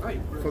from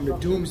the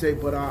doomsday.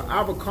 But I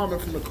have a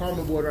comment from the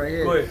Karma board right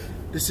here. Go ahead.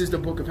 This is the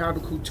book of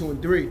Habakkuk 2 and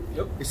 3.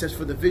 Yep. It says,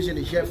 for the vision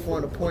is yet for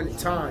an appointed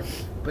time,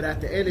 but at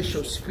the end it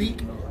shall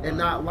speak and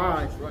not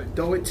lie. Right.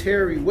 Though it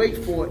tarry, wait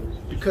for it,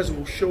 because it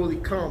will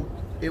surely come.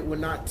 It will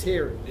not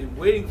tarry. And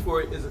waiting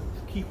for it is a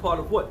key part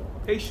of what?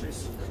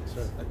 Patience.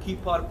 A key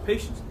part of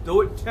patience.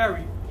 Though it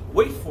tarry,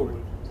 wait for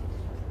it,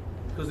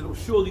 because it will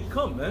surely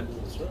come, man.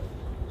 That's right.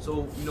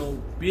 So, you know,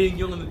 being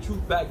young in the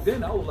truth back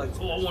then, I was like,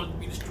 oh, I want to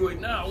be destroyed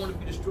now. I want to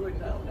be destroyed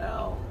now.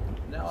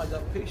 Now I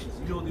got patience.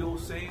 You know the old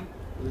saying,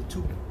 the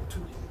two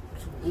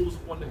bulls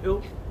up on the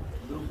hill.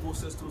 The little bull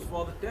says to his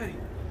father, Daddy,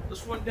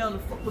 let's run down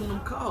and fuck one of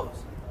them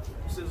cows.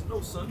 He says, no,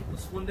 son,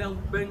 let's run down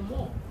and bang them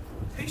all.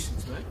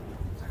 Patience, man.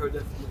 I heard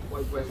that from the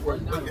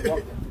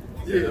white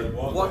Yeah.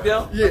 Walk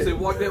down? Yeah. I said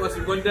walk down, I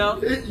said run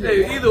down.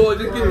 Hey, either or,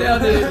 just get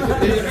down there and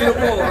get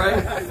them all,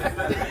 right?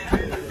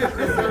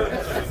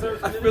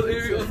 I feel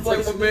it was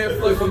like my man.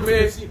 Bush. All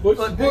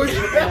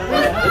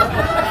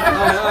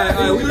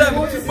right. We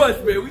laughed too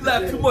much, man. We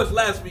laughed too much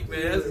last week,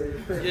 man.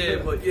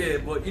 But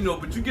you know,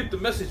 but you get the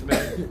message,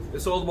 man.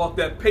 It's all about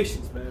that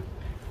patience, man.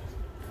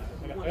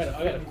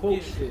 I got a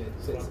quote.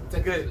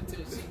 Good.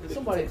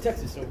 Somebody in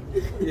Texas.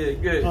 Yeah,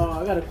 good.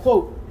 I got a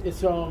quote.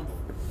 It's from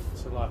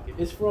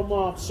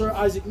Sir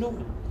Isaac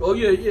Newton. Oh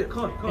yeah,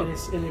 come.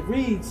 And it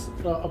reads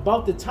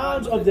about the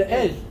times of the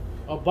end.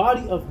 A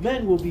body of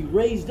men will be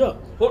raised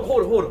up.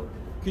 Hold on.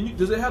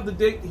 Does it have the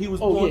date he was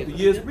born? Yeah. The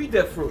years? Read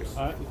that first.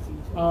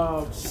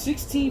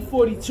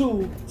 1642 to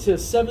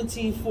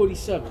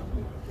 1747.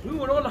 We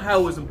went on the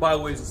highways and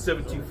byways in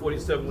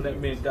 1747 when that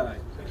man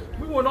died.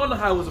 We went on the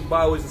highways and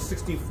byways in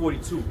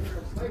 1642.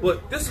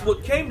 But this is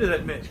what came to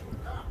that man.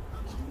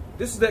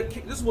 This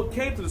is what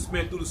came to this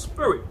man through the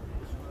Spirit.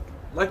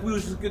 Like we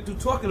was just get through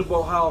talking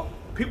about how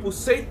people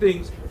say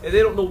things and they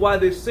don't know why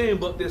they're saying,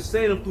 but they're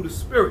saying them through the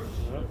Spirit.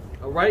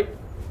 All right?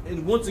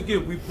 And once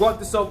again, we brought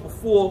this out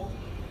before.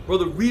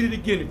 Brother, read it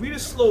again. Read it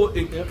slow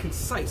and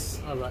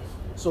concise. All right.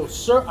 So,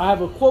 I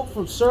have a quote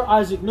from Sir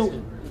Isaac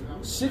Newton,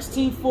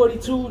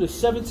 1642 to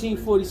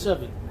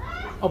 1747.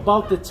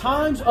 About the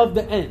times of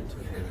the end,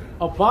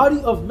 a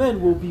body of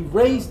men will be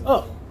raised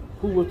up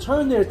who will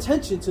turn their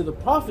attention to the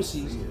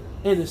prophecies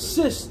and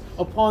insist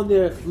upon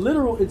their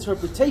literal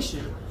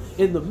interpretation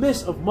in the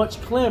midst of much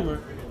clamor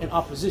and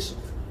opposition.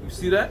 You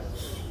see that?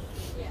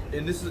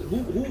 And this is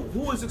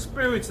who is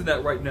experiencing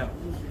that right now?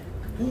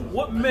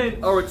 What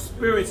men are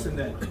experiencing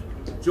that?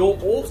 Joel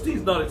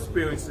Osteen's not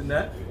experiencing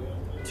that.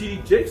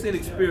 T.D. Jakes ain't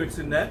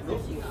experiencing that.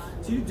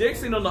 T.D.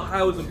 Jakes ain't on the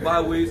highways and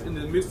byways in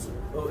the midst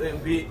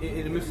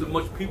of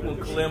much people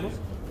and calamity.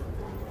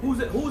 Who's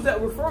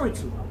that referring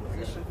to?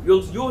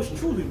 Yours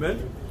truly,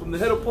 man. From the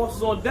head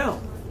apostles on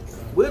down.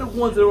 We're the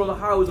ones that are on the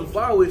highways and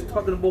byways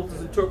talking about this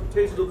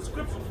interpretation of the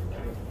scripture.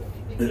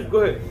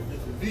 Go ahead.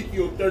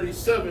 Ezekiel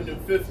 37 and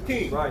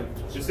 15. Right.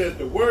 It says,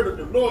 the word of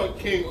the Lord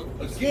came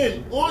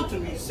again unto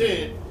me,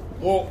 saying,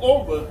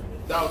 moreover,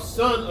 thou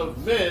son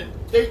of man,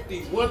 take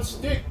thee one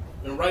stick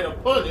and write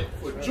upon it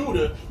for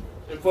Judah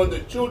and for the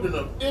children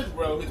of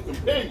Israel his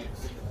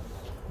companions.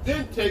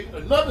 Then take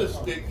another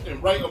stick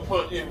and write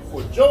upon it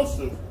for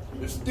Joseph,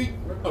 the stick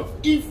of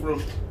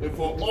Ephraim, and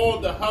for all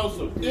the house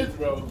of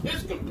Israel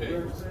his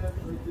companions.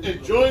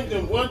 And join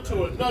them one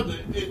to another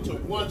into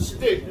one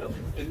stick,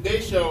 and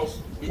they shall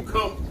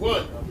become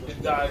one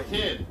in thy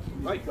hand.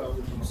 Right.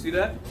 You see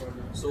that?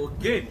 So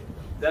again,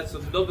 that's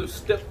another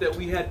step that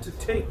we had to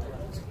take,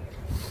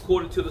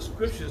 according to the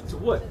scriptures, to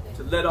what?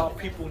 To let our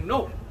people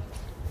know.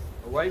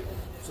 All right.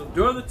 So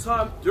during the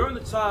time,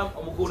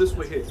 I'm gonna go this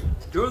way here.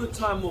 During the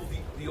time of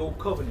the old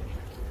covenant,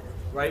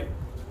 right?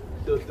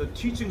 The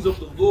teachings of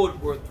the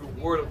Lord were through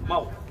word of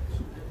mouth.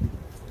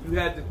 You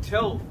had to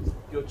tell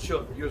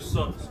your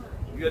sons.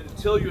 You had to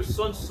tell your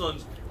sons'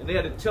 sons, and they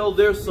had to tell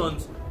their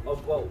sons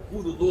about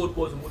who the Lord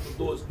was and what the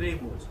Lord's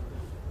name was.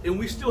 And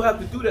we still have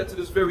to do that to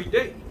this very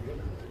day.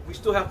 We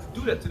still have to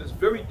do that to this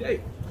very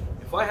day.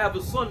 If I have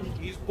a son,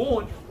 he's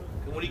born,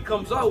 and when he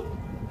comes out,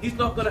 he's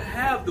not going to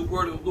have the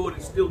word of the Lord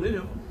instilled in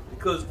him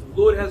because the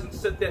Lord hasn't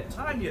set that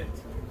time yet.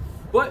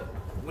 But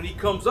when he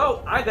comes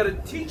out, I got to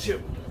teach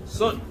him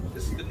son,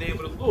 this is the name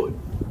of the Lord.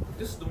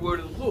 This is the word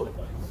of the Lord.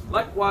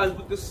 Likewise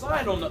with this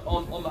sign on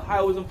the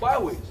highways and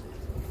byways.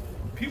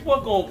 People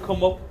are gonna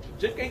come up,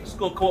 Jake ain't just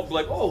gonna come up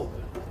like, oh,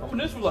 I'm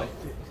an Israelite.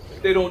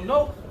 If they don't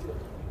know,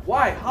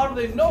 why? How do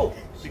they know?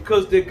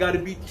 Because they gotta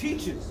be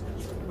teachers.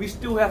 We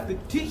still have to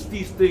teach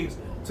these things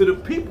to the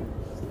people.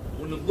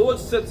 When the Lord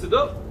sets it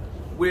up,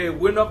 where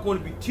we're not going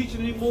to be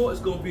teaching anymore,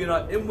 it's going to be in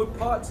our inward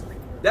parts,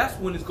 that's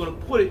when it's going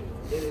to put it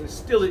and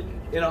instill it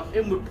in our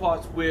inward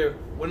parts, where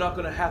we're not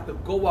going to have to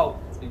go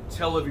out and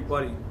tell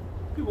everybody.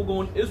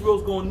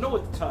 Israel's going to know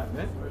at the time,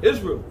 man.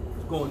 Israel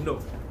is going to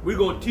know. We're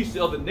going to teach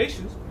the other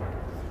nations,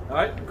 all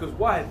right? Because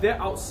why? They're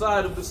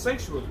outside of the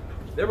sanctuary.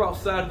 They're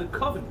outside of the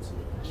covenants,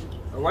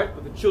 all right?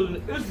 But the children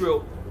of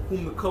Israel,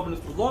 whom the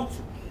covenants belong to.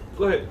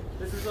 Go ahead.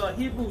 This is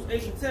Hebrews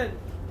 8 and 10.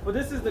 For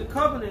this is the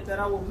covenant that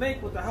I will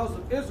make with the house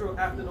of Israel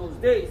after those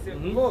days,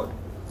 saith the Lord.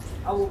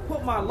 I will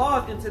put my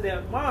laws into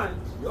their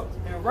minds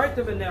and write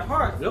them in their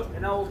hearts,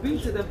 and I will be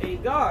to them a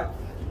God,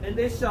 and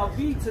they shall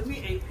be to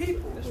me a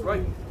people. That's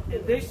right.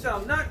 And they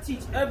shall not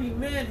teach every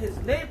man his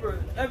neighbor,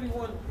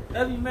 and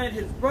every man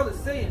his brother,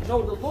 saying,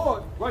 know the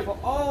Lord. Right. For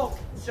all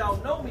shall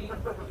know me,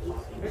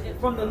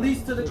 from the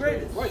least to the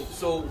greatest. Right.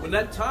 So when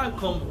that time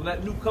comes, when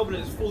that new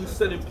covenant is fully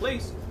set in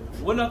place,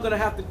 we're not going to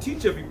have to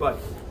teach everybody.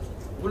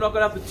 We're not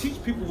going to have to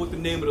teach people what the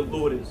name of the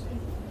Lord is.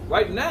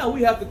 Right now,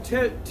 we have to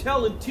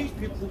tell and teach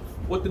people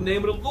what the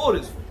name of the Lord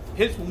is.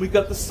 Hence, when we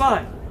got the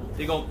sign,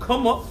 they're going to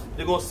come up,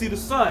 they're going to see the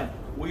sign.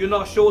 Will you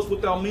not show us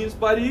what thou means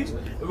by these?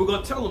 And we're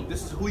going to tell them,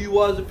 this is who you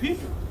are as a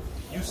people.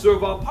 You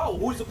serve our power.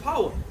 Who is the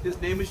power?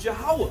 His name is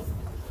Yahweh.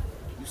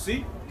 You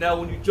see? Now,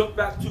 when you jump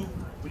down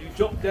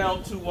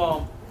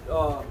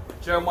to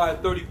Jeremiah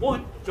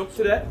 31, jump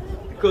to that,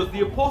 because the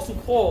Apostle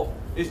Paul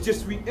is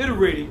just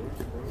reiterating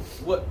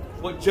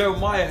what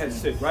Jeremiah had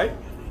said, right?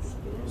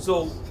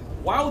 So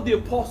why would the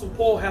Apostle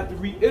Paul have to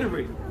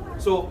reiterate it?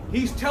 So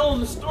he's telling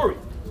the story.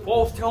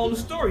 Paul's telling the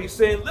story. He's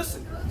saying,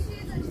 listen,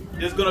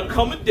 there's going to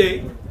come a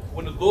day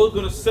when the Lord's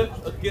going to set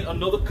again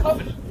another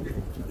covenant.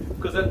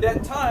 Because at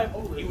that time,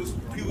 he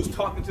was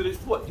talking to the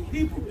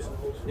Hebrews.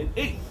 In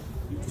 8,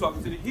 he was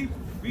talking to the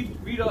Hebrews.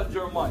 Read out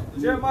Jeremiah.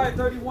 Jeremiah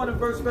 31 and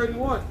verse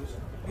 31.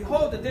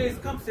 Behold, the days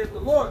come, saith the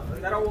Lord,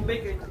 that I will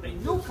make a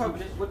new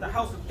covenant with the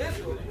house of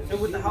Israel and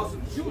with the house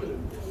of Judah.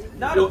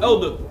 Not Yo,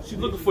 Elder, she's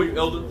looking for you,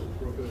 Elder.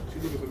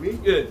 She's looking for me?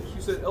 Yeah,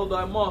 she said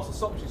Elder Amos or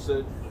something, she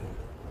said.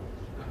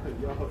 I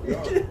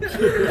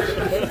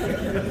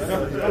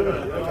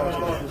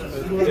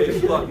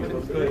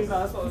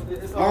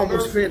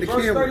almost fed the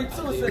camera. Verse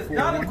 32 says,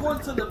 not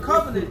according to the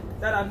covenant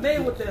that I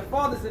made with their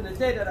fathers in the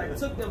day that I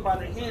took them by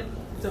the hand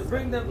to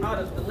bring them out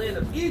of the land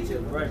of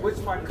Egypt, which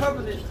my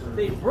covenant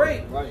they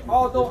break,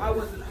 although I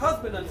was an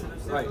husband unto them,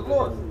 says the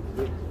Lord.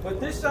 But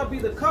this shall be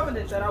the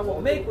covenant that I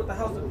will make with the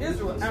house of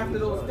Israel after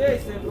those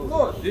days, saith the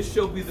Lord. This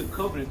shall be the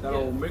covenant that I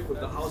will make with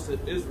the house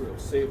of Israel,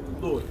 saith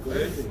the Lord. Go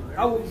ahead.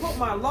 I will put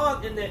my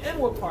laws in their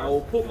inward parts. I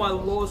will put my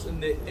laws in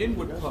their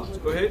inward parts.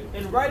 Go ahead.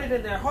 And write it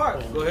in their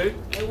hearts. Go ahead.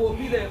 And will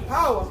be their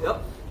power.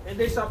 Yep. And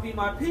they shall be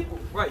my people.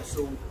 Right.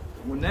 So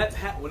when that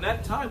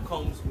time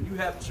comes, when you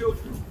have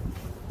children,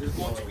 there's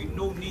going to be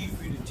no need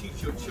for you to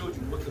teach your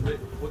children what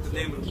the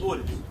name of the Lord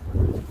is,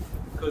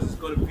 because it's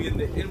going to be in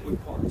the inward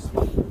parts.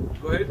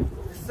 Go ahead.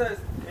 It says,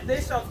 and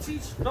they shall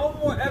teach no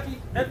more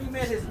every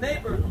man his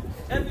neighbor,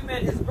 every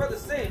man his brother,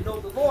 saying, know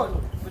the Lord,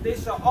 but they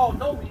shall all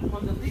know me,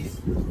 from the least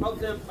of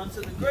them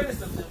unto the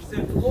greatest of them,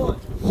 saith the Lord.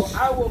 For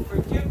I will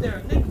forgive their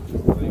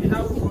iniquity, and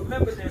I will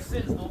remember their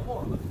sins no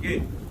more.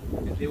 Again,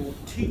 and they will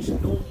teach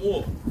no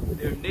more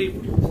their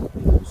neighbor.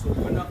 So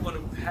we're not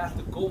going to have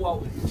to go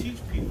out and teach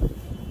people.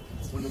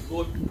 When the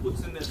Lord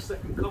puts in that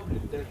second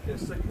covenant, that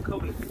second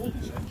covenant fully,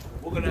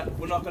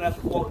 we're not gonna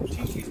have to go out and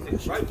teach these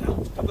things right now.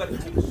 We still gotta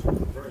teach.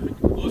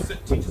 The Lord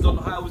sent teachers on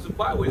the highways and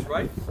byways,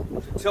 right?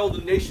 To tell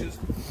the nations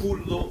who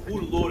the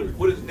Lord is,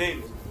 what his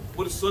name is,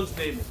 what his son's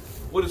name is,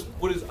 what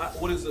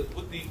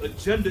the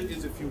agenda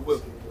is, if you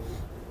will.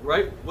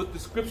 Right? What the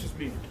scriptures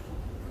mean.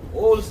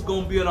 All this is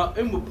gonna be in our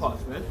inward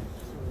parts, man.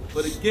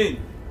 But again,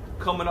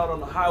 coming out on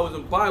the highways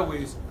and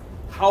byways,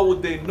 how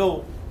would they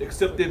know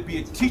except there be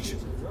a teacher?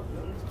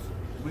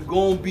 We're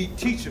going to be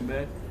teaching,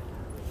 man.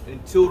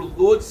 Until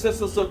the Lord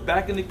sets us up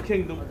back in the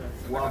kingdom,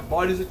 where our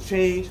bodies are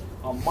changed,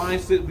 our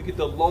mindset, we get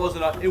the laws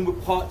in our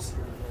inward parts.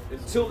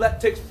 Until that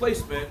takes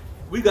place, man,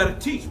 we got to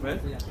teach, man.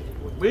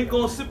 We ain't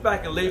going to sit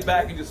back and lay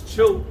back and just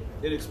chill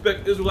and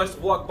expect Israelites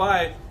to walk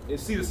by and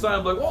see the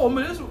sign like, oh,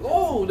 man,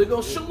 they're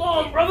going,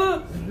 shalom,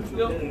 brother.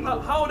 You know,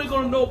 how are they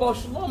going to know about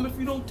shalom if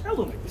you don't tell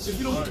them, if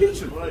you don't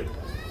teach them?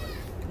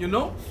 You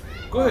know?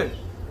 Go ahead.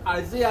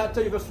 Isaiah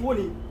 30 verse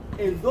 20.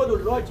 And though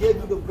the Lord gave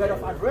you the bread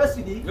of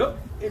adversity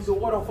and the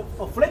word of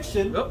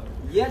affliction,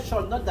 yet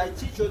shall not thy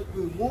teachers be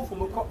removed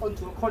from a corner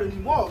to a corner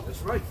anymore.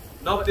 That's right.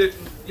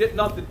 Yet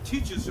not the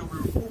teachers shall be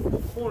removed from a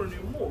corner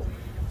anymore.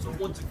 So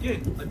once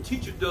again, a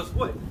teacher does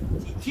what?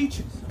 He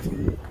teaches.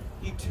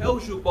 He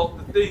tells you about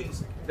the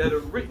things that are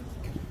written.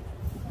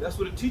 That's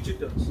what a teacher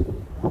does.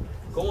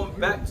 Going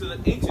back to the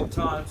ancient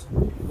times,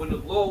 when the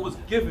law was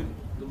given,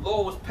 the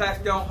law was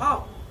passed down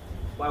how?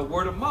 by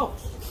word of mouth.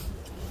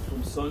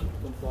 From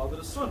father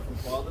to son, from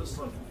father to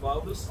son, from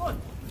father to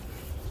son.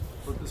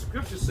 But the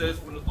scripture says,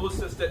 when the Lord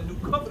sets that new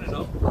covenant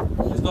up,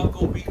 there's not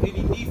going to be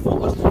any need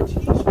for us to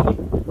teach anymore.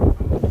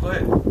 Go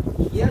ahead.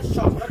 Yet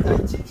shall not thy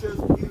teachers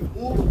be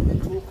moved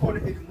into a corner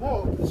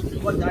anymore,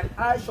 but thine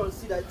eye shall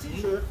see thy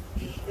teacher,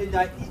 and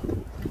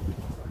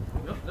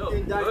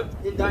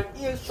thine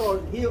ears shall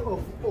hear a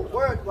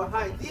word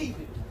behind thee,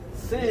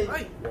 saying,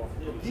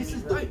 this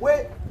is the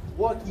way,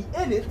 walk ye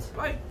in it,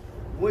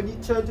 when you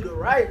turn to the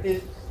right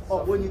hand,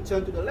 or when you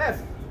turn to the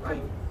left.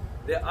 Right.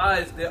 Their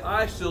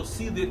eyes shall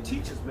see their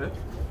teachers, man.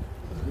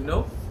 You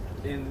know?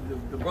 And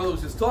the brother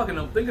was just talking,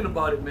 I'm thinking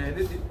about it,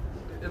 man.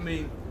 I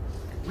mean,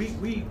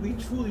 we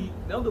truly,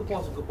 now the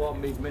Apostle Gabar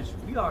made mention,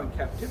 we are in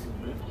captivity,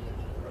 man.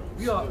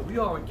 We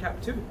are in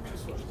captivity.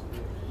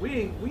 We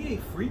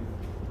ain't free.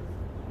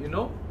 You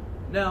know?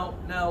 Now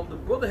the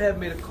brother had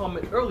made a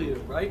comment earlier,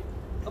 right?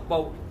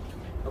 About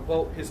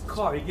his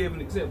car. He gave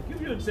an example.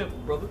 Give you an example,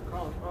 brother.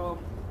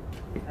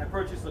 I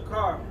purchased a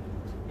car,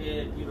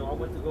 and I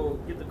went to go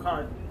get the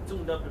car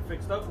tuned up and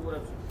fixed up or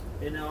whatever,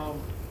 and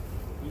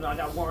I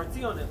got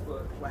warranty on it.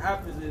 But what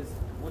happens is,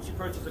 once you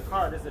purchase a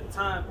car, there's a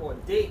time or a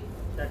date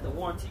that the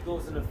warranty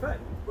goes in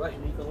effect. Right.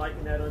 And you can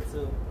liken that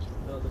unto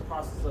the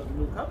process of the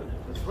new covenant.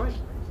 That's right.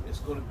 It's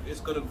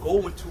gonna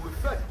go into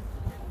effect.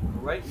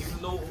 Right? Even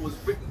though it was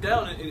written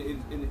down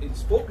and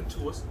spoken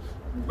to us,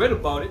 we read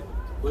about it,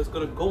 but it's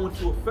gonna go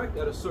into effect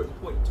at a certain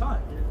point in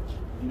time.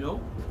 You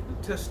know,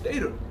 the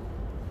testator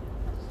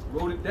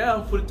wrote it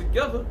down, put it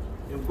together,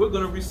 and we're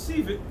gonna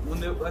receive it when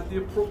they're at the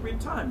appropriate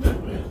time,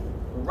 man.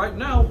 But right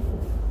now,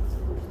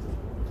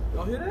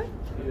 y'all hear that?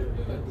 Yeah.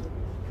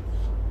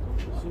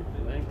 I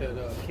think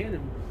that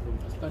cannon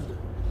thunder.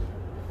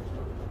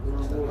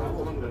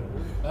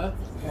 Huh?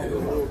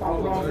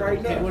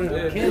 Right now.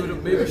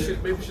 Maybe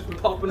should be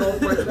popping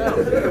off right now.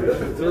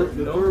 The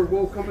third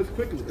will come as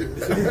quickly.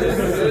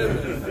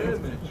 Yeah,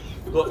 man.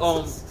 But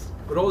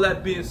all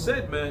that being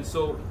said, man,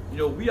 so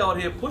we out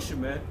here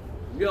pushing, man.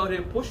 We out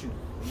here pushing.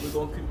 We're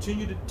gonna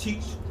continue to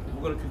teach.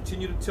 We're gonna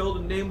continue to tell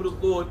the name of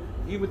the Lord,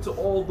 even to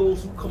all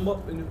those who come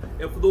up and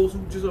for those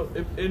who just are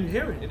in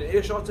hearing, in the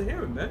earshot to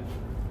hearing, man.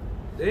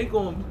 They ain't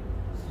gonna.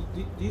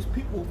 These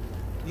people,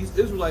 these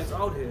Israelites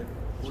out here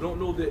who don't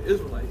know they're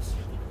Israelites,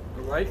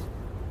 all right?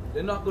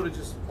 They're not gonna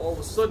just all of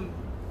a sudden,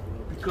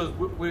 because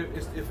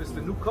if it's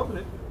the new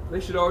covenant, they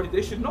should know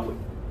it.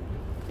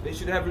 They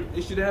should have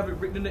it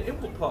written in the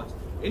inward parts.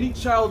 Any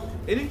child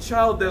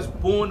that's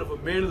born of a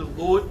man of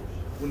the Lord,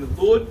 when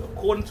the Lord,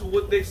 according to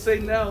what they say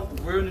now,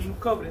 we're in the new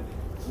covenant,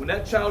 when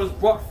that child is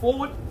brought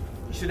forward,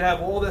 he should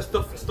have all that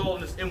stuff installed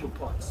in his inward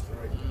parts.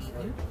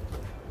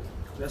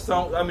 That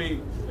sounds,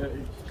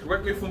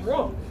 correct me if I'm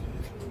wrong.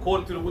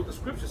 According to what the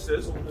scripture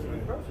says,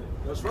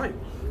 that's right.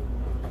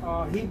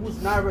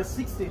 Hebrews 9 verse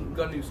 16.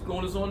 Got any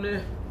scholars on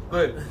there?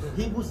 Go ahead.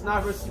 Hebrews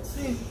 9 verse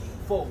 16.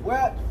 For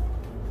where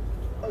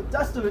a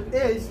testament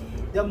is,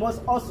 there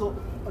must also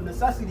a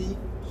necessity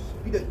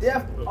be the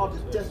death of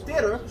the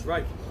testator. That's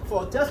right.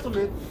 For a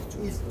testament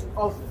is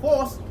of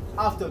force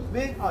after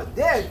men are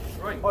dead.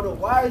 That's right.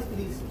 Otherwise it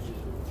is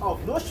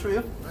of no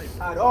strength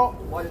at all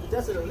while the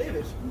testator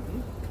liveth.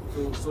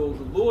 So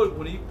the Lord,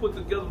 when He put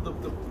together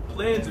the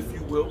plans, if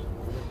you will,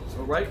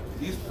 all right,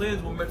 these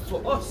plans were meant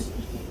for us.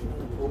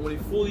 But when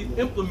He fully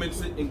implements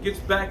it and get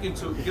us back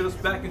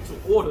into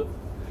order,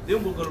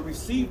 then we're going to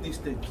receive these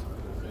things.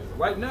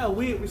 Right now,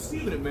 we ain't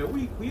receiving it, man.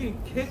 We in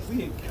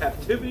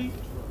captivity.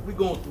 We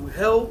going through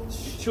hell.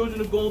 The children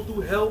are going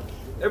through hell.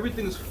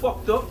 Everything is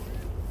fucked up.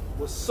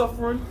 We're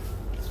suffering.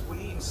 We're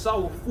eating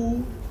sour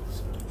food,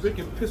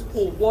 drinking piss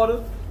poor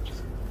water,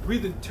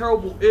 breathing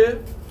terrible air.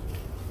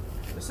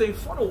 This ain't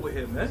fun over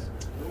here, man.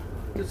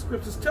 The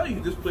scriptures tell you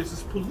this place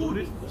is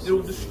polluted. It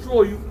will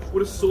destroy you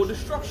with a sword of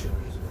destruction.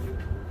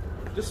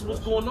 This is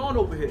what's going on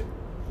over here.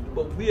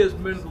 But we as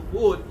men of the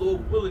Lord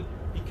willing,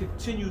 He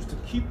continues to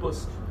keep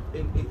us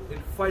in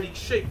fighting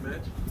shape,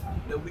 man.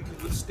 That we can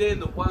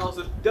withstand the wiles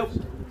of the devil.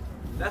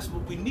 That's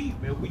what we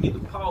need, man. We need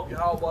the power of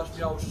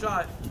Yahweh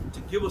Shai to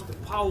give us the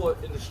power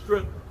and the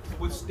strength to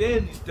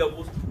withstand these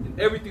devils and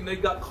everything they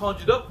got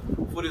conjured up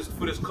for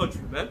this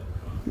country, man.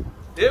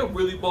 They're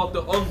really about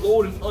to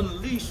unload and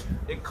unleash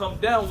and come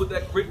down with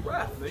that great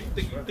wrath, man.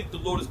 You think the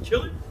Lord is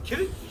kidding?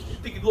 You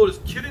think the Lord is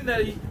kidding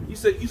that he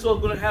said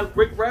Esau's gonna have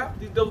great wrath?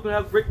 These devils gonna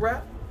have great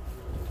wrath?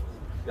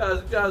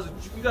 You guys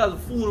are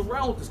fooling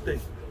around with this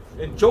thing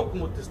and joking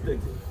with this thing.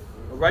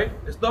 Alright?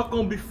 It's not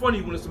gonna be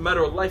funny when it's a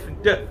matter of life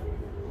and death.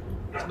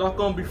 It's not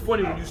gonna be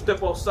funny when you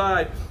step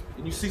outside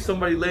and you see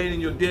somebody laying in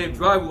your damn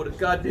driveway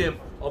with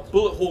a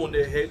bullet hole in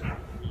their head.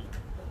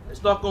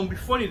 It's not gonna be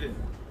funny then.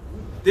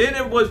 Then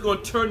everybody's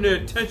going to turn their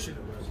attention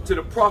to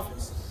the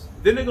prophets.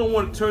 Then they're going to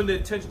want to turn their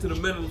attention to the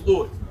men of the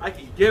Lord. I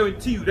can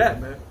guarantee you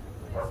that, man.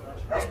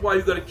 That's why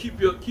you got to keep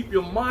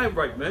your mind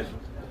right, man.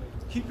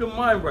 Keep your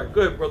mind right.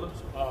 Go ahead, brother.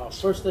 1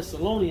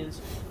 Thessalonians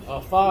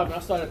 5, and I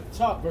start at the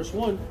top, verse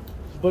 1.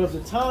 But of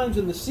the times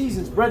and the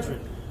seasons,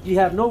 brethren, ye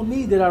have no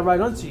need that I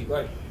write unto you.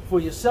 Right. For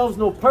yourselves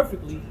know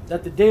perfectly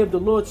that the day of the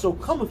Lord so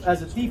cometh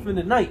as a thief in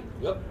the night.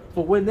 Yep.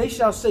 For when they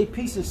shall say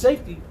peace and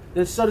safety,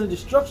 then sudden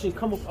destruction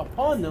cometh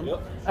upon them,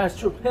 as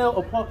travail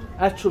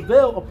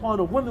upon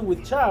a woman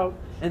with child,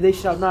 and they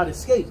shall not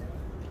escape.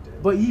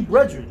 But ye,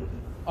 brethren,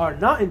 are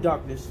not in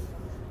darkness,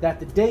 that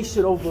the day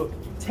should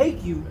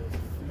overtake you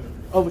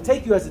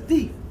as a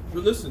thief.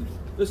 But listen,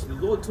 the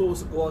Lord told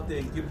us to go out there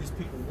and give these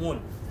people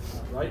warning,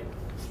 right?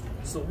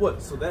 So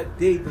what? So that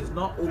day does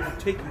not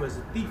overtake you as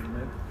a thief,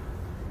 man.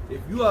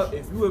 If you have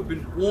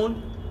been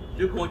warned,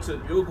 you're going to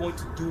do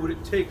what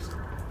it takes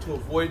to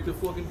avoid the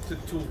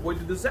to avoid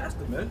the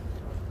disaster, man.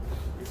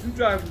 If you're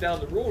driving down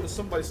the road and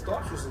somebody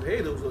stops you and says,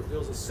 "Hey, there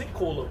was a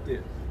sinkhole up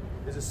there.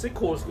 There's a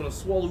sinkhole that's going to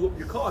swallow up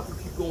your car if you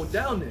keep going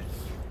down there."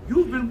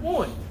 You've been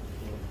warned.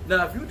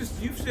 Now, if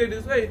you say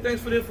this, "Hey,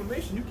 thanks for the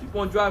information," you keep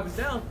on driving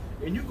down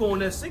and you go in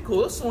that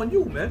sinkhole, that's on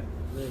you, man.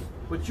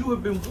 But you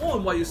have been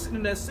warned while you're sitting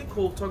in that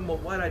sinkhole talking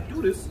about, why did I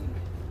do this?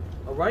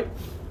 All right?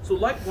 So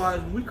likewise,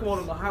 when we come out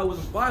on the highways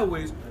and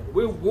byways,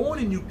 we're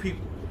warning you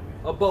people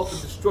about the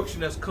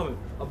destruction that's coming,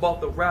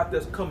 about the wrath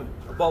that's coming,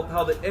 about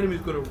how the enemy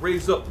is going to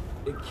raise up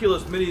and kill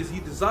as many as he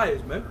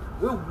desires, man.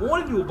 We're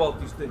warning you about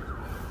these things.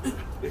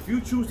 If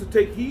you choose to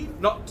take heed,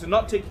 not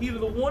take heed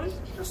of the warning,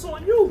 that's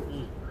on you.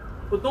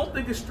 But don't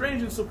think it's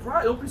strange and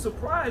surprised. Don't be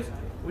surprised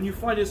when you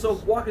find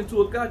yourself walking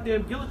to a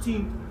goddamn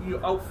guillotine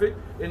outfit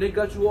and they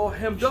got you all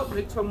hemmed up and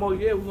they talking about,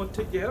 yeah, we're going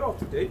to take your head off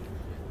today.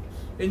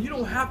 And you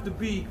don't have to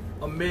be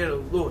a man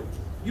of the Lord.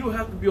 You don't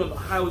have to be on the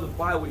highways and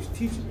byways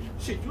teaching.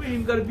 Shit, you ain't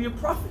even got to be a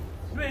prophet.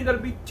 You ain't got to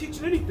be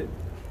teaching anything.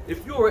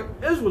 If you're an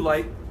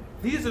Israelite,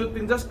 these are the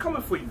things that's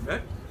coming for you,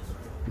 man.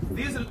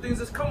 These are the things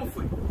that's coming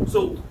for you.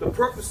 So the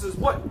purpose is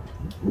what?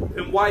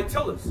 And why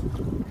tell us?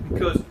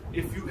 Because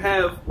if you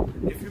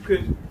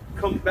can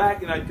come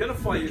back and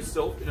identify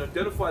yourself and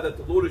identify that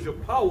the Lord is your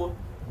power,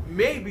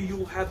 maybe you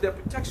will have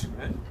that protection,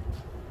 man.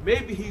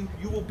 Maybe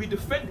you will be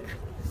defended.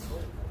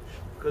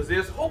 Because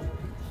there's hope.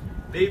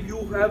 Maybe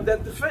you'll have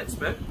that defense,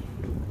 man.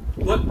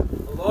 But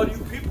a lot of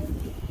you people,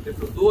 if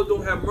the Lord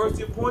don't have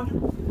mercy upon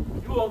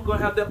you, you aren't going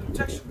to have that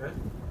protection, man.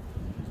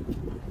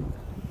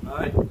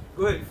 Alright?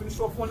 Go ahead. You finish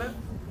off on that?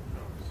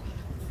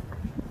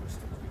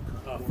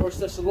 1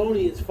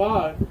 Thessalonians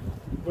 5,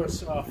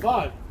 verse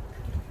 5.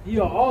 Ye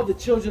are all the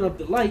children of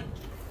the light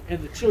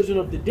and the children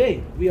of the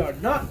day. We are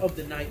not of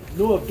the night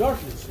nor of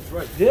darkness. That's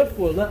right.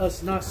 Therefore let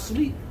us not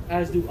sleep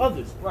as do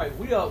others. Right.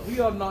 We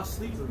are not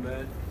sleeping,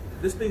 man.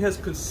 This thing has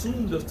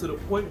consumed us to the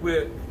point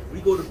where we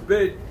go to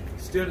bed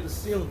staring at the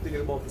ceiling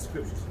thinking about the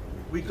scriptures.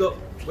 Wake up,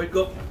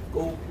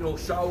 go,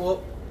 shower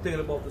up, thinking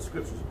about the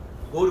scriptures.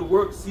 Go to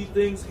work, see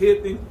things, hear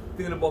things,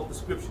 thinking about the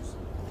scriptures.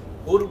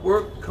 Go to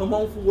work, come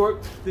home from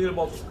work, thinking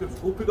about the scriptures.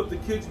 Go pick up the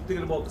kids, you're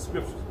thinking about the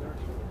scriptures.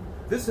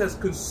 This has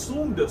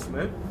consumed us,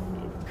 man.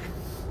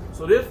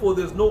 So therefore,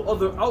 there's no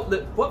other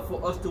outlet but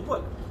for us to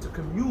what? To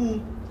commune,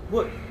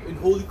 what? In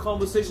holy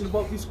conversation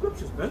about these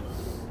scriptures, man.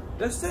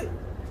 That's it.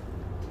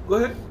 Go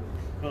ahead.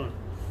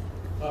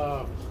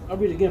 I'll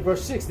read it again,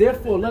 verse 6.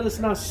 Therefore let us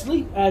not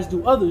sleep as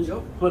do others,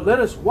 but let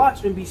us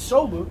watch and be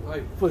sober.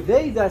 Right. For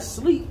they that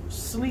sleep,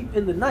 sleep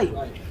in the night,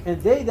 right.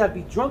 And they that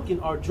be drunken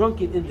are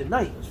drunken in the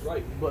night. That's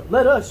right. But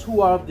let us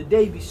who are of the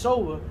day be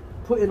sober,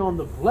 putting on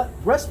the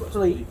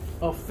breastplate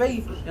of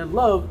faith and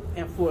love,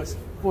 and for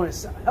a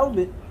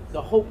helmet,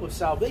 the hope of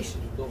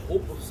salvation. The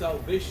hope of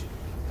salvation.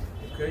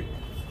 Okay?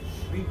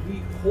 We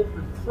hope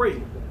and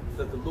pray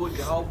that the Lord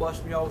Yahweh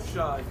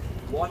Shai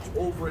watch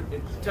over it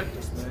and protect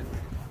us, man.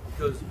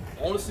 Because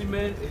honestly,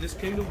 man, in this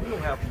kingdom, we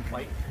don't have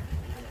might.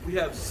 We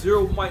have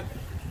zero might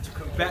to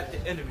combat the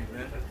enemy,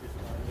 man.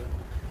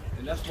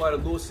 And that's why the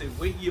Lord said,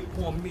 wait ye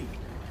upon me.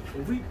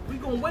 And we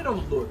gonna wait on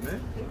the Lord,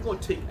 man. We're gonna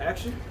take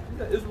action. We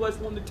got Israelites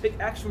wanting to take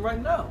action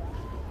right now.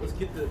 Let's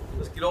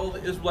get all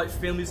the Israelite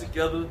families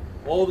together,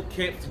 all the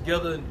camps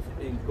together,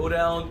 and go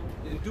down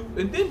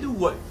and then do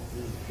what?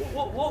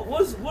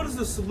 What is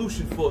the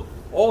solution for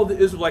all the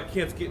Israelite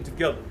camps getting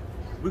together?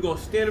 We're gonna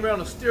stand around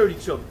and stare at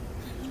each other.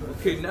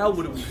 Okay, now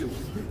what do we do?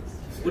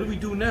 What do we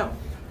do now?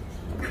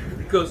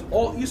 Because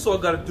all Esau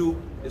got to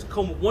do is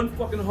come with one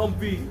fucking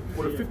Humvee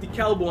with a 50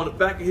 caliber on the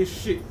back of his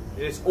shit,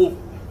 and it's over.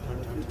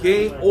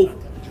 Game over.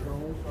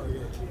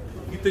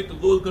 You think the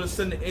Lord's gonna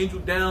send the angel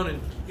down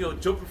and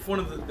jump in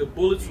front of the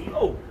bullets?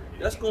 No,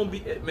 that's gonna be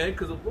it, man.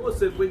 Because the Lord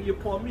said, "Wait ye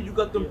upon me." You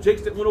got them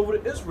jakes that went over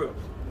to Israel,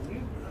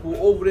 who are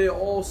over there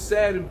all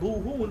sad and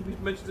boo-hooing. We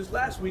mentioned this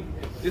last week.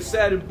 They're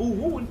sad and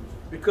boo-hooing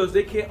because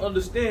they can't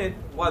understand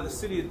why the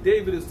city of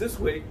David is this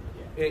way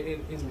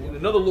and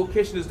another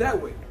location is that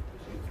way.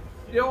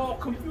 They're all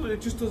confused. It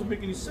just doesn't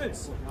make any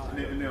sense.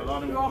 And a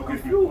lot of They're all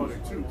confused.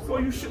 Too, so.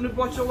 Well, you shouldn't have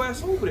brought your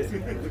ass over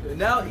there. And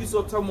now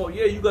Esau talking about,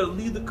 yeah, you got to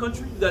leave the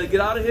country. You got to get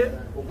out of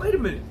here. But wait a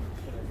minute.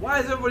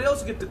 Why does everybody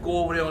else get to go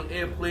over there on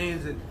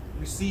airplanes and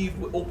receive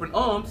with open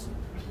arms?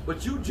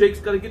 But you, Jake's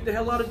got to get the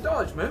hell out of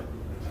Dodge, man.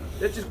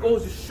 That just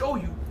goes to show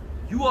you,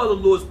 you are the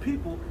Lord's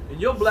people, and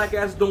your black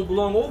ass don't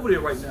belong over there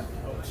right now.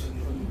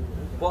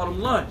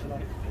 Bottom line.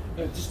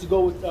 Just to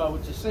go with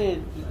what you're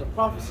saying, the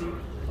prophecy,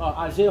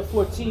 Isaiah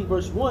 14,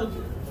 verse 1,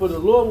 for the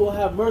Lord will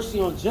have mercy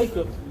on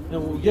Jacob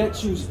and will yet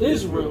choose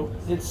Israel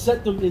and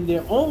set them in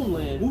their own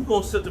land. Who's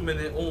going to set them in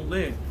their own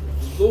land?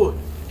 Lord.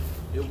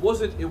 It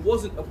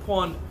wasn't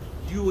upon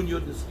you and your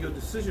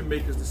decision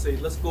makers to say,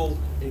 let's go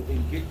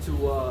and get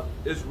to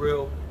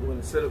Israel. We're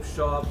going to set up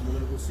shop. We're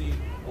going to go see,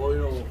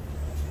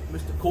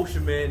 Mr.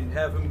 Kosher Man and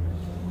have him.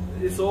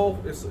 It's all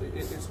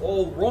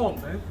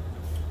wrong, man.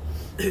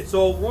 It's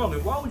all wrong.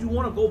 And why would you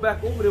want to go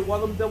back over there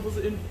while them devils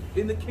are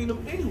in the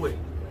kingdom anyway,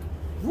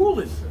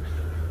 ruling?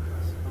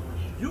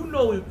 You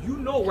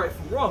know right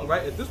from wrong,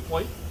 right? At this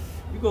point,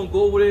 you're gonna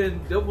go over there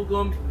and devil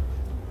gonna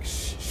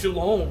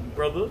shalom,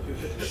 brother,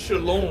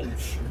 shalom.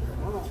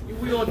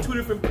 We on 2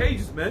 different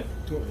pages, man.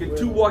 Can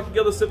 2 walk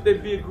together except they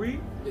be agreed?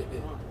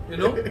 You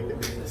know?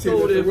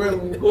 So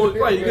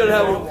right, you gotta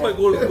have a point,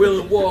 go to the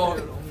Wailing Wall.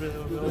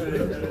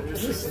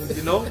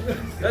 You know?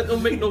 That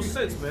don't make no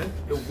sense, man.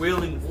 The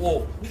Wailing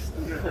Wall.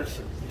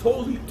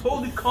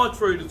 Totally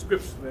contrary to the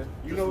scriptures, man.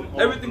 You know,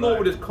 everything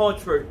over there is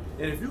contrary.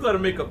 And if you gotta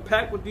make a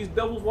pact with these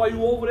devils while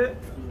you over there,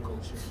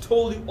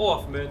 totally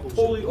off, man.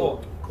 Totally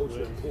off. Yeah.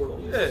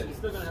 You're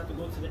still gonna have to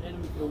go to the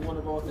enemy for one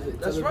of all things.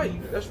 That's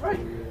right. That's right.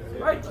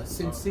 Right.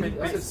 Sin City.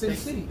 That's a Sin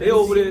City. They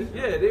over there.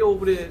 Yeah, they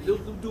over there. Those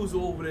dudes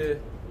are over there,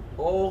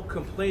 all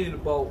complaining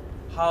about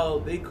how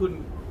they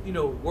couldn't,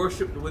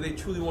 worship the way they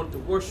truly wanted to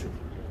worship.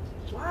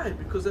 Why?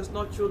 Because that's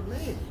not your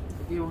land.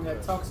 They gave them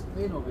that toxic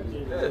land over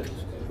there.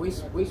 Yeah.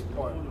 Waste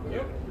part.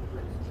 Yeah.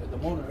 The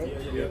Mona, right?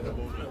 Yeah.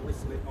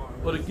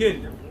 But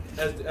again,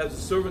 as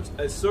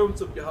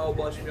servants of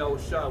Yahweh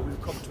Yahweh Shai,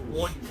 we've come to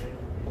warn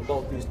you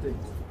about these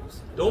things.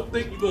 Don't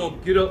think you're gonna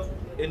get up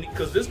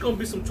because there's gonna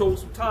be some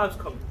troublesome times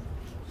coming.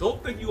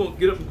 Don't think you're gonna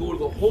get up and go to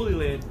the Holy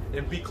Land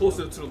and be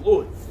closer to the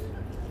Lord.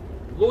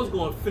 The Lord's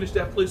gonna finish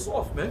that place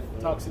off, man.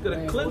 You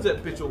gotta cleanse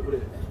that bitch over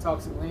there.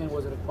 Toxic land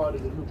wasn't a part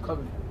of the new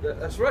covenant.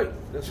 That's right.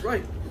 That's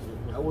right.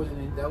 That wasn't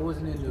in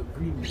the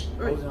agreement.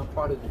 That wasn't a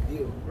part of the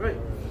deal. Right.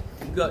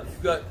 You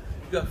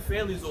got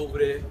families over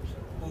there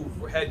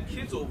who had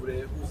kids over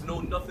there who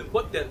know nothing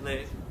but that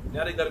land.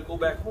 Now they gotta go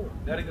back home.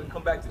 Now they gotta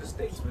come back to the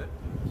States, man.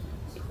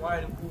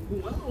 Crying and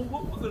boo-boo. I don't know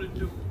what we're gonna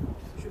do.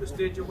 You should have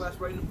stayed your ass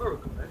right in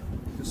America, man.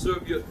 To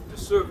serve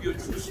your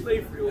true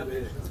slavery over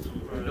there.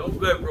 You know,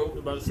 go ahead, bro. I was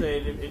about to say,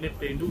 and if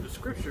they knew the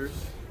scriptures,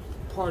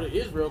 part of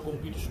Israel gonna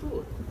be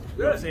destroyed.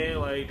 You know what I'm saying?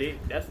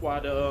 Like that's why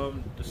the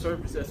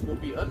servants that's gonna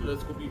be under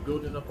us gonna be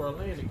building up our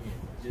land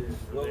again.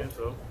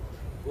 Yeah.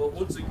 Well,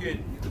 once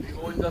again, you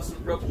always got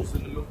some rebels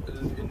in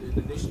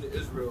the nation of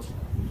Israel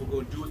who are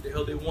gonna do what the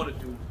hell they want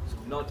to do,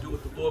 not do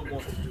what the Lord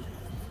wants to do.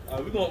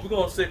 We're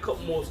gonna say a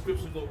couple more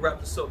scriptures. We're gonna wrap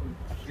this up.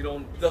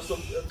 You got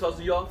something to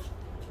tell y'all?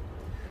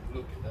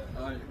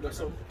 All right, you got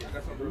something?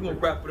 We're gonna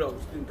wrap it up.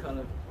 It's getting kind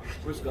of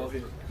brisk out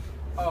here.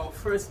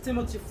 1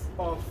 Timothy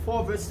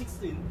 4 verse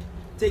 16.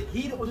 Take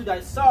heed unto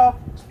thyself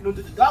and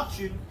unto the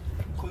doctrine.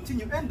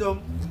 Continue in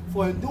them,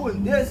 for in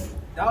doing this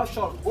thou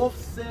shalt both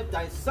save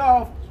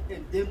thyself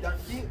and them that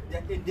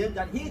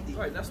hear thee.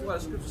 Right. That's why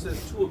the scripture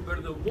says 2 are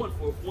better than 1.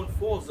 For if one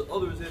falls, the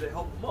other is there to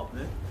help him up,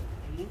 man.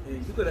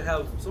 And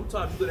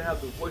sometimes you gotta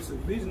have the voice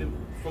of reasoning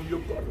from your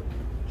brother.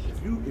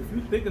 If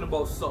you're thinking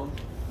about something,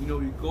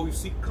 you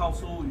seek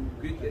counsel,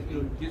 you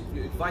get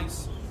your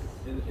advice,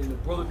 and the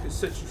brother can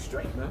set you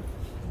straight, man.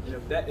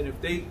 And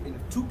if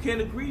 2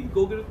 can't agree, you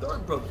go get a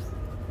third brother,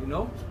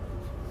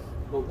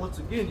 But once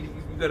again, you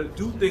gotta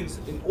do things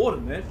in order,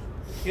 man.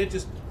 You can't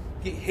just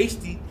get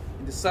hasty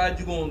and decide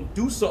you're gonna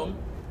do something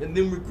and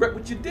then regret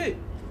what you did.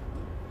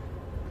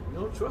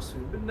 Trust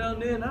me, we've been down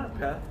there in that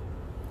path.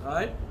 All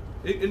right.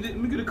 And let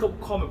me get a couple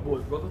comment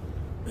boards, brother.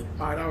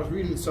 All right, I was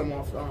reading some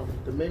off.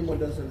 The main one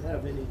doesn't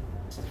have any.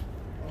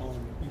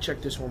 You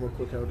check this one real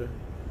quick, Elder.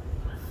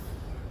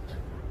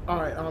 All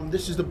right,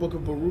 this is the book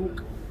of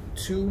Baruch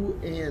 2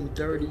 and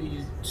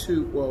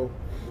 32. Well,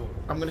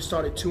 I'm going to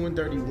start at 2 and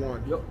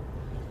 31. Yep.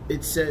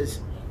 It says,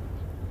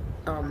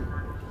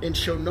 and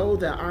shall know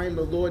that I am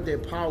the Lord their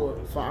power,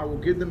 for I will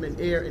give them an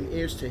ear and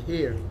ears to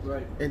hear.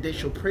 Right. And they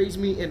shall praise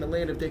me in the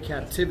land of their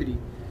captivity,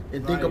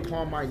 and think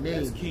upon my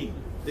name. That's key.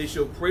 They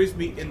shall praise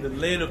me in the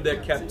land of their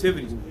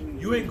captivity.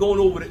 You ain't going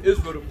over to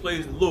Israel to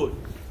praise the Lord.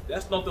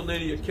 That's not the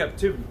land of your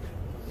captivity.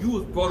 You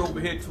was brought over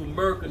here to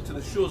America, to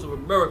the shores of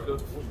America,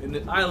 and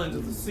the islands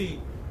of the sea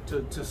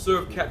to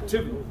serve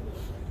captivity.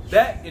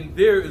 That and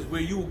there is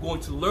where you were going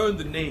to learn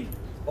the name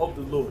of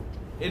the Lord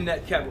in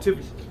that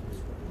captivity.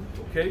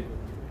 Okay?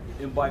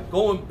 And by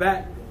going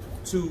back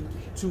to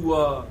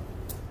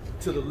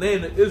the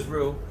land of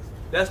Israel,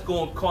 that's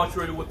going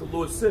contrary to what the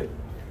Lord said.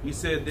 He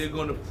said they're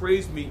going to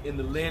praise me in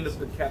the land of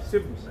the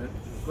captivity, man.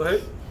 Go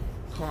ahead.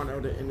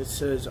 And it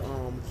says,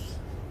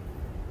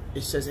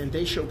 and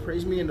they shall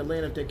praise me in the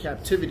land of their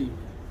captivity,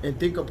 and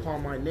think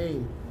upon my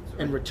name,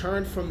 and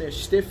return from their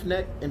stiff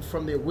neck and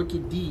from their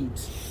wicked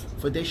deeds.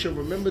 For they shall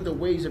remember the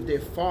ways of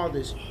their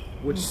fathers,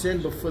 which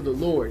sinned before the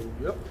Lord.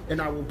 Yep. And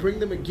I will bring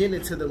them again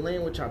into the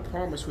land which I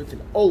promised with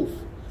an oath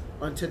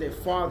unto their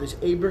fathers,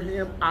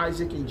 Abraham,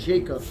 Isaac, and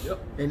Jacob. Yep.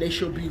 And they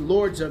shall be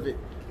lords of it,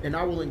 and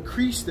I will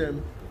increase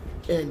them,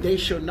 and they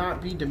shall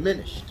not be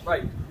diminished.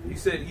 Right. He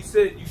said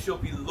you shall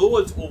be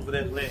lords over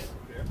that land.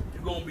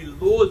 You're going to be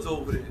lords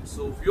over there.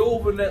 So if you're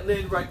over in that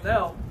land right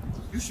now,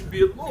 you should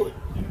be a lord.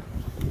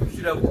 You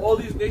should have all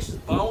these nations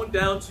bowing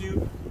down to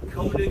you,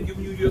 coming in,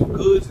 giving you your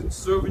goods and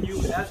serving you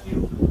and asking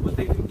you what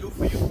they can do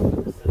for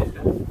you.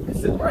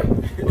 Is it right?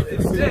 But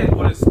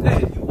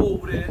instead, you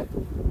over there,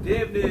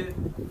 damn near,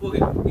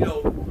 fucking, you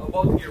know,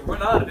 about to get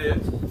run out of there.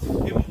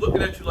 People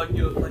looking at you like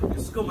you're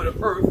scum of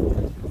the earth,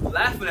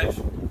 laughing at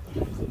you.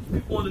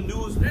 People on the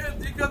news, man,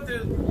 they got the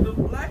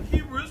black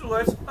Hebrew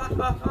Israelites, ha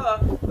ha ha,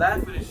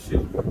 laughing and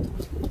shit.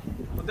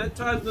 But that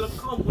time's gonna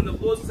come when the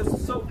Lord sets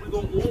us up. We're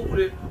gonna go over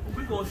there.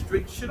 We're gonna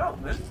straighten shit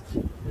out, man.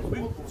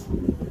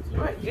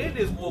 Right, and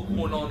there's war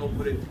going on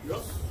over there.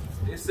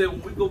 They said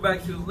when we go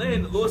back to the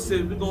land, the Lord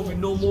said we're gonna be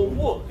no more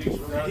war.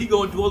 He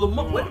gonna dwell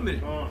among. Wait a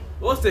minute. The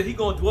Lord said He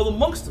gonna dwell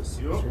amongst us.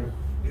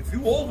 If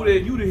you over there,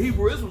 you the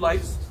Hebrew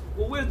Israelites,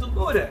 well, where's the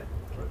Lord at?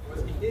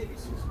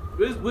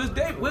 Where's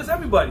David? Where's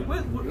everybody?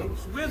 Where's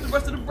the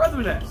rest of the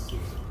brethren at?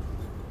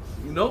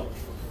 You know.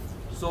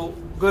 So,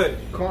 go ahead.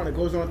 Connor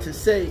goes on to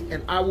say,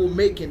 and I will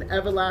make an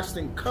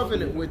everlasting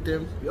covenant with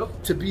them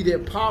to be their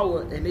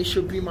power, and they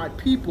shall be my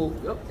people,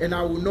 and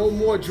I will no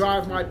more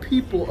drive my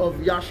people of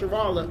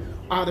Yasharallah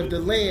out of the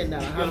land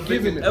that I have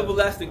given them.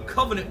 Everlasting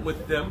covenant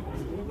with them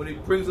when He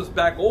brings us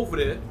back over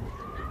there,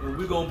 and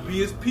we're going to be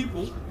His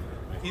people.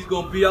 He's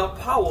going to be our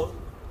power,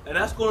 and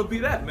that's going to be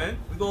that, man.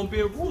 We're going to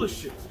be in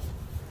rulership.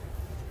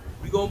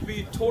 We're going to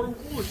be total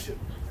rulership.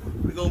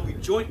 We're going to be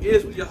joint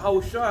heirs with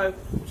Yahweh Shai,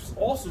 which is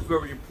also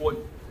very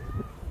important.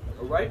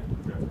 Alright?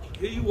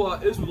 Here you are,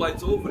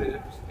 Israelites over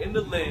there, in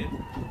the land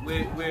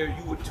where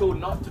you were told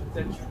not to,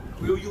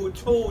 where you were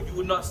told you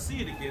would not see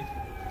it again.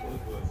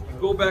 You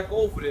go back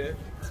over there,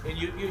 and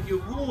you're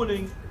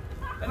ruining,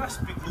 and I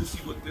speak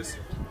loosely with this,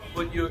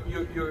 but you're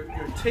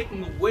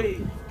taking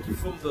away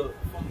from the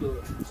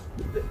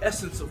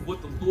essence of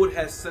what the Lord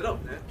has set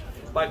up, man,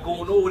 by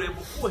going over there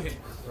beforehand.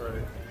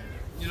 Right.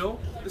 You know,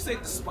 this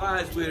ain't the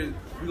spies where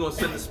we're gonna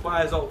send the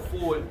spies out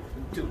forward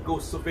to go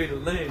survey the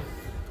land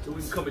so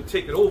we can come and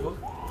take it over.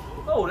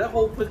 No, that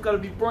whole place gotta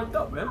be burnt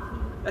up, man.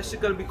 That shit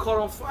gotta be caught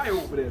on fire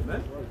over there,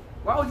 man.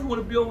 Why would you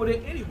want to be over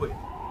there anyway?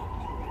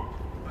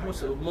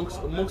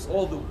 Amongst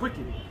all the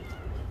wicked.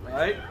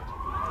 Alright?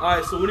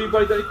 Alright, so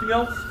anybody got anything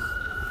else?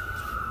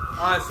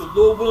 Alright, so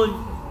Lord willing,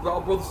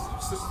 our brothers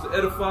and sisters are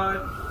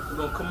edified.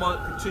 We're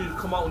gonna continue to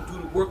come out and do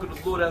the work of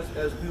the Lord as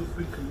we've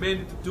been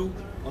commanded to do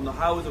on the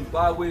highways and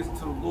byways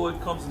until the Lord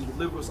comes and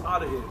delivers us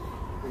out of here.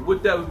 And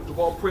with that, we give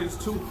all praise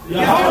to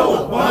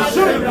Yahweh,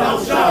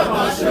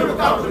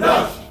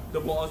 the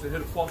bonds that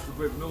hit across the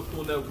great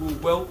millstone that rule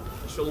well.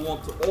 And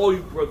shalom to all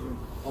you brethren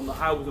on the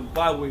highways and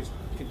byways,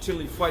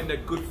 continually fighting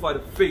that good fight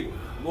of faith.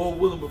 Lord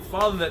willing, we're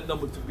following that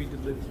number to be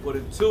delivered. But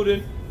until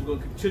then, we're going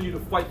to continue to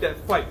fight that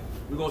fight.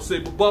 We're going to say,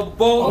 Baba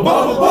Ball,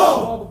 Baba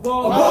Ball, Baba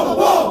Ball, Baba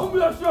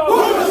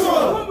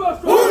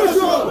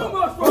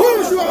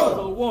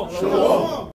Ball,